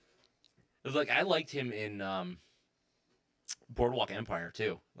 Like I liked him in Boardwalk Empire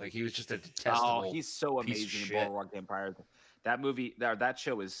too. Like he was just a detestable. Oh, he's so amazing in Boardwalk Empire. That movie, that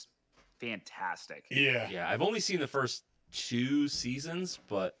show is fantastic. Yeah. I've only seen the first 2 seasons,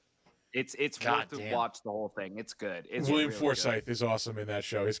 but it's worth to watch the whole thing. It's good. It's William really Forsythe is awesome in that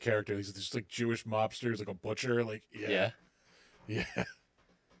show. His character, he's just like Jewish mobster, he's like a butcher. Like yeah.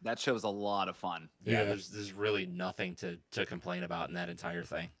 That show's a lot of fun. Yeah, there's really nothing to complain about in that entire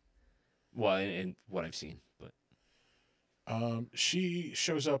thing. Well, in what I've seen, but she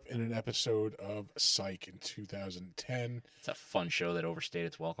shows up in an episode of Psych in 2010. It's a fun show that overstayed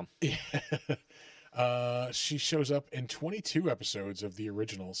its welcome. Yeah. She shows up in 22 episodes of the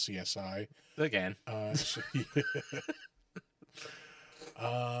original CSI. Again.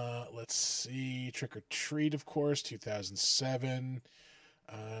 Let's see. Trick or Treat, of course, 2007.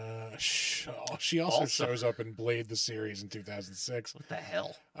 She also shows up in Blade the series in 2006. What the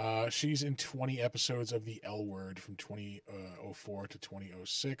hell? She's in 20 episodes of The L Word from 2004 to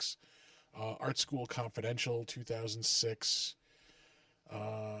 2006. Art School Confidential, 2006.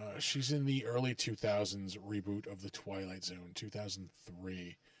 She's in the early 2000s reboot of The Twilight Zone,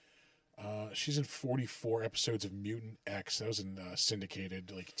 2003. She's in 44 episodes of Mutant X. That was a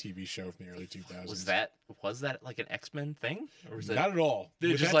syndicated like TV show from the early 2000s. Was that like an X-Men thing? Or was Not at all.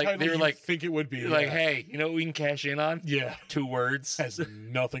 They're With just that like title, they were you'd like think it would be like, hey, you know what we can cash in on? Yeah, 2 words. has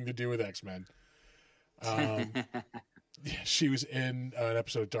nothing to do with X-Men. Yeah, she was in an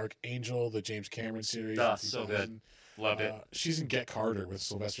episode of Dark Angel, the James Cameron series. Oh, in so 2000. good. Loved it. She's in Get Carter with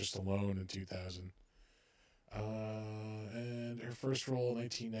Sylvester Stallone in 2000. And her first role in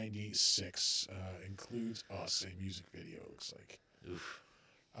 1996 includes Us, a music video, it looks like. Oof.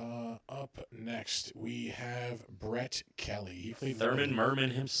 Up next, we have Brett Kelly. He played Thurman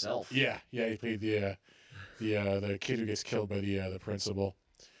Merman himself. Yeah, he played the kid who gets killed by the principal.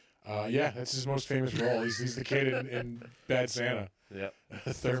 Yeah, that's his most famous role. He's the kid in Bad Santa. Yep.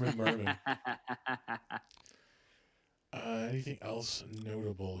 Thurman Merman. Anything else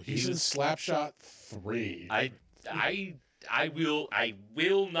notable? He's in Slapshot 3. I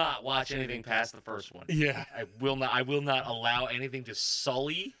will not watch anything past the first one. Yeah. I will not allow anything to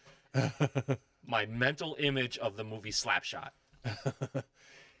sully my mental image of the movie Slapshot.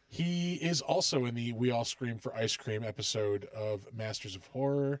 He is also in the We All Scream for Ice Cream episode of Masters of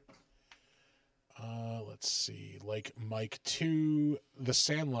Horror. Let's see. Like Mike 2, The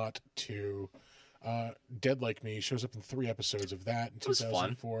Sandlot 2, Dead Like Me shows up in 3 episodes of that in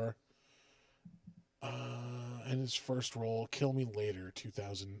 2004. And his first role, Kill Me Later,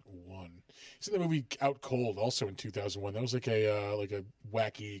 2001. He's in the movie Out Cold, also in 2001. That was like a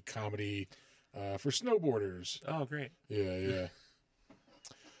wacky comedy for snowboarders. Oh, great. Yeah.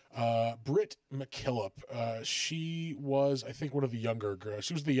 Britt McKillop. She was, I think, one of the younger girls.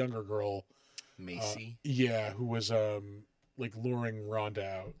 She was the younger girl. Macy. Yeah, who was like luring Rhonda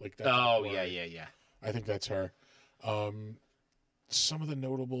out. Like that. Oh, yeah. I think that's her. Some of the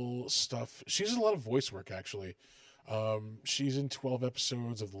notable stuff. She does a lot of voice work, actually. She's in 12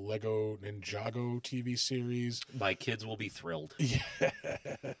 episodes of the Lego Ninjago TV series. My kids will be thrilled. Yeah.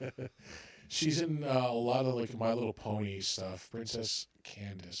 She's in a lot of like My Little Pony stuff. Princess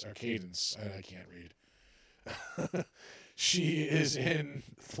Cadence. I can't read. She is in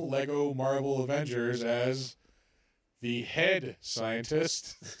Lego Marvel Avengers as the head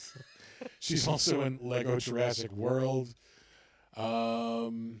scientist. She's also in Lego Jurassic World.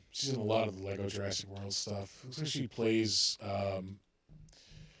 She's in a lot of the Lego Jurassic World stuff. Looks like she plays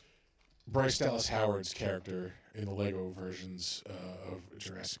Bryce Dallas Howard's character in the Lego versions of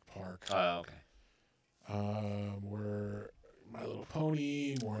Jurassic Park. Oh, okay. We're My Little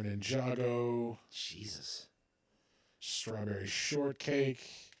Pony, more Ninjago. Jesus. Strawberry Shortcake.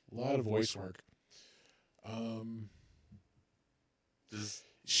 A lot of voice work.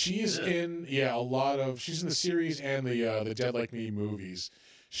 She's in a lot of. She's in the series and the Dead Like Me movies.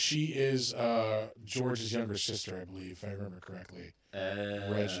 She is George's younger sister, I believe, if I remember correctly.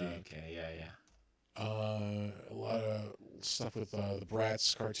 Reggie. Okay, yeah. A lot of stuff with the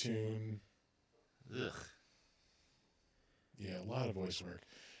Bratz cartoon. Ugh. Yeah, a lot of voice work.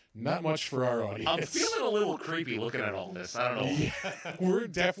 Not much for our audience. I'm feeling a little creepy looking at all this. I don't know. Yeah, we're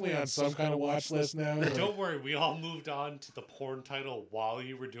definitely on some kind of watch list now. Don't worry, we all moved on to the porn title while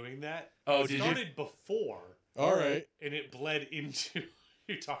you were doing that. Oh, it did started before. All right. And it bled into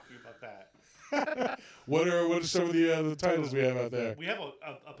you talking about that. What are some of the titles we have out there? We have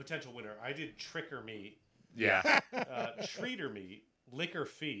a potential winner. I did Trick or Meat. Yeah. Treat or Meat. Lick or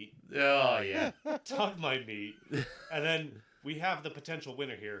Feet. Oh, yeah. Tug My Meat. And then we have the potential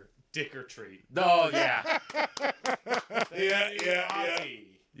winner here, Dick or Treat. Oh, yeah. Yeah.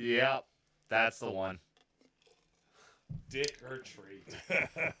 Yep. That's the one. Dick or Treat.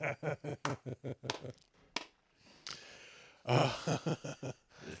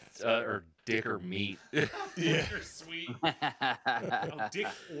 Or Dick or Meat. Dick or Sweet. Oh, Dick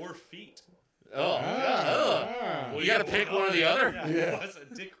or Feet. Oh, Ah. you got to pick one or the other? Yeah. Yeah. It was a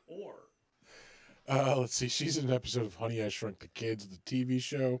Dick or. Let's see. She's in an episode of Honey, I Shrunk the Kids, the TV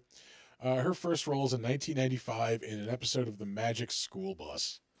show. Her first role is in 1995 in an episode of The Magic School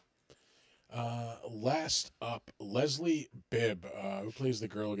Bus. Last up, Leslie Bibb, who plays the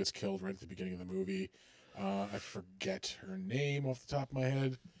girl who gets killed right at the beginning of the movie. I forget her name off the top of my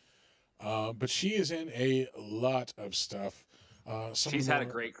head. But she is in a lot of stuff. She's had a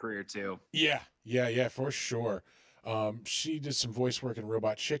great career too. Yeah, for sure. She did some voice work in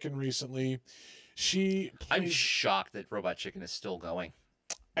Robot Chicken recently. I'm shocked that Robot Chicken is still going.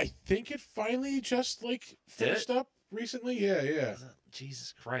 I think it finally just finished up recently. Yeah.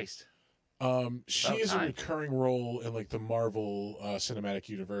 Jesus Christ. She About is a time. recurring role in like the Marvel cinematic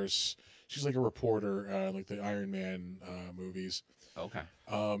universe. She's like a reporter in like the Iron Man movies. Okay.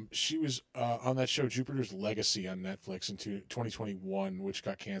 She was on that show Jupiter's Legacy on Netflix in 2021, which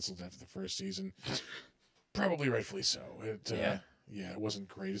got canceled after the first season. Probably rightfully so. Yeah, it wasn't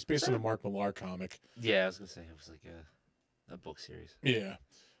great. It's based on a Mark Millar comic. Yeah, I was gonna say it was like a book series. Yeah.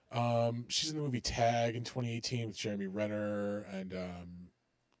 She's in the movie Tag in 2018 with Jeremy Renner and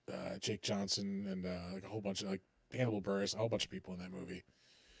Jake Johnson and like a whole bunch of like Hannibal Buress, a whole bunch of people in that movie.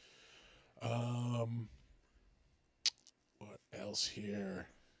 What else here?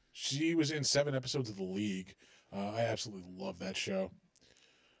 She was in 7 episodes of The League. I absolutely love that show.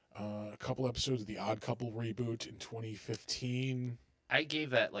 A couple episodes of The Odd Couple reboot in 2015. I gave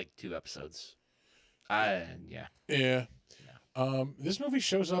that like 2 episodes. Yeah. Yeah. This movie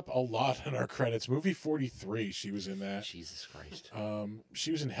shows up a lot in our credits. Movie 43, she was in that. Jesus Christ.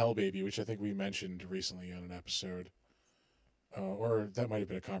 She was in Hell Baby, which I think we mentioned recently on an episode. Or that might have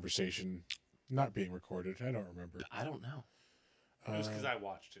been a conversation not being recorded. I don't remember. I don't know. It was because I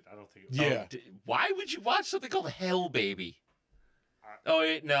watched it. I don't think it was. Yeah. Why would you watch something called Hell Baby? Oh,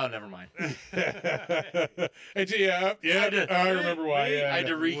 wait, no, never mind. I remember why. Yeah, I had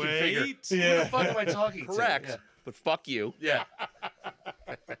to reconfigure. Wait. Who the fuck am I talking to? Correct. Yeah. But fuck you. Yeah.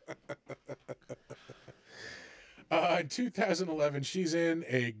 In 2011, she's in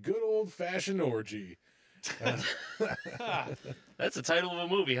A Good Old-Fashioned Orgy. That's the title of a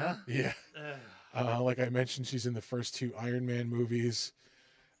movie, huh? Yeah. Like I mentioned, she's in the first 2 Iron Man movies.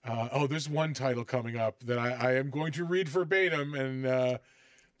 There's one title coming up that I am going to read verbatim, and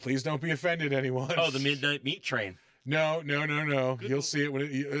please don't be offended, anyone. Oh, the Midnight Meat Train. No. You'll see it when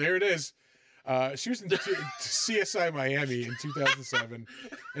there it is. She was in CSI Miami in 2007,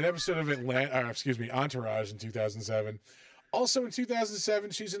 an episode of Entourage in 2007. Also in 2007,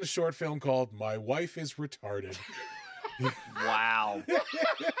 she's in a short film called My Wife is Retarded. Wow. Nice.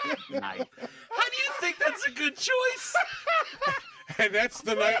 How do you think that's a good choice? And that's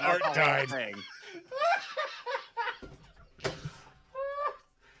the night Art died. Thing.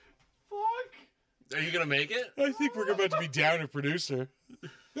 Are you going to make it? I think we're about to be down a producer.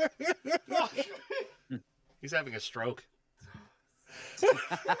 He's having a stroke. Just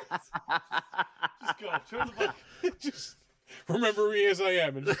go. Turn the mic. Just remember me as I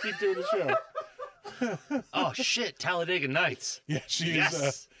am and just keep doing the show. Oh, shit. Talladega Nights. Yeah, she Yes.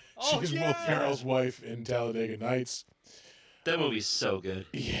 is she's Will Ferrell's wife in Talladega Nights. That movie's so good.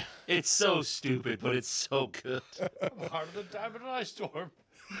 Yeah. It's so stupid, but it's so good. Heart of the Diamond and Ice Storm.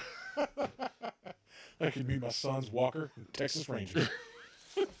 I could meet my son's Walker, Texas Ranger.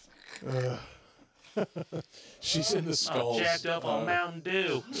 She's in the Skulls. Jacked up on Mountain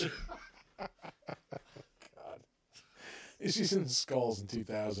Dew. She's in the Skulls in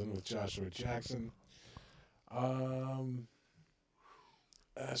 2000 with Joshua Jackson.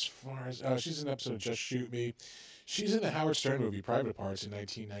 As far as she's in an episode of Just Shoot Me. She's in the Howard Stern movie Private Parts in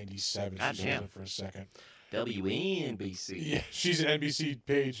 1997. She shows Goddamn. up for a second. WNBC. Yeah, she's an NBC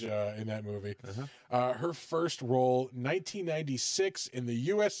page in that movie. Her first role, 1996, in the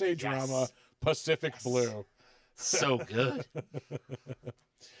USA drama Pacific Blue. So good.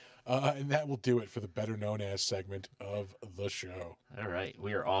 And that will do it for the better known as segment of the show. All right.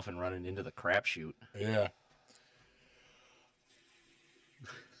 We are off and running into the crapshoot. Yeah.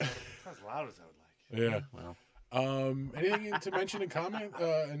 Not as loud as I would like. Yeah. Well, Anything to mention in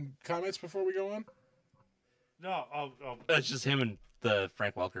comments before we go on? No, it's just him and the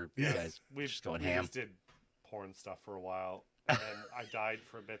Frank Welker Yeah. guys. we Just going we ham. just did porn stuff for a while, and I died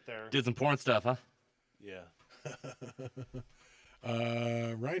for a bit there. Did some porn stuff, huh? Yeah.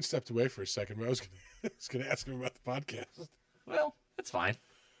 Ryan stepped away for a second, but I was gonna ask him about the podcast. Well, that's fine.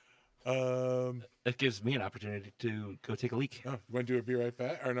 Um, It gives me an opportunity to go take a leak. oh, you want to do a be right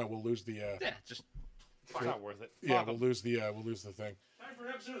back? Or no, we'll lose the. Yeah, just It's not worth it. Yeah, Fuck we'll 'em. lose the thing. Time for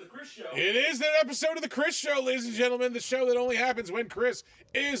an episode of the Chris Show. It is that episode of the Chris Show, ladies and gentlemen. The show that only happens when Chris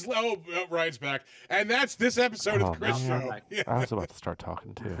is. Ryan's back, and that's this episode of the Chris Show. Yeah. I was about to start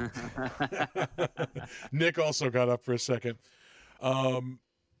talking too. Nick also got up for a second.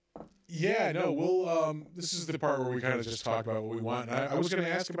 Yeah, no, we'll. This is the part where we kind of just talk about what we want. I was going to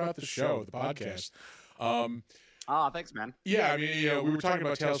ask about the show, the podcast. Thanks, man. Yeah, I mean, we were talking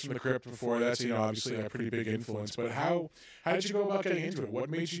about Tales from the Crypt before. That's obviously a pretty big influence. But how did you go about getting into it? What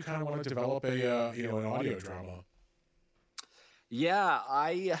made you kind of want to develop a an audio drama? Yeah,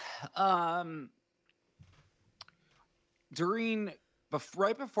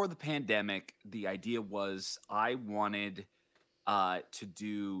 right before the pandemic, the idea was I wanted to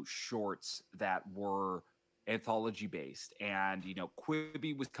do shorts that were anthology based. And,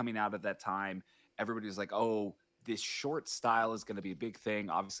 Quibi was coming out at that time. Everybody was like, oh, this short style is going to be a big thing.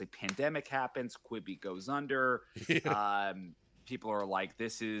 Obviously, pandemic happens. Quibi goes under. People are like,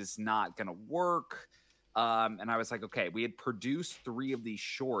 this is not going to work. And I was like, okay, we had produced 3 of these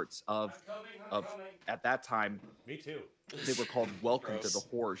shorts of at that time. Me too. They were called Welcome to the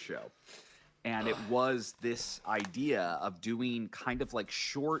Horror Show. And it was this idea of doing kind of like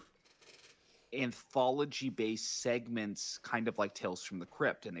short anthology-based segments, kind of like Tales from the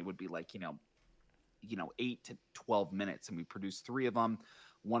Crypt. And they would be like, 8 to 12 minutes. And we produced 3 of them.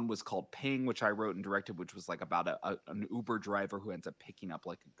 One was called Ping, which I wrote and directed, which was like about an Uber driver who ends up picking up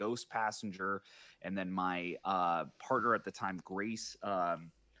like a ghost passenger. And then my partner at the time, Grace,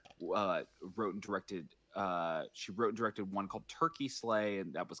 wrote and directed. She wrote and directed one called Turkey Slay,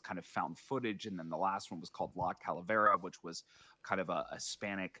 and that was kind of found footage. And then the last one was called La Calavera, which was kind of a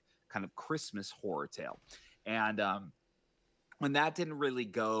Hispanic kind of Christmas horror tale. And when that didn't really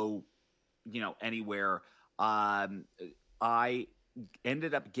go, anywhere, I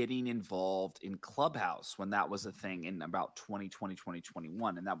ended up getting involved in Clubhouse when that was a thing in about 2020,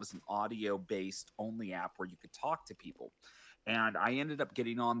 2021. And that was an audio-based only app where you could talk to people. And I ended up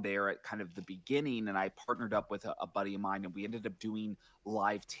getting on there at kind of the beginning, and I partnered up with a buddy of mine, and we ended up doing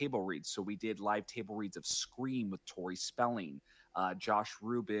live table reads. So we did live table reads of Scream with Tori Spelling, Josh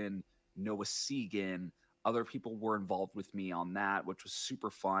Rubin, Noah Segan. Other people were involved with me on that, which was super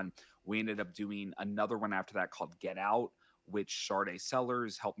fun. We ended up doing another one after that called Get Out, which Sade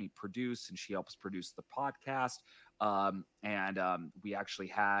Sellers helped me produce, and she helps produce the podcast. We actually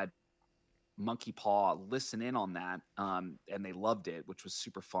had Monkey Paw listen in on that, and they loved it, which was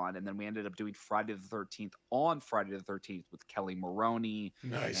super fun. And then we ended up doing Friday the 13th on Friday the 13th with Kelly Maroney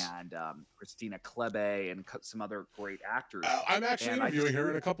and Christina Klebe and some other great actors. I'm actually interviewing her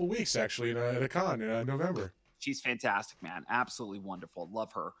in a couple weeks, actually, at a con in November. She's fantastic, man. Absolutely wonderful.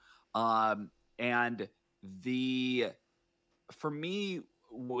 Love her. For me,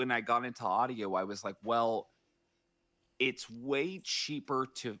 when I got into audio, I was like, well, it's way cheaper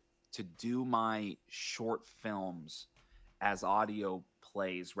to do my short films as audio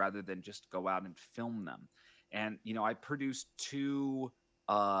plays rather than just go out and film them. And, I produced 2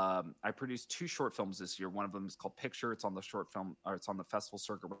 short films this year. One of them is called Picture. It's on the short film, or it's on the festival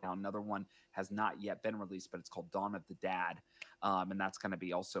circuit right now. Another one has not yet been released, but it's called Dawn of the Dad. And that's going to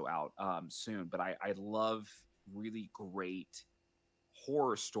be also out soon. But I love really great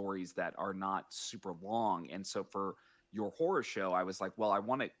horror stories that are not super long. And so for your horror show, I was like, well, I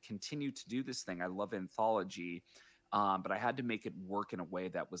want to continue to do this thing. I love anthology, but I had to make it work in a way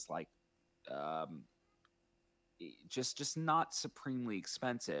that was like just not supremely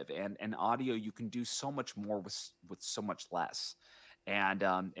expensive. And audio, you can do so much more with so much less. And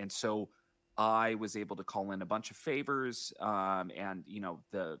so I was able to call in a bunch of favors, and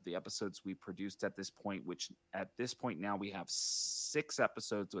the episodes we produced at this point, which at this point now we have 6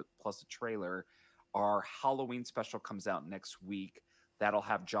 episodes plus a trailer. Our Halloween special comes out next week. That'll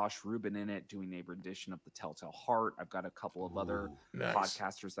have Josh Rubin in it doing a rendition of The Telltale Heart. I've got a couple of other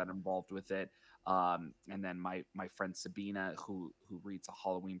podcasters that are involved with it. And then my friend Sabina, who reads a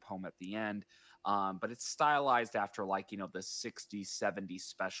Halloween poem at the end. But it's stylized after the 60s, 70s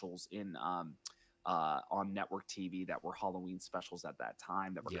specials on network TV that were Halloween specials at that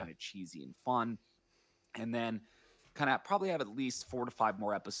time that were kind of cheesy and fun. And then kind of probably have at least 4 to 5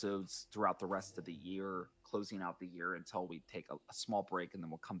 more episodes throughout the rest of the year, closing out the year until we take a small break, and then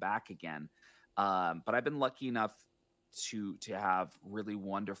we'll come back again. But I've been lucky enough to have really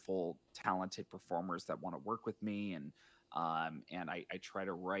wonderful, talented performers that want to work with me. And I try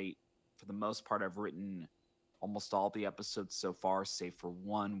to write, for the most part, I've written almost all the episodes so far, save for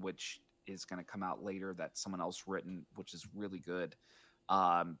one, which is going to come out later that someone else written, which is really good.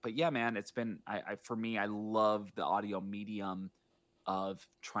 But yeah, man, it's been, for me, I love the audio medium of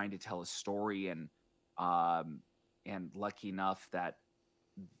trying to tell a story, and lucky enough that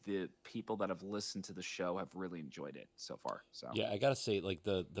the people that have listened to the show have really enjoyed it so far. So yeah, I gotta say, like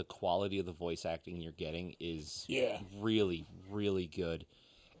the quality of the voice acting you're getting is really, really good.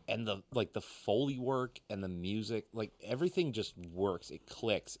 And the Foley work and the music, like everything just works. It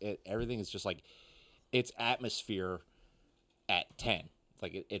clicks. Everything is just like, it's atmosphere at 10.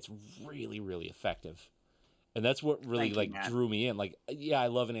 Like it's really, really effective. And that's what really drew me in. Like, yeah, I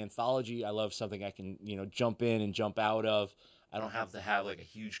love an anthology. I love something I can, jump in and jump out of. I don't have to have like a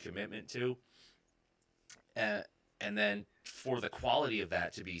huge commitment to. And then for the quality of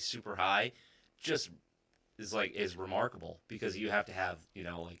that to be super high, just is remarkable, because you have to have,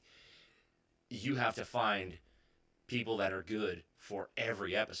 you have to find people that are good for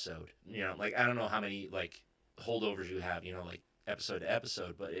every episode. I don't know how many holdovers you have, like episode to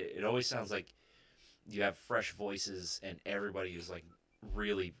episode, but it always sounds like you have fresh voices and everybody is like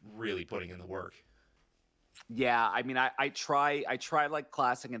really, really putting in the work. Yeah, I mean, I try like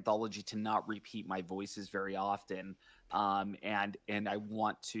classic anthology to not repeat my voices very often, and I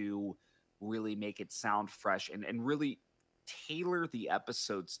want to really make it sound fresh and really tailor the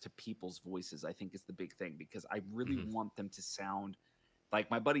episodes to people's voices. I think is the big thing, because I really want them to sound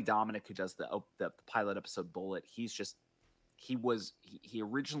like my buddy Dominic, who does the pilot episode Bullet. He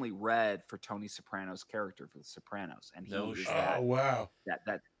originally read for Tony Soprano's character for The Sopranos, and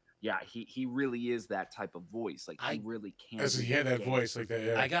yeah, he really is that type of voice. Like he really can. He had that voice like that.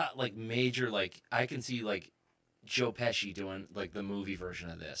 Yeah. I got like major, like I can see like Joe Pesci doing like the movie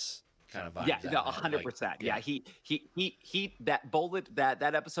version of this kind of vibe. Yeah, 100%. Yeah, he that Bullet that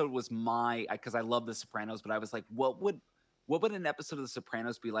episode was because I love The Sopranos, but I was like, what would an episode of The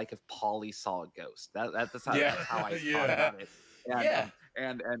Sopranos be like if Paulie saw a ghost? That's how I thought about it.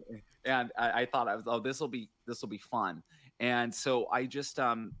 And I thought this will be fun. And so I just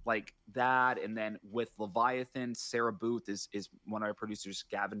like that. And then with Leviathan, Sarah Booth is one of our producers,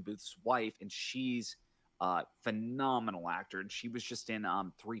 Gavin Booth's wife, and she's a phenomenal actor. And she was just in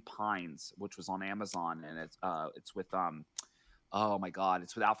Three Pines, which was on Amazon, and it's with oh my God,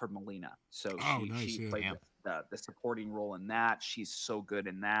 it's with Alfred Molina. So she played the supporting role in that. She's so good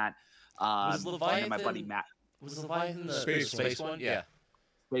in that. Was Leviathan, my buddy Matt. Was Leviathan the space one? Yeah.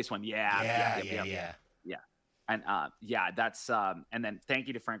 Space one, yeah. And that's and then thank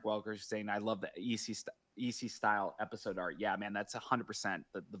you to Frank Welker for saying I love the EC style episode art. Yeah, man, that's 100%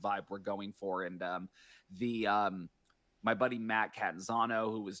 the vibe we're going for. And my buddy Matt Catanzano,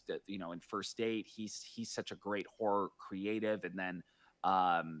 who was in First Date, he's such a great horror creative. And then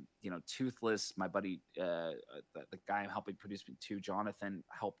Toothless, my buddy, the guy I'm helping produce me too, Jonathan,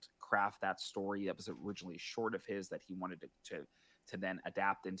 helped craft that story. That was originally a short of his that he wanted to then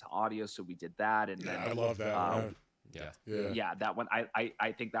adapt into audio, so we did that. And then I love that. Yeah, that one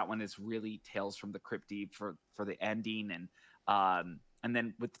I think that one is really Tales from the Crypt Deep for the ending. And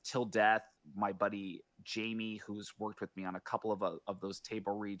then with Till Death, my buddy Jamie, who's worked with me on a couple of those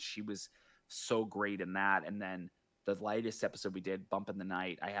table reads, she was so great in that. And then the latest episode we did, Bump in the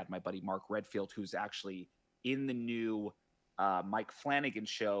Night, I had my buddy Mark Redfield, who's actually in the new Mike Flanagan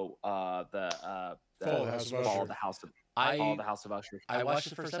show, Fall of the House of Usher. I watched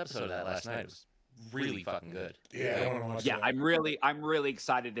the first episode of that last night. It was really fucking good. Yeah, I want to watch that. I'm really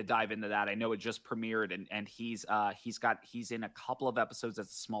excited to dive into that. I know it just premiered, and he's in a couple of episodes as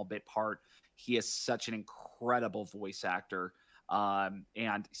a small bit part. He is such an incredible voice actor.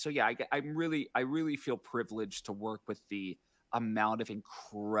 And so yeah, I really feel privileged to work with the amount of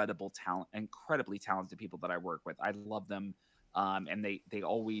incredibly talented people that I work with. I love them, and they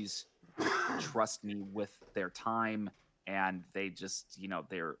always trust me with their time, and they just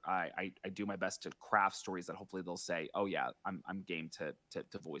I do my best to craft stories that hopefully they'll say, oh yeah, I'm game to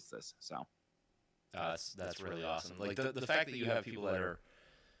voice this. So that's really awesome. Like the fact that you have people that are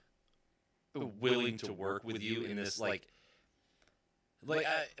willing to work with you in this like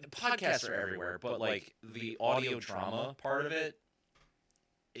podcasts are everywhere, but like the audio drama part of it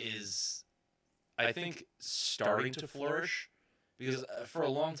is, I think, starting to flourish, because for a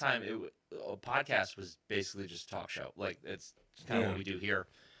long time a podcast was basically just a talk show. Like it's kind of what we do here,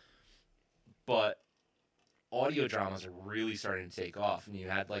 but audio dramas are really starting to take off. And you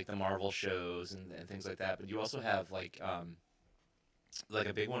had like the Marvel shows and things like that, but you also have like a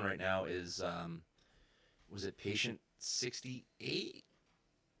big one right now is was it Patient 68?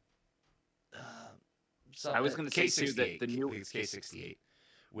 I was going to say too that the new K68.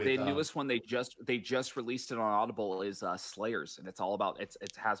 The newest one they just released it on Audible is Slayers, and it's all about it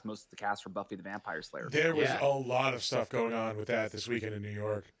has most of the cast from Buffy the Vampire Slayer. There was a lot of stuff going on with that this weekend in New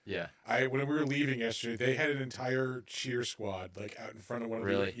York. Yeah, when we were leaving yesterday, they had an entire cheer squad like out in front of one of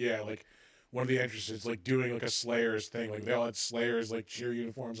like one of the entrances, like doing like a Slayers thing. Like they all had Slayers like cheer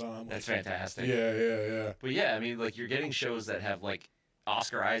uniforms on. That's fantastic. Yeah. But yeah, I mean, like you're getting shows that have like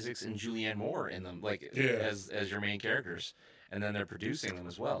Oscar Isaacs and Julianne Moore in them, like as your main characters, and then they're producing them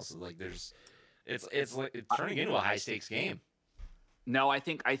as well. So like it's turning into a high stakes game. No, I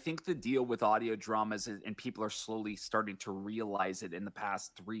think the deal with audio dramas and people are slowly starting to realize it in the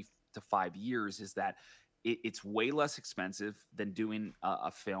past 3 to 5 years is that it's way less expensive than doing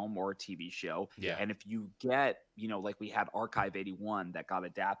a film or a TV show. Yeah. And if you get, like we had Archive 81 that got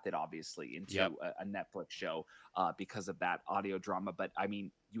adapted obviously into a Netflix show because of that audio drama. But I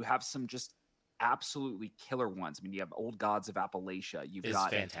mean, you have some just absolutely killer ones. I mean, you have Old Gods of Appalachia. You've got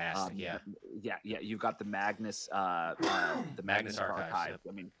fantastic. You've got the Magnus, the Magnus Archive. Yep.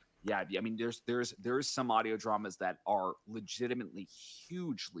 I mean, Yeah, I mean, there's some audio dramas that are legitimately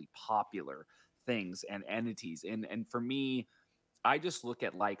hugely popular things and entities, and for me, I just look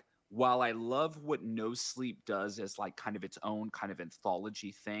at like, while I love what No Sleep does as like kind of its own kind of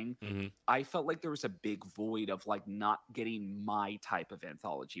anthology thing, Mm-hmm. I felt like there was a big void of like not getting my type of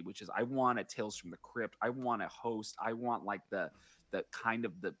anthology, which is I want a Tales from the Crypt, I want a host, I want like the kind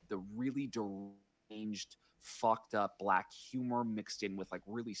of the really deranged, fucked up black humor mixed in with like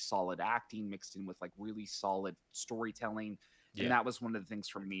really solid acting, mixed in with like really solid storytelling. And Yeah. that was one of the things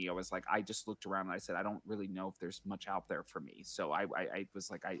for me. I was like, I just looked around and I said, I don't really know if there's much out there for me. So I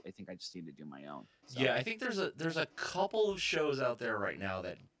was like, I think I just need to do my own. So. Yeah, I think there's a couple of shows out there right now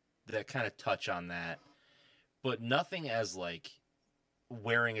that kind of touch on that, but nothing as like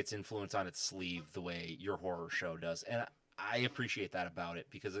wearing its influence on its sleeve the way your horror show does. And I appreciate that about it,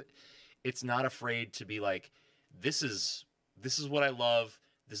 because it's not afraid to be like, this is what I love,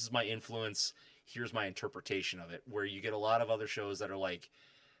 this is my influence, here's my interpretation of it. Where you get a lot of other shows that are like,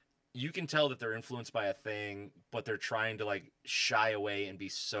 you can tell that they're influenced by a thing, but they're trying to like shy away and be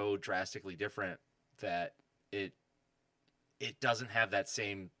so drastically different that it doesn't have that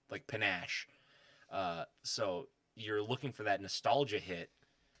same like panache. So you're looking for that nostalgia hit,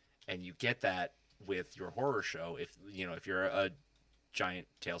 and you get that with your horror show. If you're a giant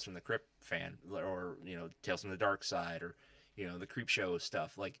Tales from the Crypt fan, or Tales from the Dark Side, or the Creep Show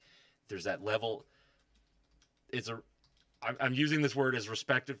stuff, like there's that level. I'm using this word as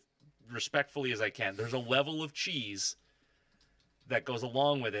respectfully as I can. There's a level of cheese that goes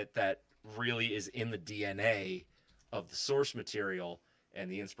along with it that really is in the DNA of the source material and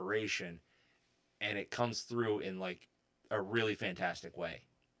the inspiration, and it comes through in like a really fantastic way.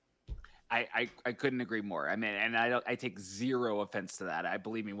 I couldn't agree more. I mean, and I take zero offense to that. I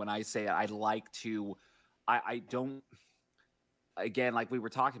believe me when I say I like to, I don't. Again, like we were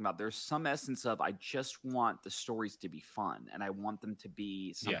talking about, there's some essence of I just want the stories to be fun, and I want them to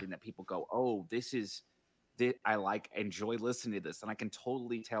be something that people go, oh, this I enjoy listening to this, and I can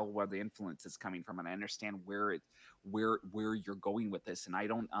totally tell where the influence is coming from, and I understand where you're going with this, and I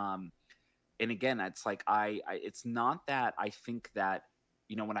don't. And again, it's like it's not that I think that.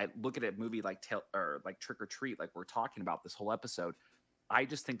 When I look at a movie like Trick or Treat, like we're talking about this whole episode, I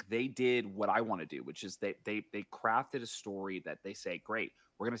just think they did what I want to do, which is they crafted a story that they say, great,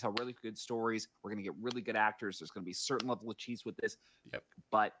 we're going to tell really good stories. We're going to get really good actors. There's going to be a certain level of cheese with this,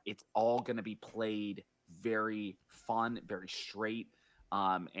 but it's all going to be played very fun, very straight.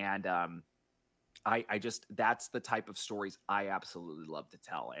 I just, that's the type of stories I absolutely love to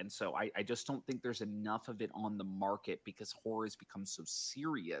tell. And so I just don't think there's enough of it on the market, because horror has become so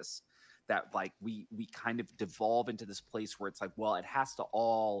serious that like we kind of devolve into this place where it's like, well, it has to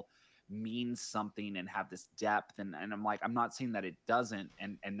all mean something and have this depth. And I'm like, I'm not saying that it doesn't,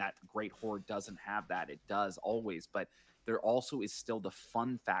 and that great horror doesn't have that. It does always, but there also is still the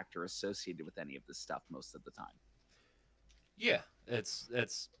fun factor associated with any of this stuff most of the time. Yeah, it's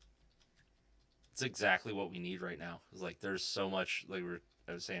exactly what we need right now. It's like there's so much, like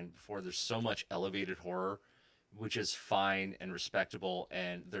I was saying before, there's so much elevated horror, which is fine and respectable,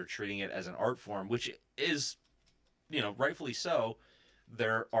 and they're treating it as an art form, which is, rightfully so.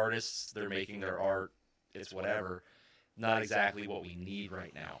 They're artists, they're making their art, it's whatever. Not exactly what we need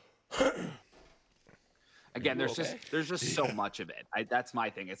right now. Again, there's just so much of it. That's my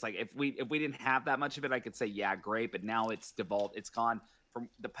thing. It's like if we didn't have that much of it, I could say, yeah, great, but now it's devolved. It's gone from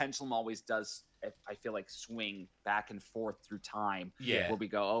the pendulum always does, I feel like, swing back and forth through time. Yeah. Where we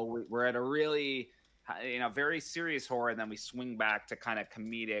go, oh, we're at a really, very serious horror, and then we swing back to kind of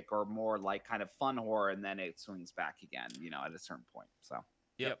comedic or more like kind of fun horror, and then it swings back again, at a certain point. So.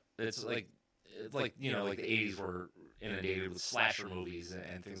 Yep. It's like the 80s were inundated with slasher movies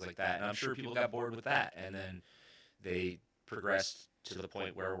and things like that. And I'm sure people got bored with that. And then they progressed to the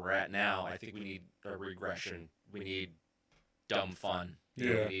point where we're at now. I think we need a regression. We need dumb fun. We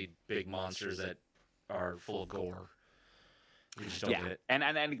need big monsters that are full of gore. We just don't get it. And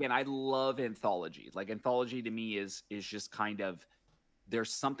again, I love anthology. Like anthology to me is just kind of,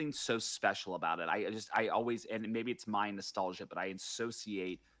 there's something so special about it. I always, and maybe it's my nostalgia, but I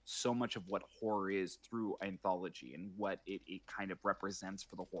associate so much of what horror is through anthology and what it kind of represents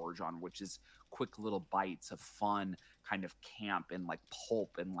for the horror genre, which is quick little bites of fun, kind of camp and like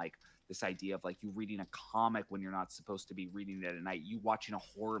pulp, and like this idea of like you reading a comic when you're not supposed to be reading it at night, you watching a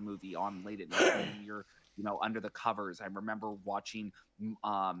horror movie on late at night and you're under the covers. I remember watching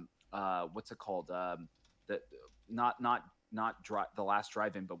what's it called, the The Last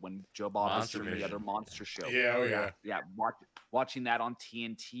Drive-In, but when Joe Bob was doing the other monster show. Watching that on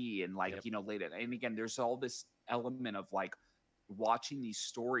TNT and like, later. And again, there's all this element of like watching these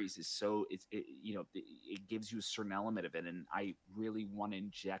stories is so it gives you a certain element of it, and I really want to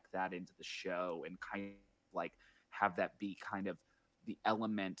inject that into the show and kind of like have that be kind of the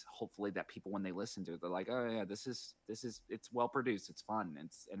element, hopefully, that people, when they listen to it, they're like, oh yeah, this is it's well produced, it's fun,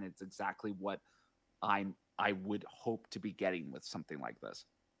 and it's exactly what I would hope to be getting with something like this.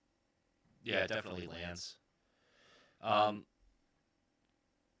 Yeah, it definitely lands. How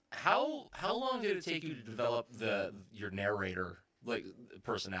long did it take you to develop your narrator like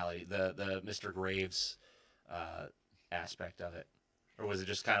personality, the Mr. Graves aspect of it, or was it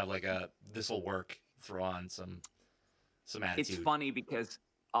just kind of like this will work, throw on some attitude? It's funny because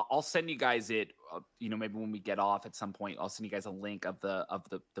I'll send you guys it. Maybe when we get off at some point, I'll send you guys a link of the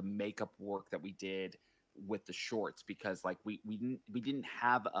makeup work that we did with the shorts, because like we didn't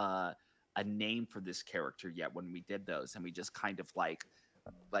have a name for this character yet when we did those, and we just kind of like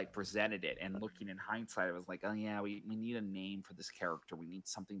presented it. And looking in hindsight, I was like, oh yeah, we need a name for this character. We need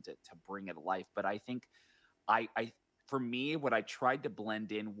something to bring it to life. But I think I for me, what I tried to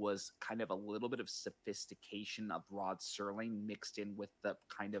blend in was kind of a little bit of sophistication of Rod Serling mixed in with the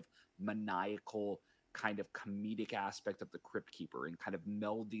kind of maniacal, kind of comedic aspect of the Crypt Keeper, and kind of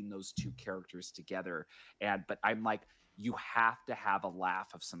melding those two characters together. But I'm like, you have to have a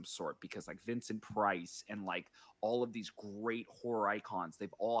laugh of some sort, because like Vincent Price and like all of these great horror icons,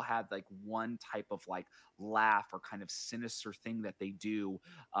 they've all had like one type of like laugh or kind of sinister thing that they do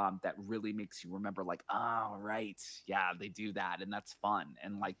that really makes you remember, like, oh right, yeah, they do that, and that's fun,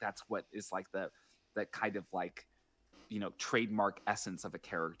 and like that's what is like that kind of like trademark essence of a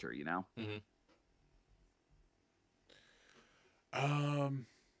character, Mm-hmm.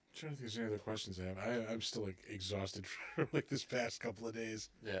 Trying to think if there's any other questions I have. I'm still like exhausted for like this past couple of days.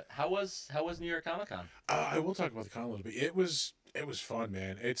 Yeah. How was New York Comic Con? I will talk about the con a little bit. It was fun,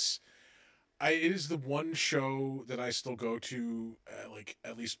 man. It is the one show that I still go to, like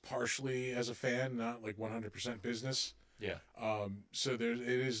at least partially as a fan, not like 100% business. Yeah. So it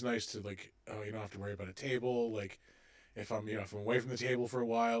is nice to like, you don't have to worry about a table. Like if I'm away from the table for a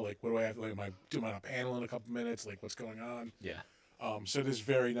while, like what do I have? Like, am I doing a panel in a couple minutes? Like what's going on? Yeah. So it is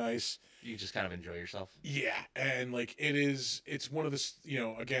very nice. You just kind of enjoy yourself. Yeah, and like it's one of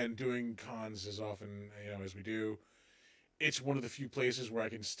the, again, doing cons as often, as we do, it's one of the few places where I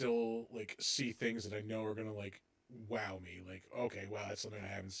can still like see things that I know are gonna like wow me. Like, okay, wow, that's something I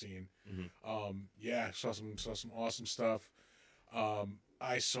haven't seen. Mm-hmm. Yeah, saw some awesome stuff.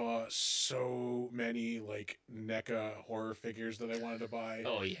 I saw so many like NECA horror figures that I wanted to buy.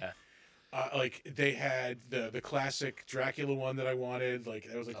 Oh yeah. Like they had the classic Dracula one that I wanted. Like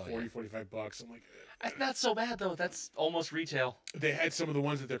that was like $45. I'm like, that's not so bad though. That's almost retail. They had some of the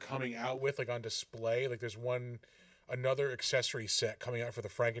ones that they're coming out with like on display. Like there's another accessory set coming out for the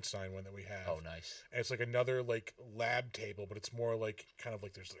Frankenstein one that we have. Oh, nice. And it's like another like lab table, but it's more like kind of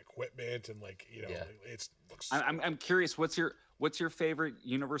like there's equipment and like it looks. I'm curious. What's your favorite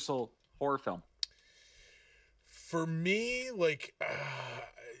Universal horror film? For me, like.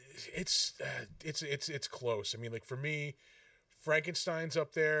 It's close. I mean, like for me, Frankenstein's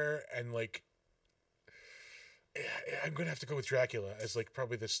up there, and like I'm gonna have to go with Dracula as like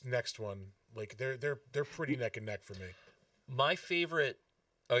probably this next one. Like they're pretty neck and neck for me. My favorite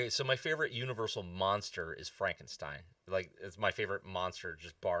Universal monster is Frankenstein. Like it's my favorite monster,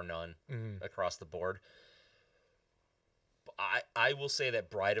 just bar none, across the board. I will say that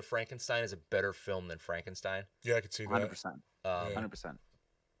Bride of Frankenstein is a better film than Frankenstein. Yeah, I could see that. 100%. 100%.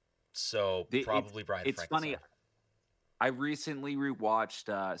 So probably Bride of Frankenstein. It's funny. I recently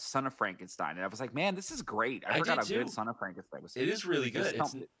rewatched Son of Frankenstein, and I was like, "Man, this is great." I forgot how good Son of Frankenstein was. It is really good.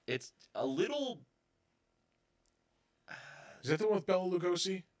 It's a little. Is that the one with Bela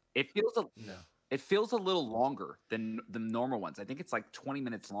Lugosi? It feels a little longer than the normal ones. I think it's like 20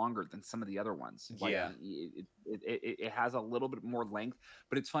 minutes longer than some of the other ones. Like, yeah, it has a little bit more length,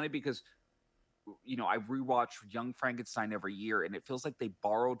 but it's funny because. I rewatch Young Frankenstein every year, and it feels like they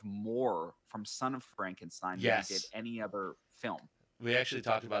borrowed more from Son of Frankenstein than they did any other film. We actually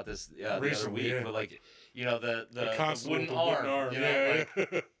talked about this the other week, but like, the wooden arm,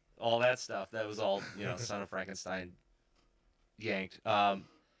 all that stuff. That was all, Son of Frankenstein yanked. Kind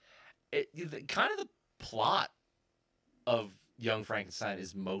of the plot of Young Frankenstein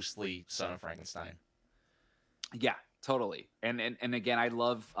is mostly Son of Frankenstein. Yeah. Totally, and again, I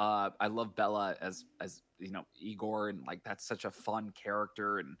love Bella as Igor, and like that's such a fun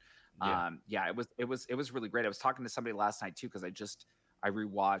character, and it was really great. I was talking to somebody last night too, because I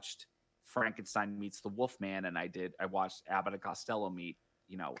rewatched Frankenstein meets the Wolfman, and I watched Abbott and Costello meet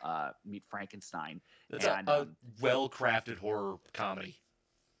Frankenstein. It's a well-crafted horror comedy.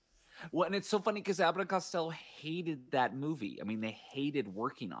 Well, and it's so funny because Abbott and Costello hated that movie. I mean, they hated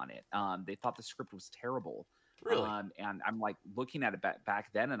working on it. They thought the script was terrible. Really? And I'm like looking at it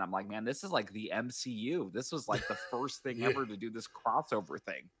back then, and I'm like, man, this is like the MCU. This was like the first thing ever to do this crossover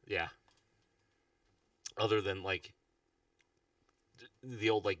thing. Yeah. Other than like the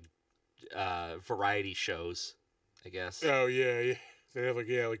old like variety shows, I guess. Oh yeah. They have like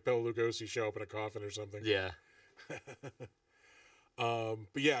Bela Lugosi show up in a coffin or something. Yeah. But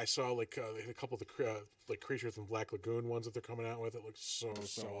yeah, I saw like they had a couple of the like Creature from Black Lagoon ones that they're coming out with. It looks so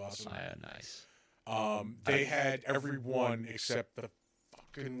awesome. Nice. They had every one except the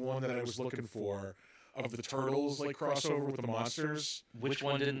fucking one that I was looking for of the turtles like crossover with the monsters. Which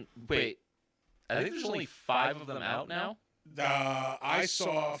one didn't? Wait, I think there's only 5 of them out now. I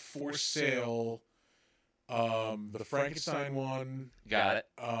saw For Sale, the Frankenstein one. Got it.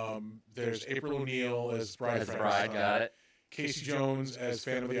 There's April O'Neil as Bride. Got it. Casey Jones as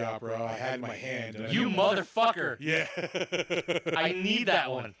Phantom of the Opera. I had in my hand. And You motherfucker! Yeah. I need that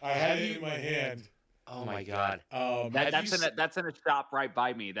one. I had it in my hand. Oh my god. That's in a shop right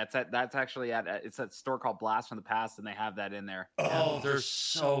by me. That's actually it's a store called Blast from the Past, and they have that in there. Oh, they're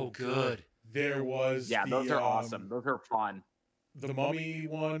so good. There was those are awesome. Those are fun. The Mummy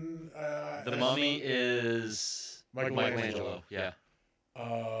one. The Mummy is Michelangelo. Yeah.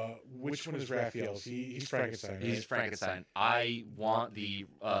 Which one is Raphael's? He's Frankenstein. Right? He's Frankenstein. I want the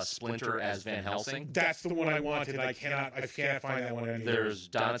Splinter as Van Helsing. That's the one I wanted. I can't find that one anywhere. There's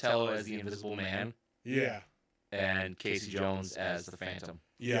Donatello as the Invisible Man. Yeah. And Casey Jones as the Phantom.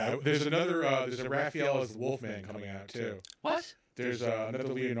 Yeah. There's another. There's a Raphael as the Wolfman coming out too. What? There's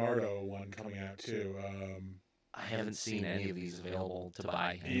another Leonardo one coming out too. I haven't seen any of these available to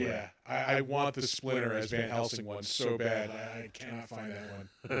buy anywhere. Yeah, I want the Splinter as Van Helsing one so bad. I cannot find that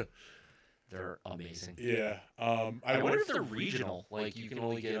one. They're amazing. Yeah. I wonder if they're regional. Like, you can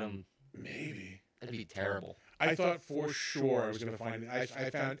only get them... Maybe. That'd be terrible. I thought for sure I was going to find it. I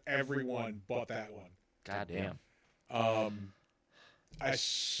found everyone but that one. God damn. I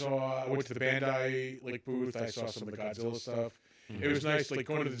went to the Bandai booth. I saw some of the Godzilla stuff. It was nice,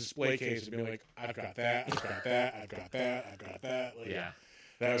 going to the display case and being like, I've got that, I've got that, I've got that, I've got that. Yeah.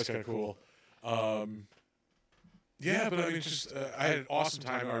 That was kind of cool. Yeah, but I mean, just I had an awesome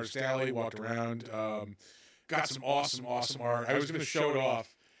time at Artist Alley, walked around, got some awesome art. I was going to show it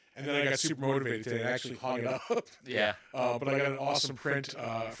off, and then I got super motivated today and actually hung it up. Yeah. But I got an awesome print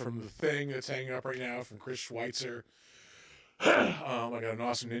from The Thing that's hanging up right now from Chris Schweitzer. I got an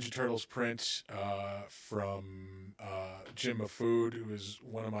awesome Ninja Turtles print from Jim Mafood, who is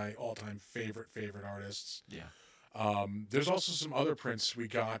one of my all-time favorite artists. Yeah. There's also some other prints we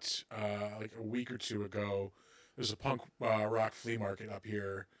got a week or two ago. There's a punk rock flea market up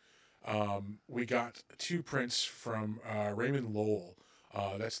here. We got 2 prints from Raymond Lowell.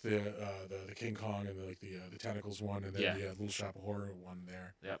 That's the King Kong and the Tentacles one, and then the Little Shop of Horror one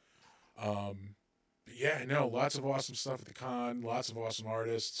there. Yep. Yeah, no, lots of awesome stuff at the con. Lots of awesome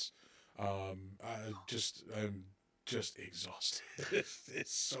artists. I'm just exhausted.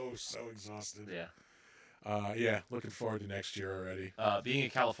 It's so exhausted. Yeah. Yeah, looking forward to next year already. Being a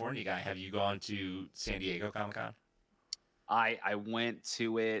California guy, have you gone to San Diego Comic-Con? I went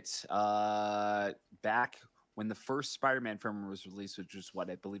to it back when the first Spider-Man film was released, which was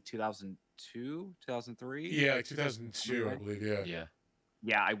I believe 2002, 2003? Yeah, 2002, I believe, yeah. Yeah.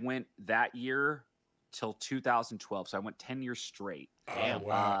 Yeah, I went that year till 2012, so I went 10 years straight. Oh,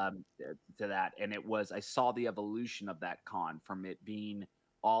 wow. To that, and I saw the evolution of that con from it being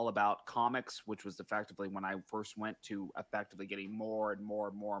all about comics, which was effectively when I first went to effectively getting more and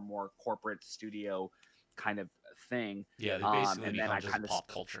more corporate studio kind of thing. Yeah, they basically become just pop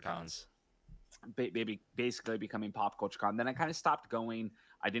culture cons. Basically becoming pop culture con. Then I kind of stopped going.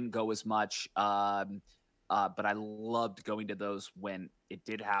 I didn't go as much. But I loved going to those when it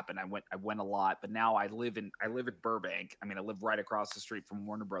did happen. I went a lot, but now I live in Burbank. I mean, I live right across the street from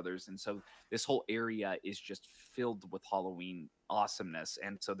Warner Brothers. And so this whole area is just filled with Halloween awesomeness.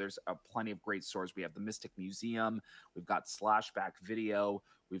 And so there's plenty of great stores. We have the Mystic Museum. We've got Slashback Video.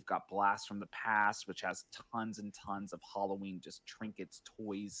 We've got Blast from the Past, which has tons and tons of Halloween, just trinkets,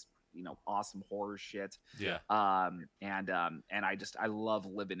 toys, awesome horror shit. Yeah. And I love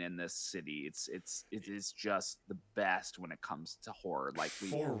living in this city. It is just the best when it comes to horror.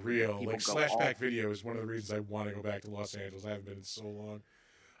 For real. Slashback Video is one of the reasons I want to go back to Los Angeles. I haven't been in so long.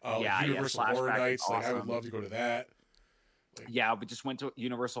 Universal Horror Nights. Awesome. I would love to go to that. Yeah, we just went to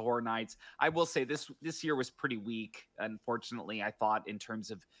Universal Horror Nights. I will say this year was pretty weak. Unfortunately, I thought in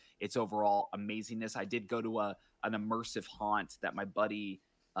terms of its overall amazingness. I did go to an immersive haunt that my buddy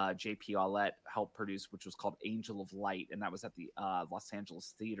JP Aulette helped produce, which was called Angel of Light, and that was at the Los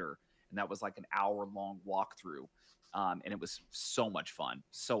Angeles Theater. and that was like an hour-long walkthrough, and it was so much fun,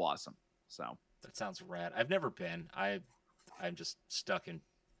 so awesome. So That sounds rad. I've never been. I'm just stuck in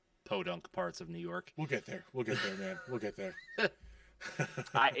podunk parts of New York. We'll get there. We'll get there, man. We'll get there.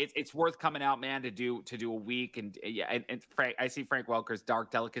 It's worth coming out, man, to do a week. And yeah, and Frank, I see Frank Welker's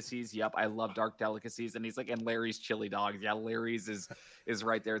Dark Delicacies. Yep, I love Dark Delicacies. And he's like, and Larry's Chili Dogs. Yeah, Larry's is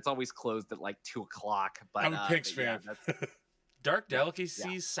right there. It's always closed at like 2:00. But I'm a Pigs fan. Yeah, Dark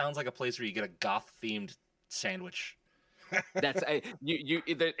Delicacies sounds like a place where you get a goth themed sandwich. that's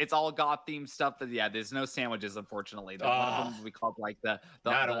it's all goth themed stuff. That there's no sandwiches, unfortunately. One of them we called like I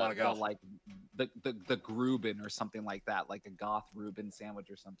don't want to go like the Gruben or something like that, like a goth Reuben sandwich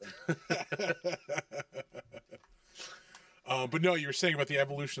or something. But no, you were saying about the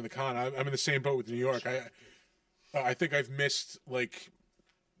evolution of the con. I'm in the same boat with New York. I think I've missed like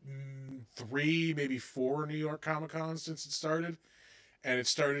 3, maybe 4 New York Comic Cons since it started. And it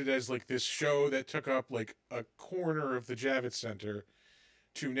started as like this show that took up like a corner of the Javits Center,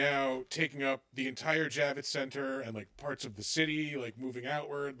 to now taking up the entire Javits Center and like parts of the city, like moving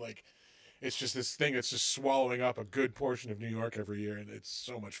outward. Like it's just this thing that's just swallowing up a good portion of New York every year, and it's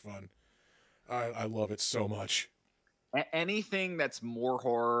so much fun. I love it so much. Anything that's more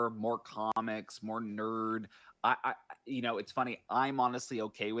horror, more comics, more nerd. I it's funny. I'm honestly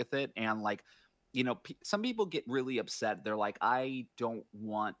okay with it, and like, some people get really upset. They're like, I don't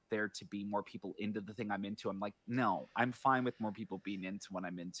want there to be more people into the thing I'm into. I'm like, no, I'm fine with more people being into what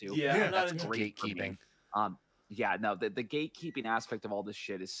I'm into. Yeah, I'm not that's into great for me. gatekeeping. No, the gatekeeping aspect of all this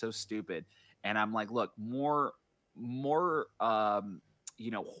shit is so stupid. And I'm like, look, more horror,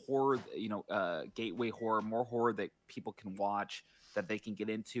 gateway horror, more horror that people can watch, that they can get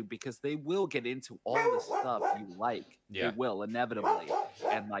into, because they will get into all the stuff you like. Yeah. They will inevitably.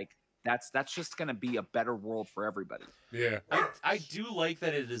 And like, that's just going to be a better world for everybody. Yeah. I do like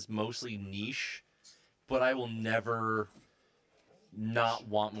that it is mostly niche, but I will never not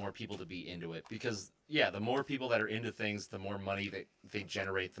want more people to be into it, because the more people that are into things, the more money that they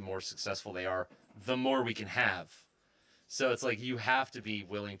generate, the more successful they are, the more we can have. So it's like you have to be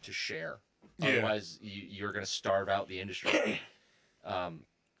willing to share. Otherwise, you're going to starve out the industry.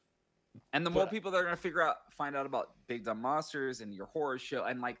 And the more people that are going to find out about Big Dumb Monsters and your horror show,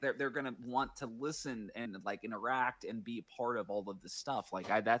 and like they're going to want to listen and like interact and be a part of all of this stuff. Like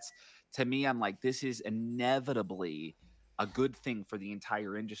that's, to me, I'm like, this is inevitably a good thing for the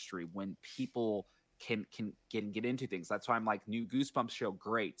entire industry when people can get into things. That's why I'm like, new Goosebumps show,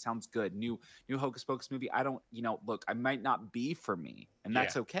 great, sounds good. New Hocus Pocus movie, I don't, look, I might not be for me, and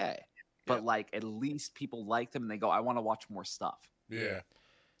that's okay. But like, at least people like them and they go, I want to watch more stuff. Yeah.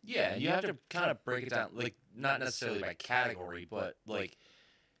 Yeah, you have to kind of break it down, like, not necessarily by category, but like,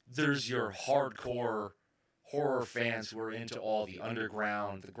 there's your hardcore horror fans who are into all the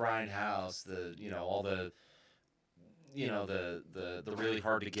underground, the grindhouse, all the really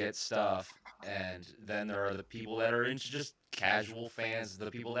hard to get stuff, and then there are the people that are into just casual fans, the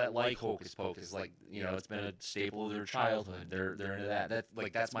people that like Hocus Pocus, like, it's been a staple of their childhood. They're into that.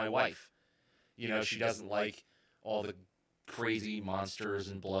 That's my wife. She doesn't like all the crazy monsters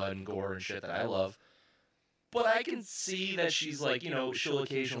and blood and gore and shit that I love, but I can see that she's like, she'll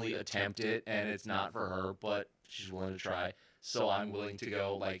occasionally attempt it and it's not for her, but she's willing to try. So I'm willing to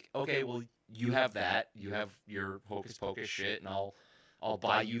go like, okay, well, you have that, you have your Hocus Pocus shit, and I'll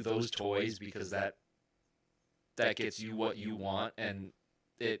buy you those toys, because that gets you what you want, and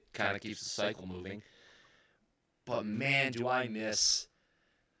it kind of keeps the cycle moving. But man, do I miss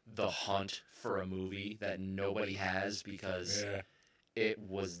the hunt for a movie that nobody has, because it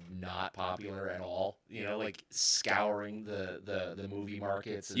was not popular at all. Like scouring the movie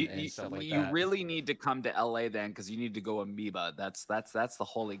markets and stuff like that. You really need to come to LA then, because you need to go Amoeba. That's the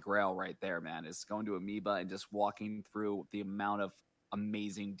holy grail right there, man. Is going to Amoeba and just walking through the amount of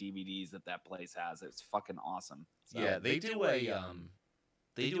amazing DVDs that place has. It's fucking awesome. So. Yeah, they do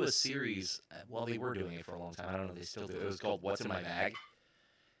a series. Well, they were doing it for a long time. I don't know if they still do. It was called What's in My Bag.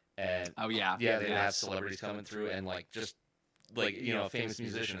 And they have celebrities coming through, and like just like a famous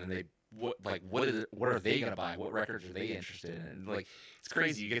musician, and what are they gonna buy? What records are they interested in? And like, it's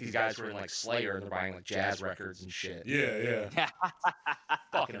crazy. You get these guys who are in like Slayer, and they're buying like jazz records and shit. Yeah.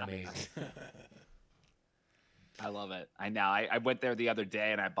 Fucking amazing. I love it. I know. I went there the other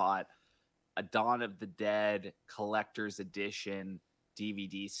day and I bought a Dawn of the Dead collector's edition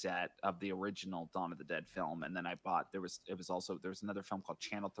DVD set of the original Dawn of the Dead film, and then I bought there was another film called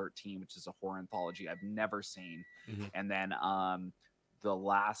Channel 13, which is a horror anthology I've never seen, and then the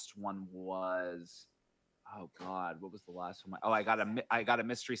last one was, oh god, what was the last one? Oh, I got a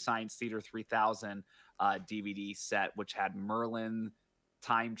Mystery Science Theater 3000 DVD set, which had Merlin,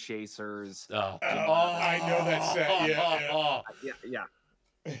 Time Chasers. I know that set. Yeah.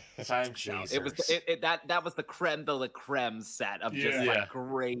 Time Chasers. It was that was the creme de la creme set of just like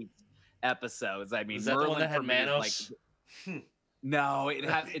great episodes. I mean, is that Merlin the one that had Manos? No,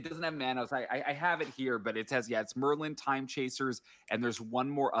 it doesn't have Manos. I have it here, but it says it's Merlin, Time Chasers, and there's one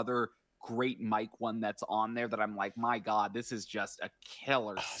more other great Mike one that's on there that I'm like, my God, this is just a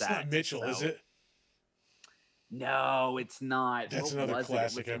killer set. It's not Mitchell, is it? No, it's not. That's another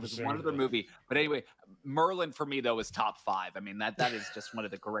classic episode. It was one other movie. But anyway, Merlin for me though is top 5. I mean, that is just one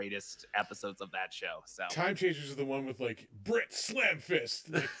of the greatest episodes of that show. So Time Chasers is the one with like Brit Slam Fist.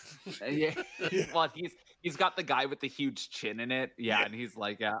 Like, yeah. Well, he's got the guy with the huge chin in it. Yeah. And he's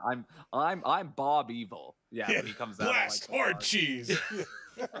like, I'm Bob Evil. Yeah, when he comes out. Blast hard cheese.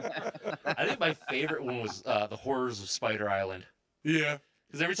 I think my favorite one was the Horrors of Spider Island. Yeah.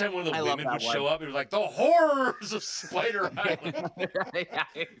 Because every time one of the women would show up, it was like, the horrors of Spider Island.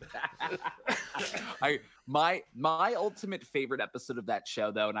 My ultimate favorite episode of that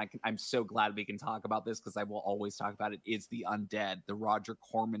show, though, and I'm so glad we can talk about this because I will always talk about it, is The Undead, the Roger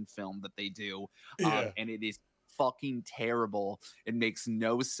Corman film that they do. And it is fucking terrible. It makes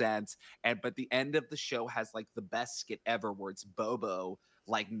no sense. But the end of the show has like the best skit ever where it's Bobo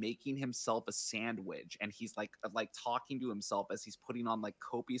like making himself a sandwich, and he's like talking to himself as he's putting on like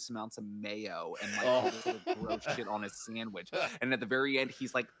copious amounts of mayo and like all this gross shit on his sandwich. And at the very end,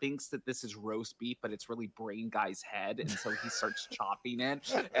 he's like thinks that this is roast beef, but it's really Brain Guy's head, and so he starts chopping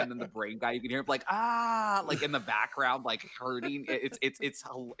it. And then the Brain Guy, you can hear him like like in the background, like hurting. It's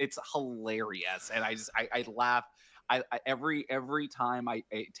hilarious, and I laugh. Every time I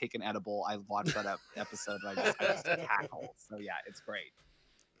take an edible, I watch that episode and I just cackle. So yeah, it's great.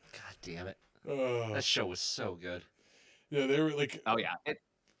 God damn it! That show was so good. Yeah, they were like, oh yeah. I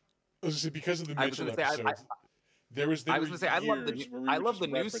was gonna say, because of the Mitchell episodes. I love the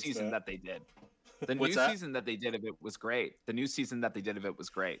new season that they did. The new season that they did of it was great.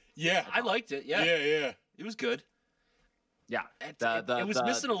 Yeah, I liked it. Yeah, yeah. It was good. Yeah, it was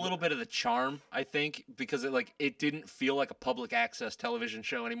missing a little bit of the charm, I think, because it didn't feel like a public access television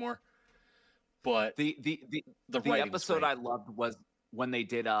show anymore. But the episode I loved was when they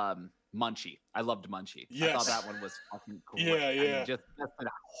did Munchie. I loved Munchie. Yes. I thought that one was fucking great. Yeah. I mean, just a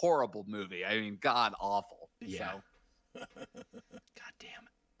horrible movie. I mean, god awful. Yeah. So. God damn it.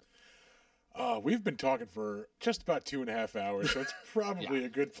 We've been talking for just about 2.5 hours, so it's probably a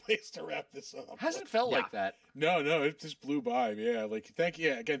good place to wrap this up. Hasn't felt like that. No, it just blew by. Yeah, thank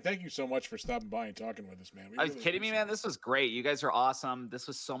you so much for stopping by and talking with us, man. Are you kidding me, man? This was great. You guys are awesome. This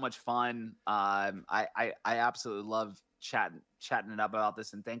was so much fun. I absolutely love chatting it up about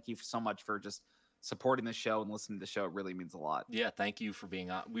this, and thank you so much for just supporting the show and listening to the show. It really means a lot. Yeah, thank you for being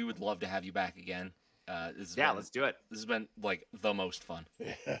on. We would love to have you back again. Let's do it. This has been like the most fun.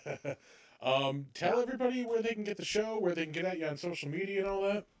 Tell everybody where they can get the show, where they can get at you on social media and all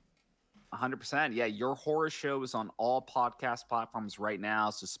that. 100%. Yeah, Your Horror Show is on all podcast platforms right now.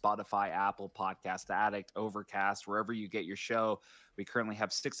 So Spotify, Apple, Podcast Addict, Overcast, wherever you get your show. We currently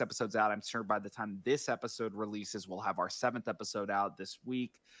have 6 episodes out. I'm sure by the time this episode releases, we'll have our 7th episode out this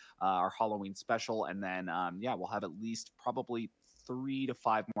week, our Halloween special. And then, we'll have at least probably 3 to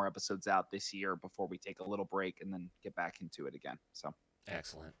 5 more episodes out this year before we take a little break and then get back into it again. So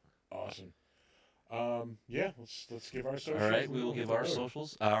excellent. Awesome. Let's give our socials. All right, we will give our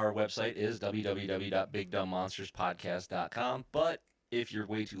socials. Our website is www.bigdumbmonsterspodcast.com, but if you're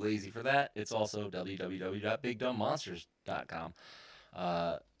way too lazy for that, it's also www.bigdumbmonsters.com.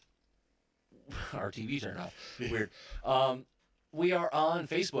 Our TV turned off. Weird. We are on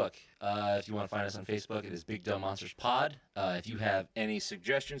Facebook. If you want to find us on Facebook, it is Big Dumb Monsters Pod. If you have any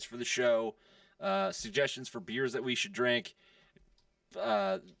suggestions for the show, suggestions for beers that we should drink,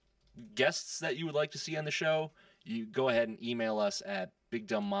 guests that you would like to see on the show, you go ahead and email us at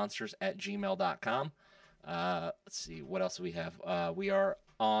bigdumbmonsters@gmail.com. Let's see, what else do we have? We are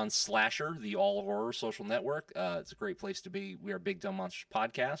on Slasher, the all horror social network. It's a great place to be. We are Big Dumb Monsters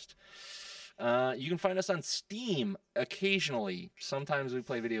Podcast. You can find us on Steam occasionally. Sometimes we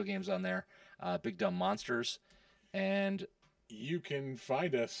play video games on there. Big Dumb Monsters. And you can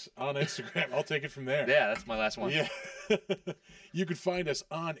find us on Instagram. I'll take it from there. Yeah, that's my last one. Yeah. You can find us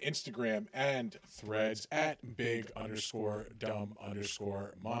on Instagram and Threads at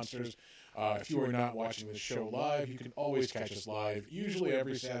big_dumb_monsters. If you are not watching the show live, you can always catch us live, usually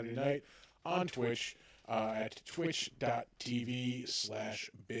every Saturday night on Twitch at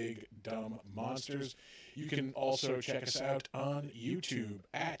twitch.tv/bigdumbmonsters. You can also check us out on YouTube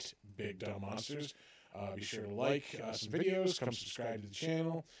at Big Dumb Monsters. Be sure to like some videos, come subscribe to the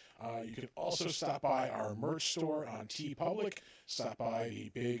channel. You can also stop by our merch store on TeePublic. Stop by the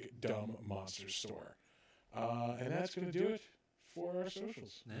Big Dumb Monster store. And that's going to do it for our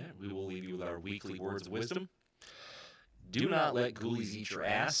socials. Yeah, we will leave you with our weekly words of wisdom. Do not let ghoulies eat your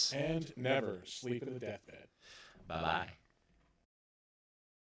ass. And never sleep in the deathbed. Bye-bye.